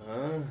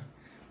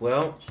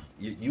 Well,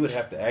 you would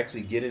have to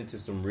actually get into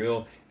some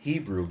real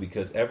Hebrew,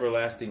 because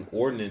everlasting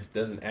ordinance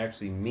doesn't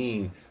actually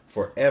mean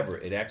forever.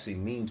 It actually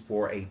means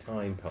for a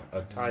time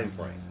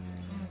frame.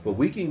 But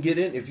we can get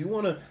in, if you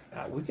want to,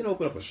 we can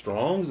open up a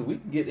Strong's and we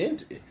can get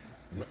into it.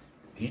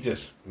 He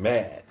just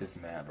mad.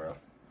 Just mad, bro.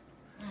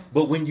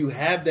 But when you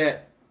have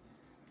that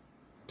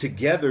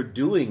together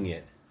doing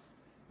it,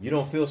 you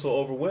don't feel so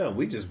overwhelmed.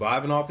 We just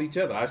vibing off each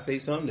other. I say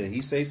something and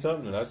he say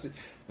something, and I say,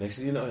 next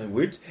thing you know,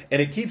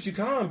 and it keeps you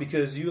calm,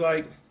 because you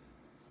like,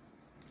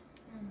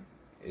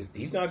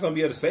 he's not going to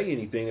be able to say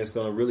anything that's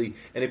going to really.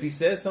 And if he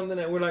says something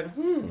that we're like,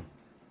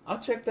 I'll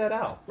check that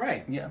out.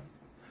 Right. Yeah.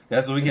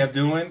 That's what we kept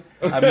doing.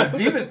 I mean, the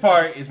deepest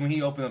part is when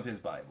he opened up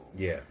his Bible.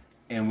 Yeah.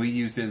 And we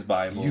used his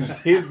Bible. Use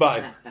his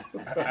Bible.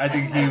 I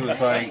think he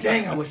was like...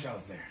 Dang, I wish I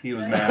was there. He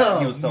was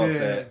mad. He was so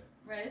upset.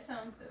 Right, it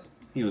sounds dope.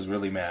 He was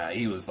really mad.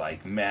 He was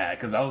like mad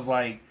because I was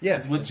like, yeah,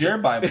 it's what your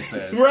Bible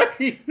says. Right.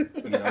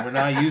 You know, we're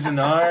not using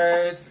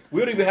ours.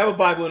 We don't even have a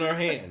Bible in our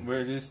hand.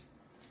 We're just...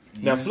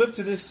 Now flip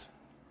to this.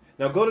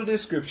 Now go to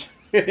this scripture.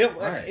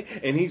 Right.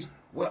 And he's,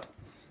 well...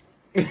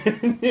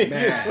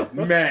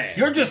 Man.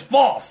 You're just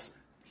false.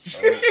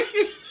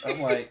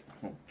 I'm like,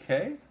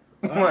 okay.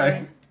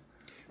 Like,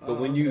 but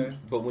when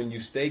you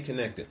stay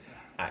connected,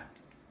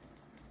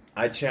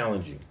 I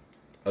challenge you.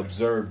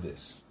 Observe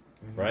this,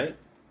 right?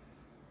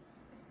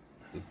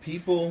 The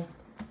people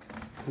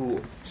who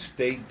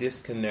stay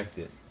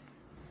disconnected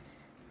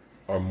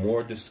are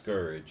more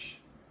discouraged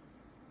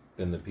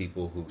than the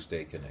people who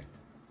stay connected.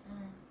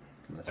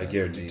 I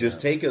guarantee.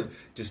 Just take a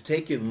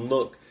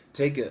look.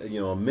 Take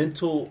a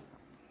mental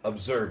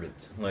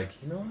observance. Like,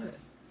 you know what?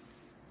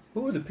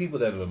 Who are the people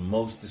that are the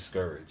most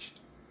discouraged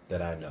that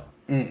I know?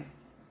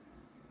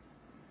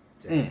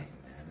 Dang,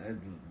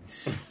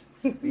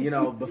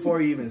 man. Before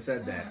you even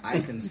said that, I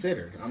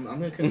considered. I'm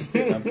going to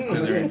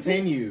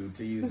continue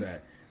to use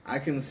that. I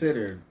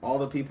considered all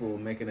the people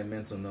making a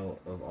mental note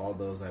of all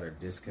those that are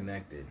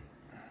disconnected,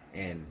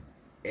 and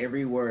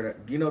every word.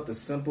 You know what the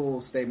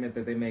simple statement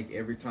that they make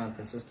every time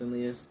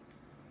consistently is?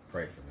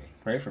 Pray for me.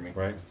 Pray for me.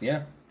 Right?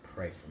 Yeah.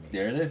 Pray for me.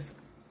 There it is.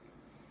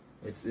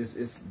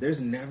 It's there's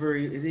never,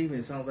 it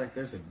even sounds like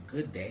there's a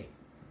good day.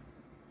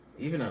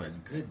 Even on a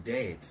good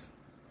day, it's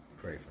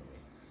pray for me.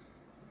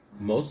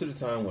 Most of the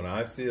time when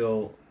I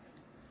feel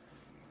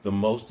the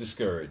most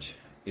discouraged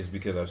is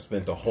because I've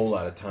spent a whole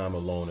lot of time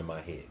alone in my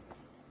head.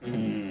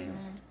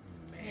 Man.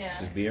 Yeah.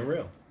 Just being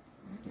real.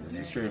 This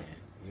is true.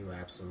 You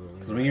absolutely.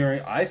 Because when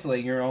you're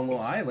isolating your own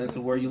little island,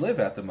 so where you live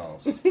at the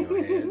most.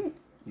 Your head.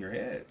 Your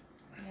head.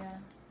 Yeah.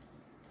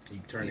 You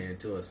turn it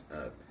into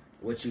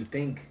what you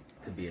think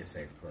to be a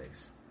safe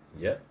place.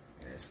 Yep.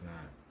 And it's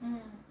not.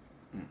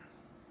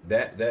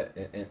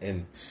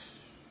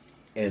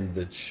 And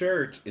the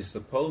church is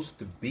supposed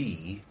to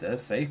be The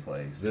safe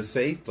place. the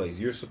safe place.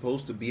 You're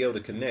supposed to be able to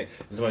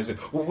connect. And somebody says,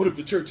 well, what if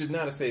the church is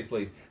not a safe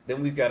place?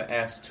 Then we've got to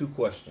ask two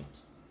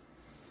questions.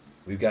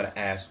 We've got to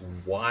ask,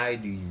 why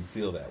do you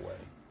feel that way?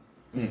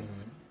 Mm-hmm.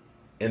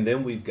 And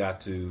then we've got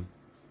to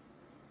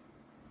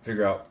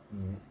figure out,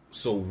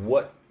 so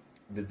what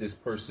did this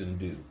person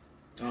do?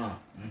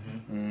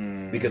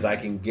 Because I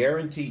can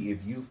guarantee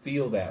if you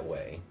feel that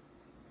way,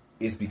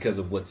 it's because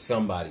of what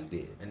somebody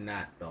did. And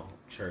not the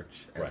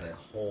church as a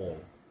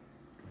whole.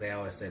 They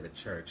always say the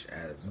church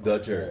as The a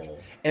church. whole.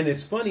 And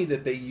it's funny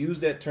that they use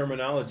that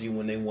terminology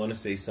when they want to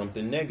say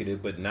something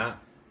negative, but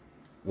not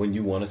when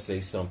you want to say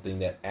something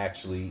that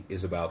actually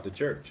is about the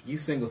church. You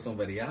single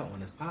somebody out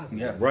when it's positive.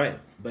 Yeah. Right.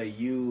 But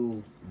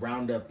you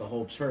round up the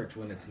whole church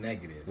when it's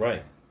negative.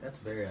 Right. That's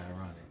very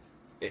ironic.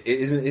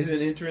 Isn't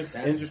it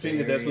interesting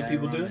that that's what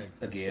people do?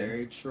 That's Again,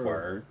 very true.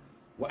 Word.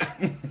 What?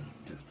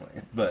 Just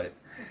playing. But,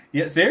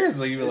 yeah,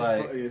 seriously, you're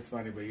like... It's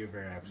funny, but you're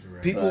very absolutely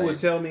right. People Right. would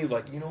tell me,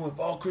 like, if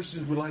all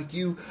Christians were like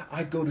you,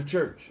 I'd go to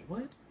church.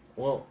 What?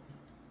 Well,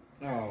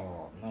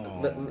 Oh, no.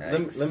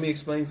 let me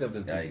explain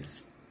something to you.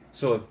 Yikes.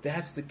 So if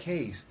that's the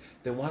case,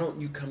 then why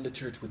don't you come to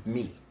church with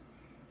me?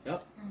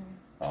 Yep.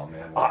 Oh,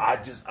 man.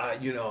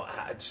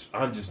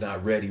 I'm just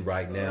not ready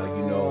right now,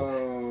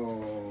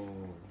 Oh.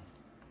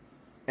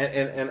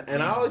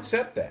 And I'll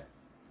accept that.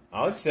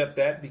 I'll accept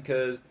that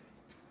because,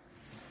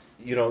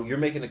 you're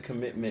making a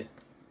commitment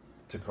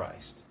to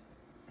Christ.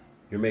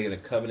 You're making a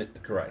covenant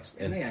to Christ.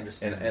 And they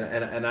understand.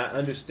 And I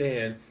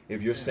understand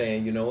if you're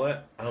saying, you know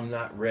what, I'm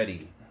not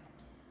ready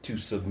to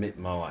submit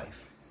my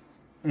life.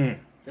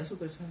 That's what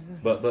they're saying.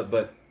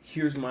 But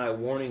here's my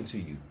warning to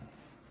you.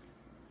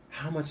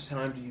 How much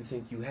time do you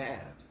think you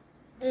have?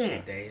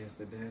 Today is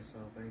the day of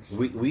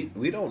salvation.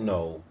 We don't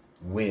know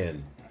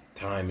when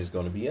time is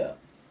going to be up.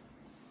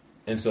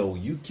 And so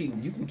you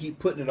can keep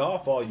putting it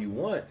off all you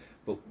want,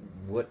 but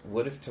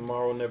what if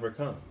tomorrow never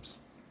comes?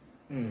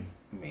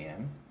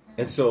 Man.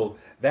 And so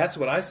that's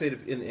what I say to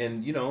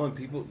and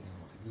people,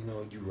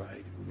 you're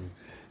right.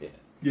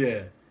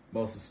 Yeah.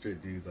 Most of the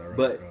street dudes are right.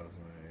 But across,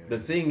 man. the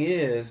thing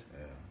is,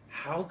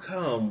 how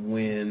come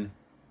when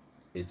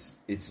it's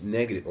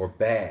negative or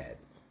bad?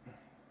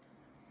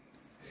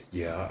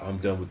 Yeah, I'm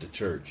done with the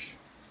church.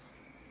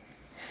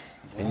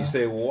 And you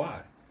say, well,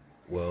 why?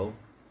 Well,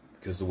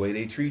 because the way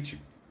they treat you.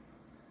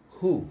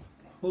 Who?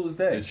 Who's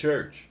that? The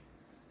church.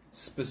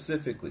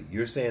 Specifically.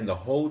 You're saying the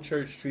whole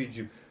church treats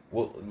you...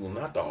 Well,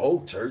 not the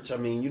whole church. I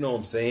mean, you know what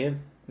I'm saying?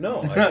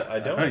 No, I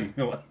don't. You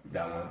know what?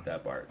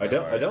 That part. I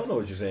don't know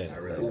what you're saying. I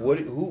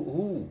really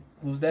Who?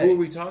 Who's that? Who are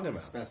we talking about?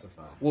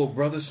 Specify. Well,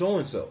 brother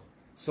so-and-so.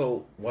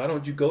 So why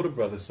don't you go to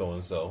brother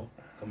so-and-so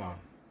Come on.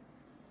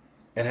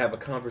 and have a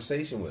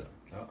conversation with him?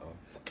 Uh-oh.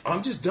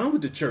 I'm just done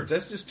with the church.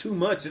 That's just too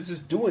much. It's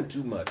just doing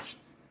too much.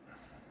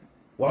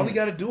 Why we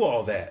got to do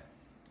all that?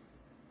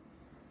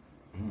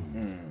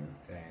 Dang.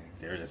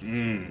 They're just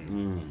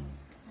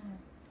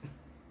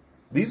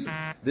This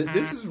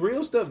is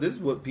real stuff. This is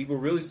what people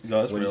really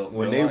when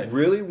real they life.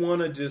 really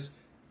want to just.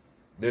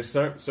 There's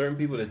certain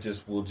people that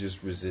just will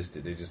just resist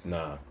it. They just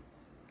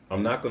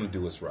I'm not going to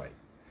do what's right,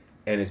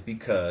 and it's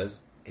because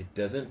it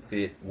doesn't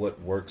fit what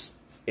works,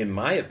 in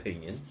my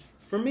opinion,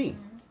 for me.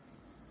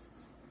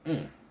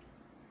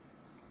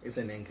 It's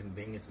an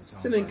inconvenience.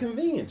 It's an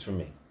inconvenience for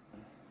me.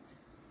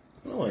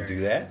 I don't want to do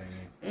that.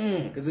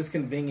 Because it's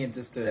convenient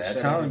just to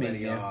shut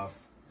everybody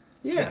off,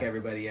 check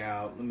everybody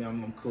out.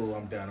 I'm cool.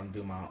 I'm done. I'm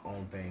doing my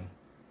own thing.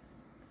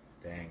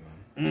 Dang,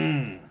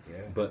 man.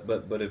 Yeah.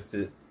 But if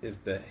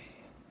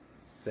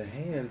the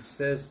hand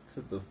says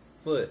to the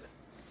foot,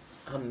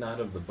 "I'm not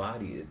of the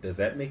body," does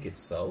that make it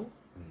so?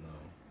 No.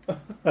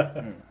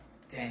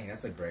 Dang,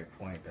 that's a great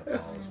point that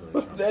Paul was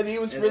really trying that he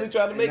was really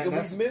trying to make, and we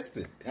missed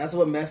it. That's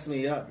what messed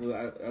me up.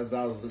 As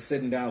I was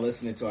sitting down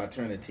listening to our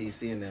turn to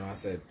TC, and then I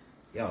said,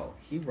 "Yo,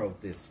 he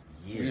wrote this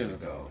years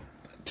ago.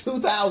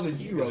 2,000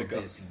 He years wrote ago.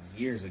 this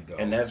years ago,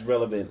 And that's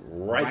relevant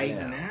right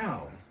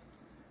now.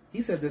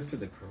 He said this to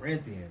the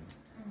Corinthians,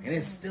 and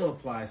it still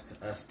applies to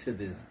us to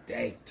this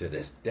day. To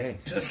this day.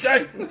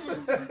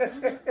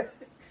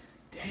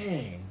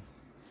 Dang.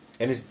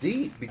 And it's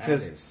deep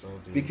because That is so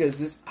deep. because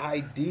this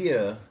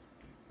idea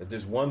that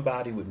there's one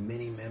body with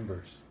many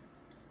members,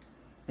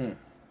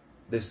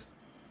 this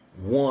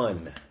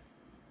one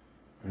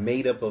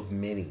made up of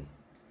many,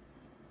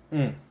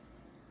 but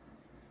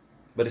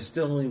it's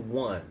still only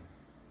one,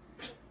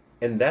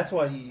 and that's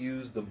why he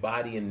used the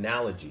body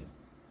analogy,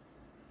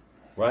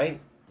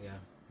 right? Yeah.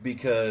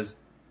 Because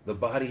the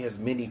body has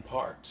many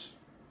parts.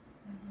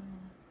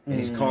 And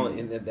he's calling,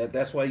 and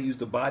that's why he used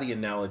the body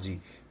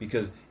analogy,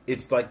 because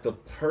it's like the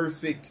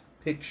perfect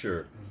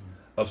picture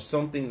of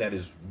something that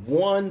is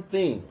one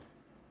thing,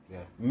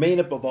 made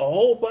up of a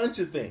whole bunch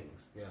of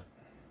things. Yeah.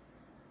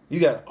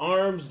 You got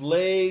arms,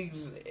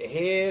 legs,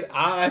 head,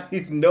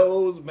 eyes,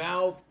 nose,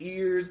 mouth,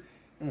 ears,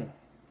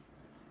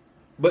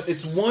 but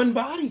it's one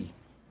body.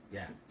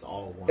 Yeah. It's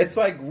all one. It's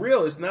like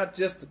real. It's not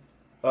just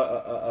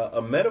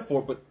a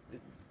metaphor, but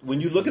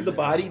when you look at the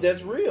body,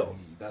 that's real.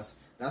 That's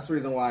the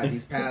reason why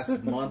these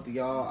past month,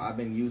 y'all, I've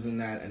been using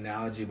that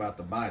analogy about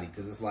the body,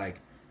 because it's like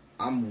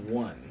I'm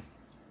one,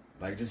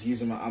 like just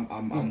using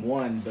I'm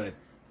one, but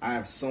I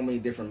have so many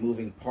different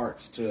moving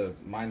parts to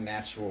my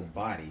natural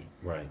body.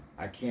 Right.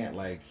 I can't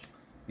like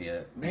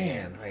that.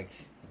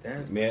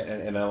 Man,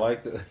 and I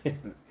like the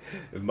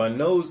if my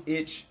nose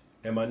itch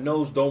and my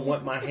nose don't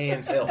want my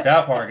hands help.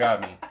 That part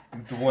got me.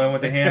 The one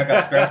with the hand, I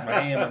got to scratch my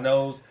hand, my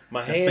nose,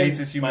 my the hand.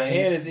 faces you my made.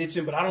 hand is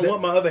itching, but I don't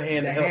want my other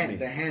hand to help me.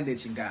 The hand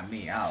itching got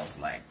me. I was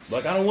like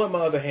I don't want my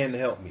other hand to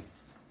help me.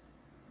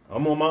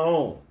 I'm on my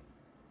own.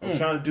 I'm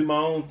trying to do my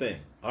own thing.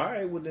 All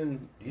right, well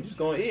then you just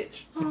gonna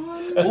itch. Well,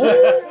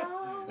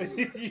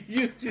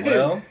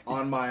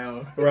 on my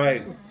own.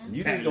 Right.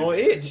 You just gonna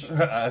itch.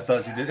 I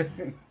thought you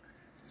did.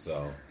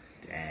 So.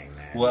 Dang,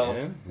 man.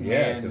 Well,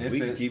 yeah, man,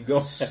 we can keep going.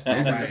 This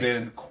has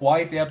been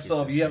quite the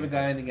episode. If you haven't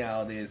got anything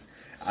out of this,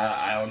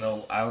 I don't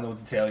know. I don't know what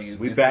to tell you.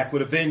 We back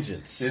with a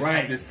vengeance.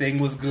 This thing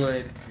was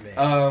good.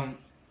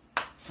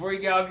 Before you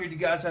get out here, do you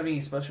guys have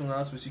any special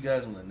announcements you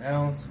guys want to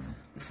announce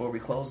before we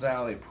close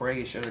out and pray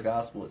and share the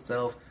gospel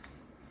itself?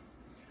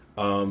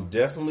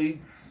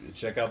 Definitely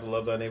check out the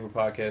Love Thy Neighbor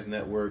Podcast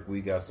Network. We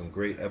got some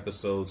great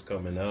episodes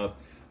coming up.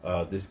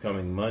 This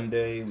coming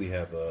Monday, we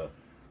have a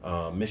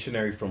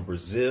missionary from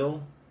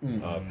Brazil,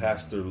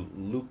 Pastor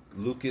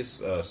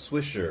Lucas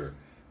Swisher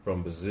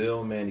from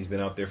Brazil. Man, he's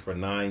been out there for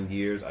 9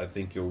 years. I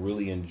think you'll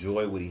really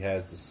enjoy what he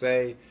has to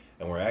say.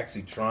 And we're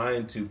actually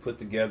trying to put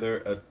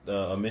together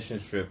a mission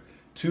trip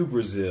to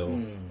Brazil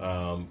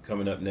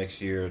coming up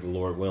next year, the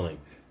Lord willing.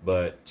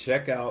 But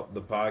check out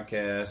the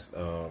podcast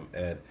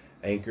at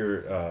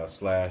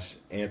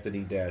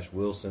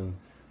Anchor/Anthony-Wilson.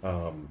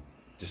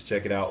 Just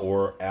check it out,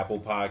 or Apple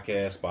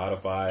Podcast,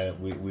 Spotify.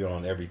 We're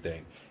on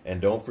everything.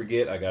 And don't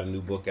forget, I got a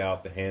new book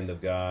out, The Hand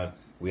of God.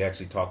 We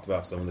actually talked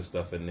about some of the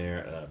stuff in there,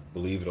 and I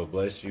believe it'll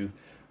bless you.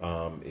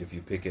 If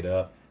you pick it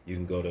up, you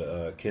can go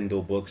to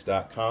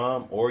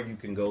kindlebooks.com, or you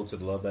can go to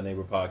the Love Thy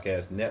Neighbor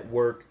Podcast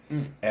Network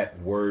at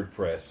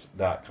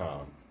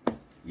wordpress.com.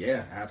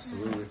 Yeah,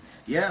 absolutely.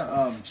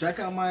 Yeah,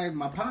 check out my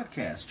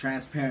podcast,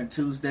 Transparent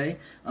Tuesday.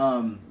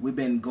 We've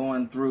been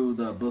going through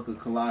the book of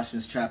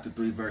Colossians chapter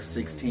 3, verse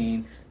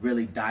 16,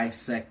 really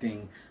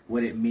dissecting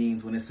what it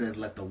means when it says,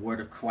 let the word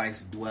of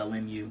Christ dwell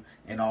in you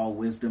in all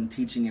wisdom,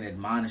 teaching and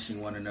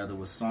admonishing one another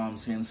with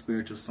psalms, hymns,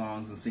 spiritual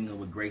songs, and singing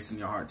with grace in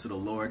your heart to the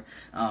Lord.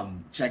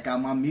 Check out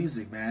my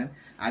music, man.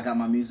 I got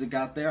my music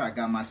out there. I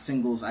got my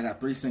singles. I got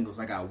 3 singles.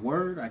 I got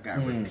Word. I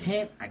got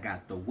Repent. I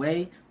got The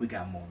Way. We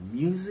got more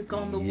music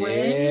on the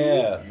way.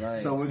 Yeah.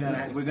 Nice. So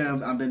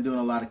I've been doing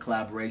a lot of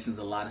collaborations,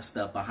 a lot of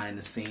stuff behind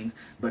the scenes.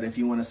 But if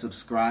you want to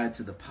subscribe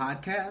to the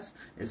podcast,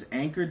 it's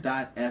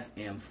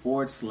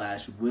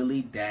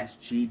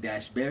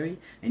anchor.fm/Willie-G-Berry.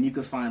 And you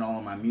can find all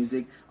of my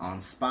music on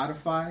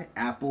Spotify,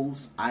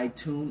 Apple's,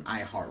 iTunes,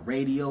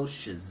 iHeartRadio,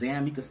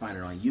 Shazam. You can find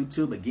it on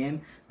YouTube.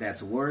 Again,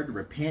 that's Word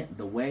Repent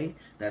the Way.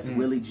 That's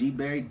Willie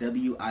G-Berry,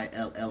 WILLIE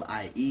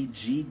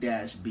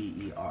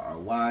G-BERRY.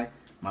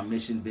 My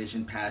mission,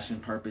 vision, passion,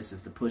 purpose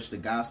is to push the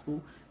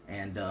gospel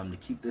and to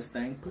keep this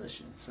thing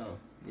pushing. So,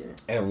 yeah.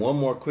 And one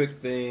more quick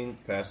thing,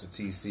 Pastor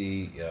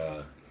TC,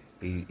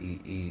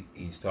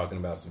 he's talking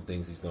about some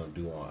things he's going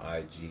to do on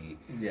IG.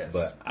 Yes.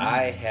 But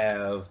I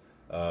have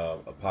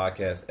a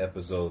podcast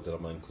episode that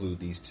I'm going to include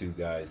these two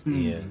guys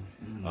in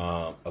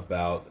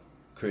about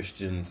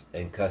Christians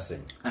and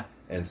cussing.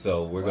 And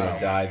so we're going to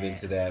dive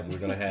into that. We're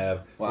going to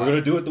have, we're going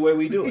to do it the way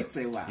we do it.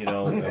 Say wow. You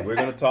know, and we're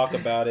going to talk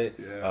about it.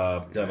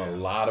 Done a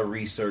lot of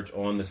research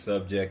on the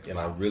subject, and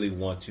I really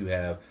want to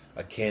have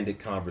a candid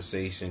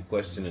conversation,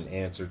 question and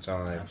answer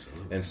time.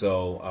 Absolutely. And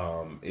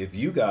so if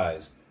you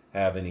guys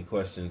have any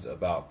questions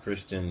about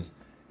Christians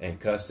and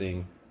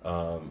cussing,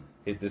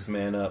 hit this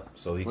man up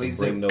so he Please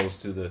can bring those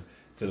to the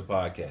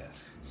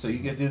podcast. So you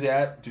can do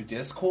that through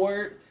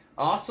Discord.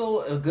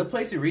 Also, a good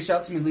place to reach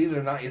out to me, believe it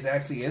or not, is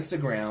actually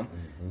Instagram.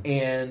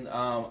 And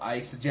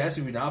I suggest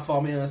if you're not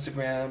following me on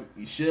Instagram,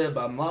 you should.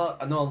 But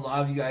I know a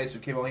lot of you guys who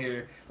came on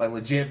here, like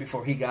legit,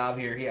 before he got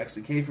here, he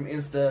actually came from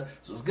Insta.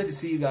 So it's good to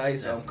see you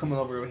guys coming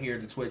over here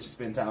to Twitch to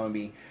spend time with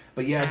me.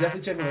 But yeah,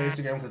 definitely check me on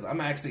Instagram because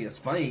I'm actually, it's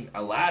funny, I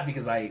laugh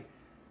because I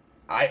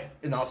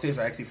in all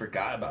seriousness, I actually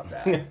forgot about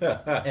that.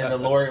 And the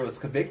Lord was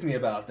convicting me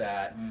about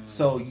that.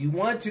 So you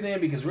want to tune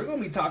in because we're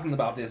going to be talking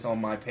about this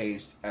on my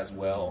page as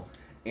well.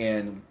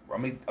 And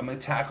I'm gonna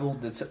tackle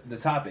the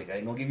topic. I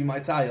ain't gonna give you my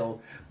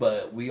title,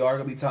 but we are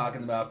gonna be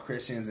talking about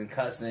Christians and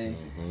cussing,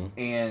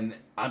 and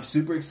I'm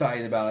super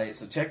excited about it.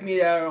 So check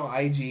me out on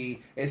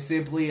IG. It's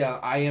simply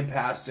I am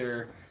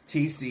Pastor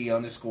TC I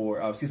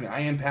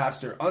am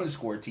Pastor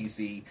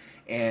 _TC,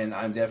 and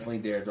I'm definitely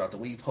there throughout the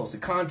week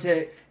posting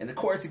content, and of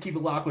course to keep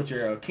it locked with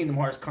your Kingdom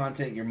Hearts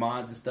content, your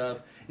mods and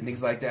stuff, and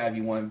things like that. If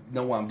you want to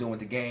know what I'm doing with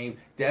the game,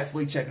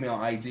 definitely check me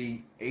on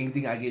IG.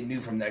 Anything I get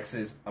new from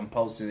Nexus, I'm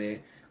posting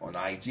it on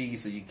IG,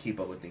 so you can keep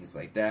up with things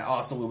like that.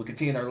 Also, we will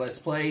continue our Let's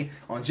Play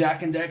on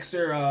Jack and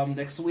Dexter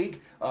next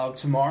week.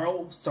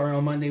 Tomorrow, starting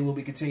on Monday, we'll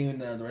be continuing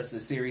the rest of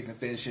the series and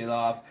finishing it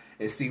off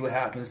and see what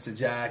happens to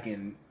Jack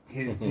and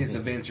his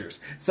adventures.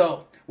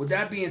 So, with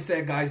that being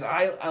said, guys,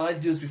 I like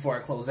to do this before I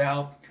close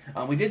out.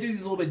 We did do these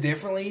a little bit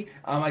differently.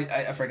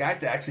 I forgot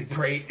to actually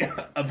pray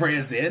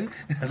us in,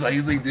 as I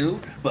usually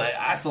do. But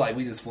I feel like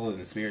we just flew in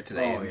the spirit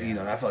today. Oh, yeah.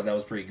 And I feel like that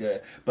was pretty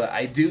good. But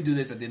I do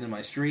this at the end of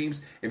my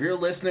streams. If you're a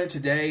listener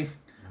today,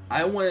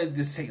 I want to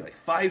just take like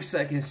 5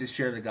 seconds to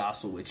share the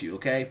gospel with you,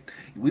 okay?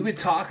 We've been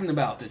talking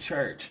about the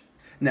church.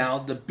 Now,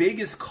 the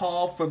biggest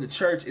call from the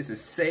church is to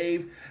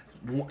save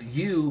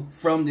you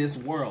from this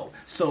world.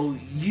 So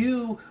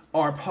you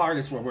are part of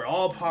this world. We're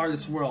all part of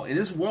this world. And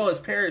this world is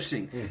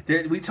perishing.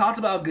 We talked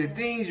about good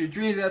things, your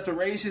dreams and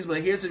aspirations,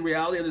 but here's the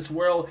reality of this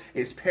world.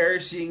 It's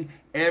perishing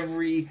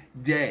every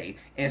day.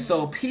 And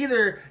so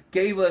Peter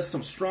gave us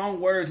some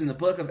strong words in the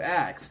book of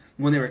Acts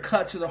when they were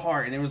cut to the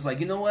heart. And it was like,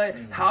 you know what?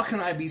 How can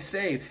I be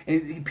saved?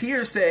 And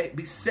Peter said,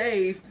 be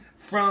saved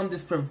from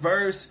this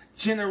perverse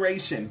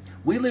generation.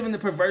 We live in the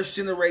perverse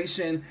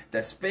generation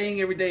that's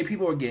fading every day.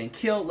 People are getting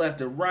killed left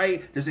and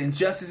right. There's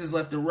injustices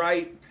left and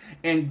right.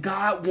 And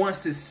God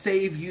wants to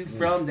save you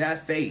from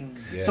that fate.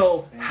 Yes.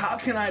 So how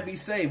can I be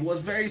saved? Well,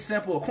 it's very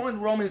simple. According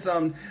to Romans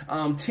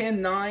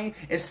 10:9,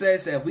 it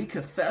says that if we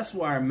confess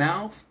with our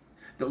mouth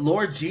the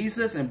Lord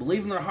Jesus and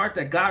believe in our heart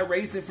that God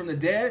raised him from the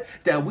dead,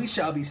 that we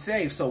shall be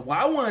saved. So what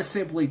I want to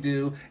simply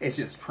do is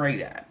just pray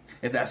that,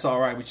 if that's all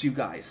right with you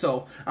guys.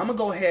 So I'm going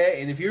to go ahead,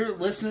 and if you're a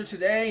listener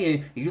today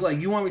and you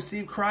want to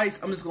receive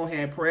Christ, I'm just going to go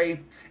ahead and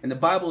pray. And the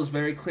Bible is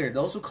very clear.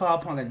 Those who call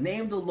upon the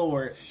name of the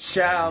Lord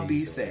shall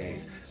be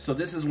saved. So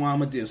this is what I'm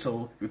going to do.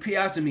 So repeat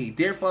after me.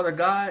 Dear Father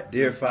God.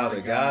 Dear Father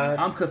God.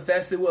 I'm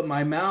confessing with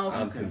my mouth.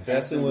 I'm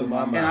confessing with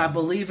my mouth. And I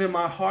believe in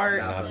my heart.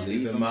 And I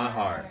believe in my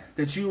heart.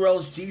 That you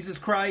rose Jesus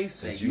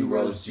Christ. That you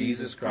rose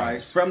Jesus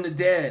Christ. From the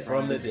dead.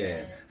 From the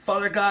dead.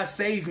 Father God,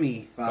 save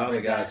me. Father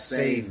God,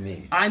 save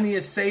me. I need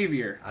a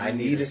Savior. I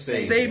need a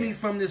Savior. Save me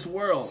from this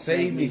world.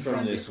 Save me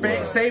from this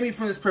world. Save me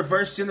from this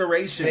perverse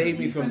generation. Save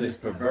me from this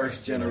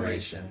perverse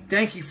generation.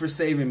 Thank you for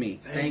saving me.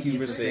 Thank you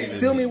for saving me.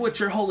 Fill me with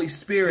your Holy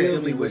Spirit.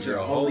 Fill me with your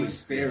Holy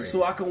Spirit.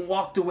 So I can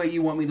walk the way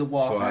you want me to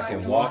walk. So I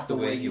can walk the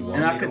way you want me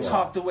to walk. And I can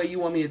talk the way you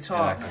want me to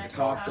talk. And I can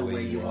talk the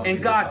way you want me to talk.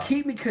 And God,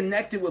 keep me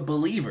connected with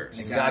believers.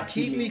 And God,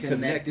 keep me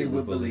connected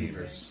with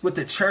believers. With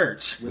the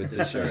church. With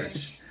the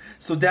church.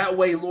 So that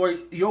way, Lord,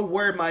 your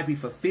word might be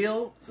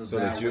fulfilled. So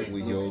that your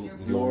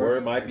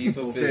word might be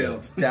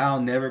fulfilled. That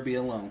I'll never be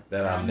alone.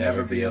 That I'll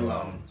never be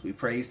alone. So we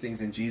praise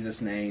things in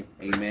Jesus' name.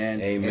 Amen.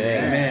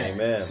 Amen.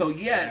 Amen. So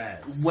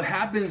what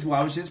happens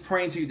while I was just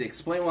praying to you, to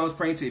explain what I was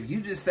praying to you, if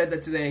you just said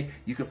that today,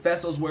 you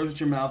confess those words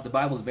with your mouth, the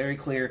Bible is very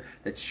clear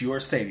that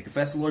you're saved. You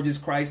confess the Lord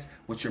Jesus Christ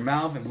with your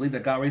mouth and believe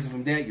that God raised him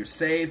from dead, you're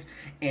saved.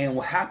 And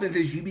what happens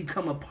is you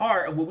become a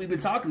part of what we've been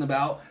talking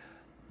about,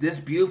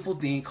 this beautiful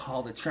thing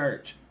called the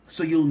church.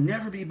 So you'll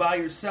never be by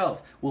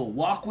yourself. We'll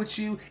walk with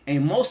you,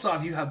 and most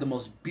of you have the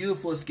most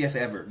beautifulest gift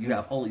ever. You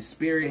have Holy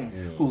Spirit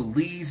who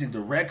leads and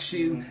directs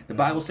you. The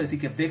Bible says he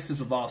convicts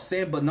us of all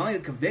sin, but not only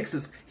convicts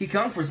us, he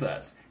comforts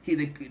us.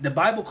 The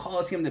Bible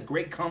calls him the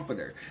great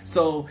comforter.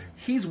 So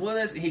he's with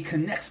us, and he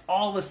connects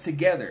all of us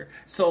together.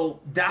 So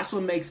that's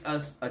what makes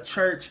us a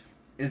church,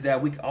 is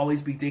that we can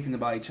always be thinking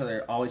about each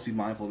other, always be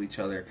mindful of each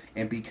other,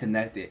 and be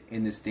connected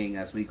in this thing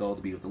as we go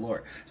to be with the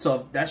Lord. So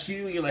if that's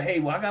you, you're like, hey,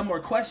 well, I got more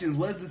questions.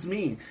 What does this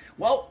mean?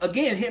 Well,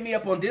 again, hit me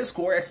up on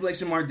Discord,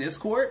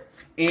 !Discord,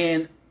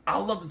 and I'd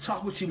love to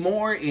talk with you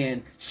more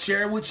and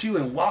share with you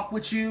and walk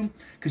with you,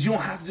 because you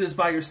don't have to do this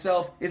by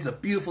yourself. It's a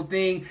beautiful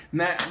thing.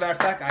 Matter of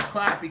fact, I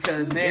clap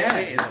because,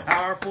 man, it is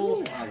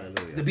powerful.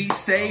 Hallelujah. To be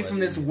saved from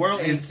this world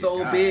is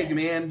so big,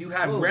 man. You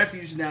have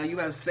refuge now. You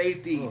have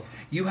safety.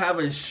 You have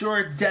a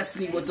sure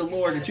destiny with the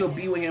Lord that you'll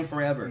be with him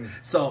forever.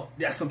 So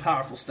that's some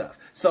powerful stuff.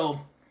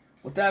 So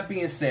with that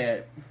being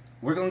said,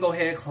 we're going to go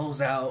ahead and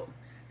close out.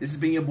 This has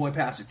been your boy,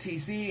 Pastor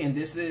TC, and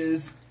this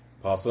is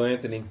Apostle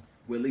Anthony.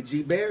 Willie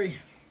G-Berry.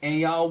 And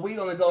y'all, we're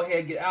going to go ahead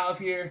and get out of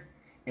here,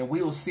 and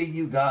we will see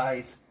you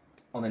guys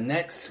on the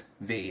next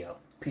video.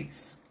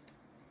 Peace.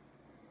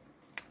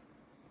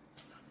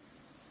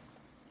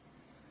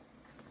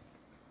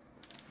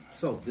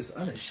 So, this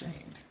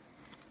unashamed.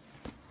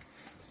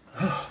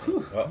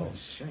 Uh-oh.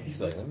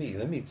 He's like, let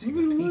me take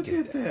a peek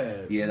at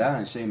that. Yeah, that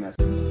ain't shame.